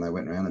sea and they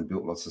went around and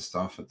built lots of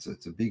stuff. It's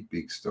a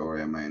big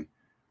story. I mean,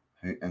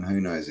 who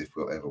knows if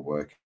we'll ever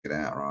work it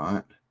out,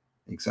 right?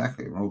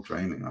 Exactly. We're all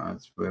dreaming,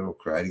 right? We're all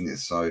creating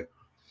this. So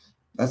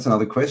that's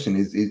another question: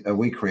 is are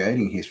we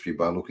creating history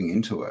by looking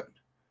into it?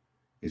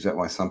 Is that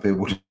why some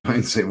people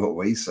don't see what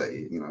we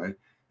see? You know,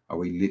 are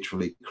we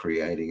literally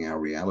creating our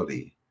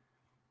reality?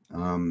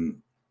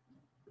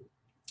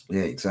 Yeah,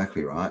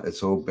 exactly right.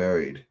 It's all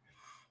buried,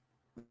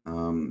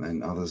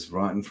 and others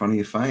right in front of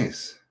your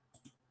face.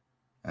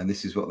 And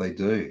this is what they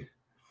do.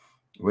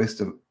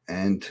 West of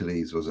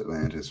Antilles was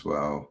Atlantis.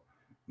 Well,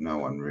 no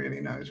one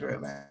really knows where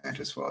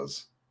Atlantis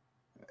was.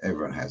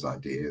 Everyone has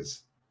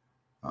ideas.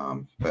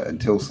 But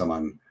until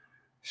someone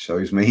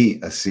shows me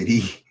a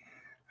city,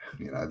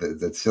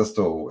 that's just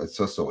all, it's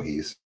just all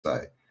hearsay.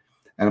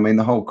 And I mean,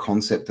 the whole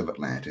concept of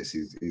Atlantis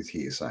is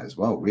hearsay as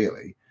well,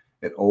 really.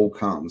 It all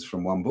comes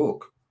from one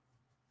book,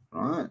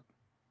 right?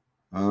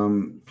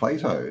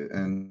 Plato.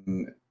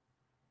 And,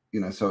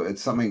 so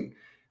it's something,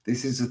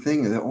 this is the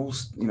thing that all,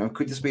 it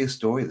could just be a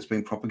story that's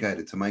been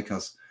propagated to make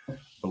us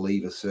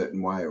believe a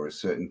certain way or a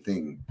certain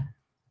thing.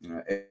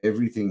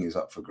 Everything is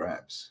up for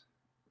grabs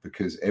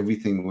because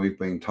everything we've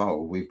been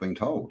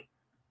told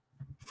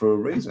for a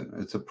reason.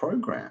 It's a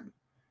program.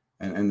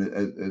 And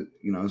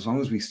as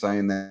long as we stay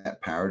in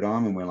that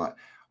paradigm and we're like,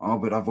 oh,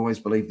 but I've always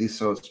believed this,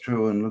 so it's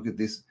true. And look at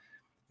this.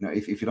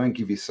 If you don't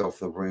give yourself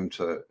the room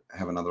to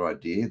have another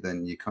idea,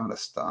 then you're kind of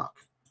stuck.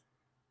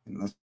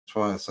 And that's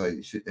why I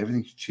say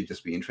everything should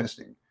just be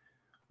interesting.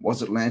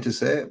 Was Atlantis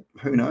there?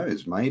 Who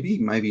knows? Maybe,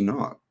 maybe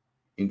not.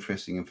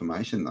 Interesting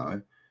information,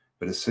 though.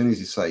 But as soon as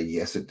you say,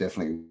 yes, it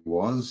definitely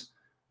was,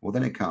 well,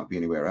 then it can't be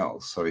anywhere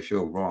else. So if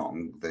you're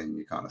wrong, then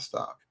you're kind of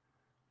stuck.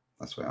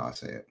 That's where I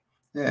see it.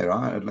 Yeah,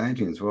 right.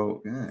 Atlanteans.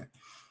 Well, yeah.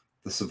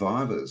 The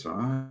survivors,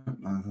 right?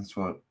 That's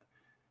what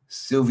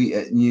Sylvie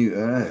at New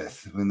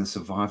Earth, when the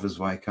survivors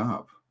wake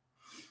up.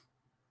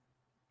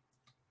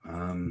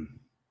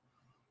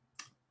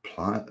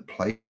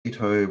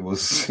 Plato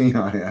was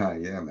CIA.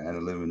 Yeah, man.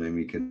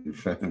 Illuminati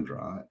confirmed,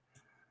 right?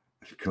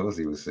 Of course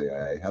he was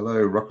CIA. Hello,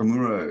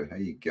 Rockamuro. How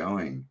you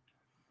going?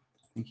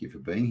 Thank you for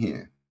being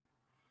here.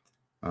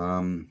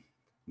 No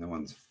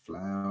one's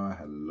flower.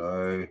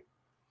 Hello.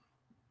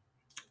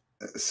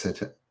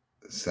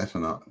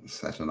 Saturn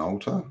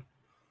altar.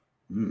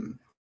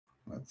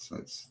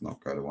 Let's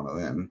not go to one of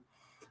them.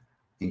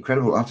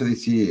 Incredible. After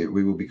this year,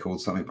 we will be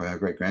called something by our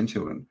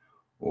great-grandchildren.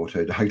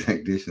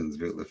 Autodidacticians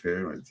built the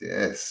pyramids.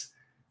 Yes,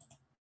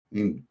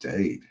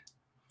 indeed.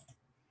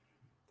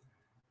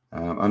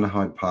 Under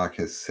Hyde Park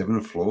has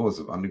 7 floors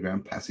of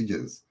underground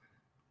passages.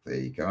 There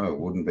you go.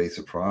 Wouldn't be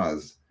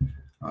surprised.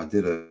 I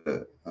did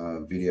a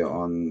video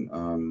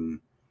on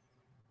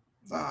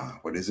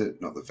what is it?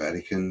 Not the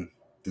Vatican.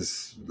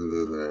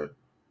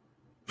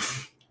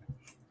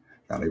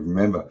 Can't even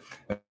remember.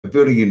 A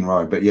building in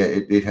Rome, but yeah,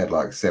 it had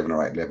like 7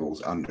 or 8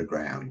 levels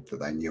underground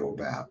that they knew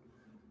about.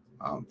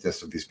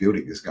 Just of this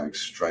building is going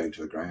straight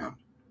into the ground.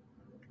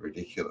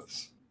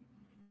 Ridiculous.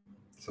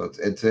 So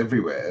it's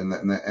everywhere,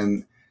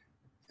 and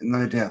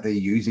no doubt they're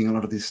using a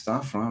lot of this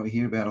stuff, right? We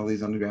hear about all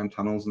these underground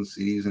tunnels and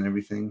cities and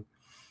everything.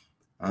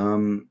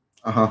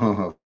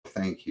 Oh,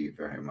 thank you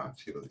very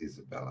much,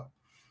 Isabella.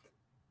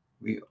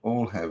 We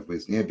all have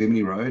wisdom. Yeah,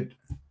 Bimini Road.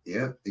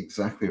 Yeah,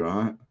 exactly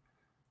right.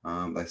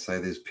 They say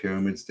there's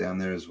pyramids down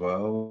there as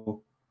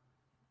well.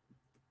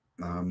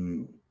 We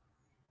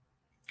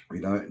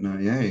don't know.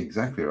 Yeah,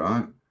 exactly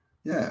right.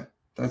 Yeah,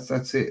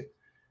 that's it.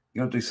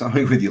 You got to do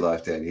something with your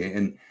life down here.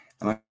 And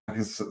like I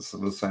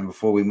was saying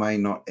before, we may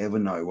not ever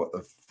know what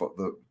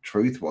the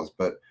truth was,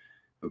 but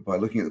by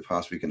looking at the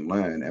past, we can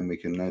learn, and we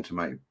can learn to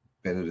make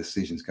better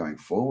decisions going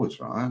forwards,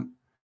 right?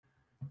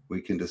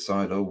 We can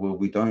decide, oh, well,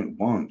 we don't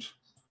want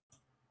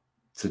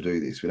to do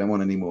this. We don't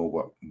want any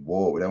more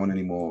war. We don't want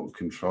any more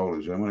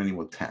controllers. We don't want any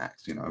more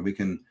tax. We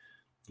can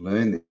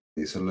learn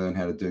this and learn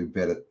how to do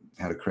better,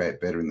 how to create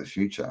better in the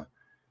future,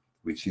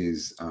 which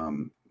is,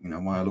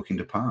 why I look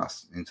into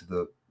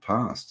the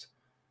past.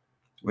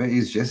 Where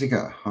is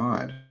Jessica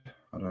Hyde?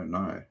 I don't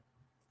know.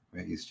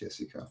 Where is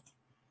Jessica?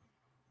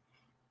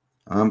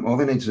 All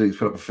they need to do is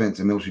put up a fence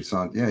and military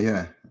sign.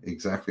 Yeah,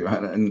 exactly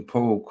right. And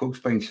Paul Cook's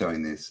been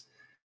showing this.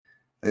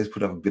 They just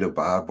put up a bit of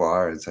barbed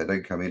wire and say,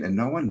 don't come in. And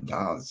no one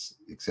does,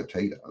 except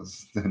he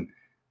does. And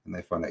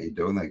they find out you're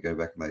doing, they go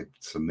back and they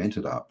cement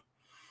it up.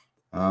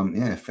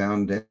 Yeah,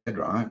 found dead,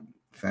 right?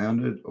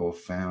 Founded or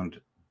found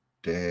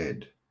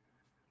dead.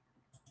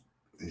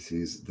 This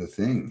is the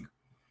thing.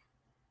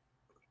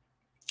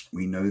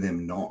 We know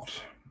them not.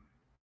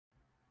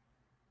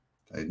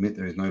 They admit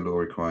there is no law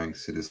requiring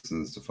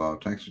citizens to file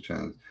tax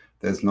returns.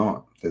 There's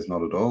not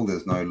at all.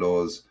 There's no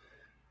laws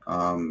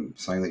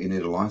saying that you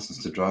need a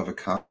license to drive a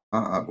car,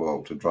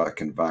 to drive a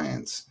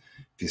conveyance.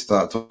 If you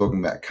start talking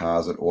about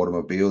cars and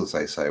automobiles,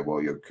 they say,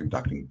 well, you're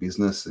conducting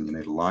business and you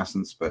need a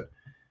license, but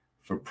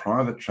for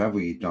private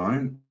travel, you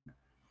don't.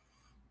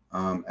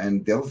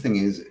 And the other thing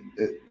is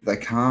they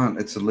can't,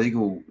 it's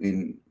illegal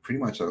in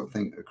pretty much, I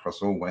think,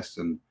 across all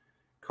Western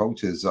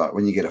cultures.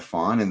 When you get a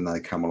fine and they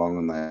come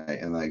along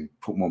and they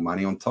put more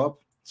money on top,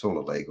 it's all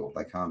illegal.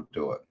 They can't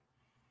do it.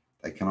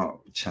 They cannot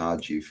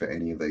charge you for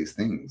any of these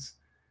things.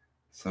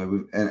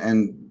 So,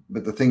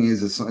 but the thing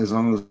is, as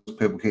long as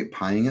people keep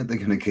paying it, they're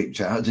going to keep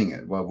charging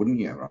it. Why wouldn't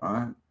you,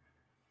 right?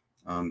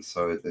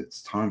 So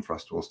it's time for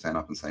us to all stand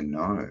up and say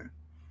no.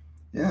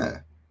 Yeah.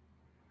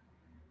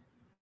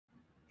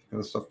 You've got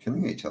to stop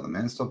killing each other,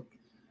 man. Stop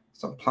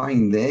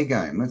playing their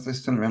game.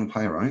 Let's turn around and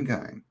play our own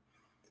game.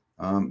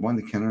 Wind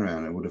the cannon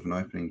around, it would have an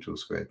opening to a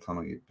square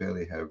tunnel. You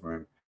barely have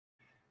room.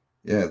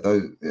 Yeah,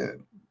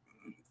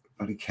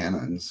 bloody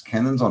cannons.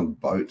 Cannons on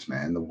boats,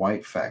 man. The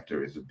weight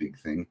factor is a big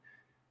thing.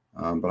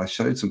 But I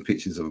showed some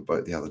pictures of a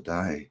boat the other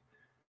day.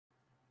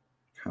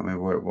 Can't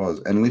remember where it was.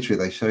 And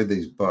literally they showed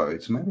these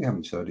boats. Maybe I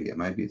haven't showed it yet.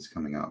 Maybe it's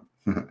coming up.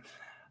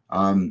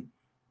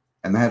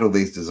 And they had all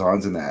these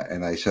designs in that,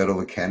 and they showed all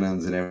the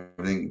cannons and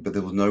everything, but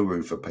there was no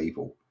room for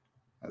people.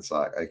 It's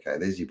like, okay,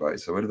 there's your boat.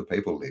 So where do the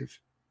people live?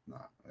 No,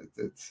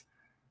 it's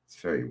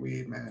very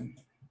weird, man.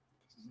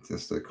 It's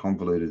just a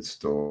convoluted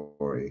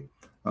story.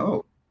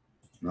 Oh,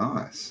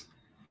 nice.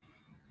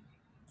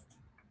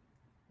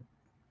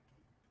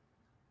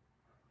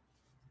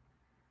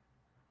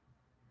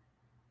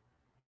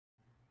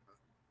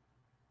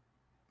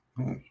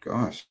 Oh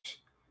gosh,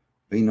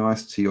 be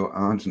nice to your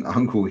aunt and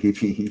uncle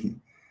if you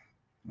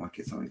might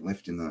get something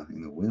left in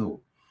the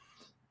wheel.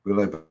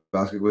 Willow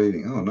basket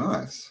weaving. Oh,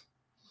 nice.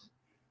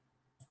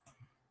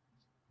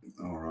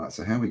 All right,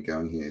 so how are we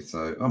going here?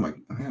 So, oh my,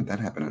 how did that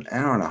happen? An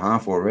hour and a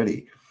half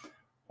already.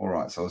 All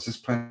right, so I was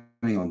just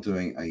planning on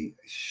doing a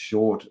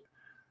short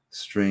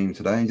stream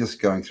today and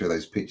just going through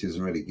those pictures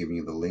and really giving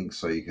you the links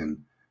so you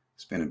can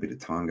spend a bit of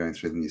time going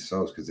through them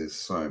yourselves, because there's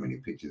so many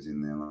pictures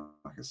in there.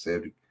 Like I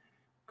said,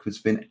 could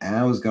spend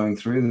hours going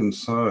through them.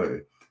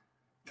 So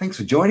thanks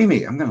for joining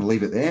me. I'm going to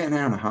leave it there. An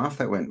hour and a half.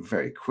 That went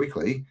very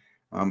quickly.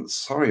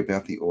 Sorry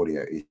about the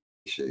audio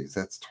issues.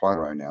 That's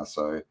twilight now.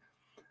 So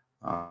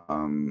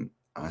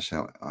I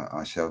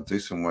shall do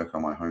some work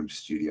on my home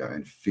studio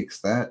and fix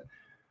that.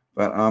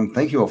 But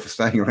thank you all for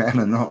staying around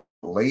and not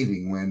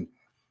leaving when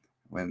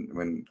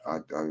I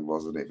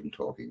wasn't even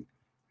talking.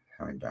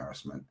 How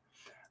embarrassment.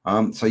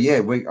 So yeah,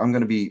 I'm going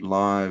to be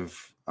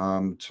live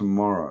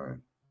tomorrow.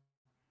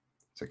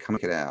 So come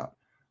check it out.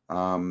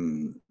 I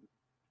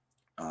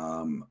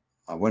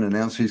won't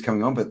announce who's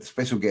coming on, but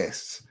special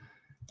guests.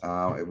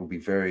 It will be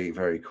very,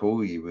 very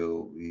cool. You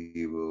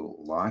will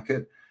like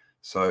it.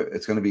 So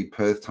it's going to be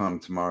Perth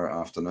time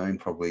tomorrow afternoon,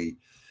 probably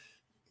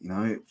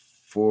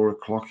 4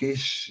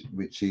 o'clock-ish,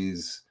 which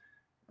is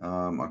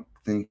I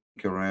think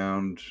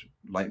around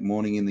late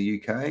morning in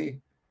the UK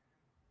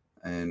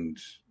and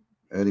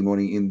early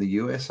morning in the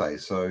USA.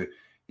 So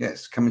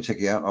yes, come and check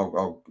it out.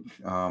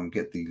 I'll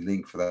get the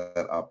link for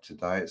that up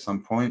today at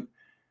some point,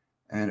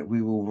 and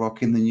we will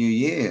rock in the new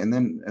year. And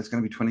then it's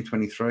going to be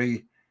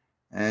 2023,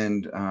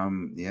 and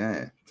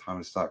yeah, time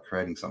to start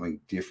creating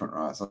something different,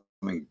 right?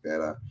 Something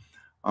better.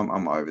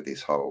 I'm over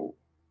this whole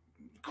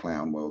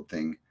clown world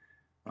thing.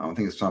 I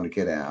think it's time to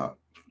get out.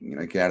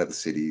 Get out of the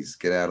cities,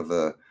 get out of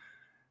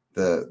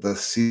the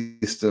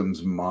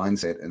systems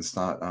mindset, and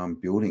start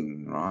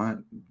building, right,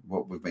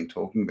 what we've been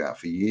talking about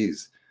for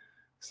years.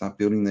 Start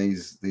building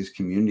these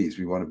communities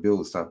we want to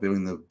build. Start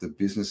building the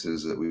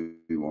businesses that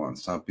we want.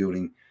 Start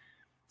building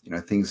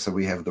things so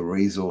we have the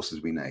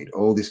resources we need.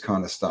 All this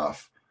kind of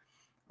stuff.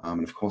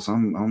 And of course,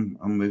 I'm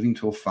moving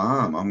to a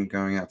farm. I'm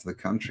going out to the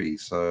country,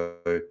 so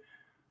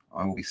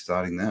I will be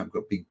starting that. I've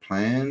got big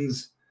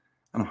plans,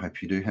 and I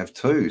hope you do have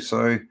too.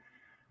 So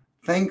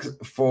thanks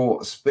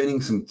for spending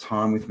some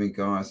time with me,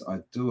 guys. I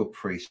do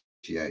appreciate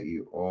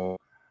you all.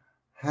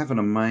 Have an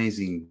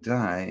amazing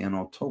day, and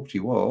I'll talk to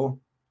you all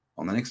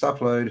on the next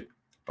upload.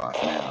 Bye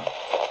for now.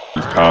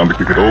 It's time to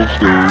kick it old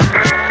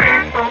school.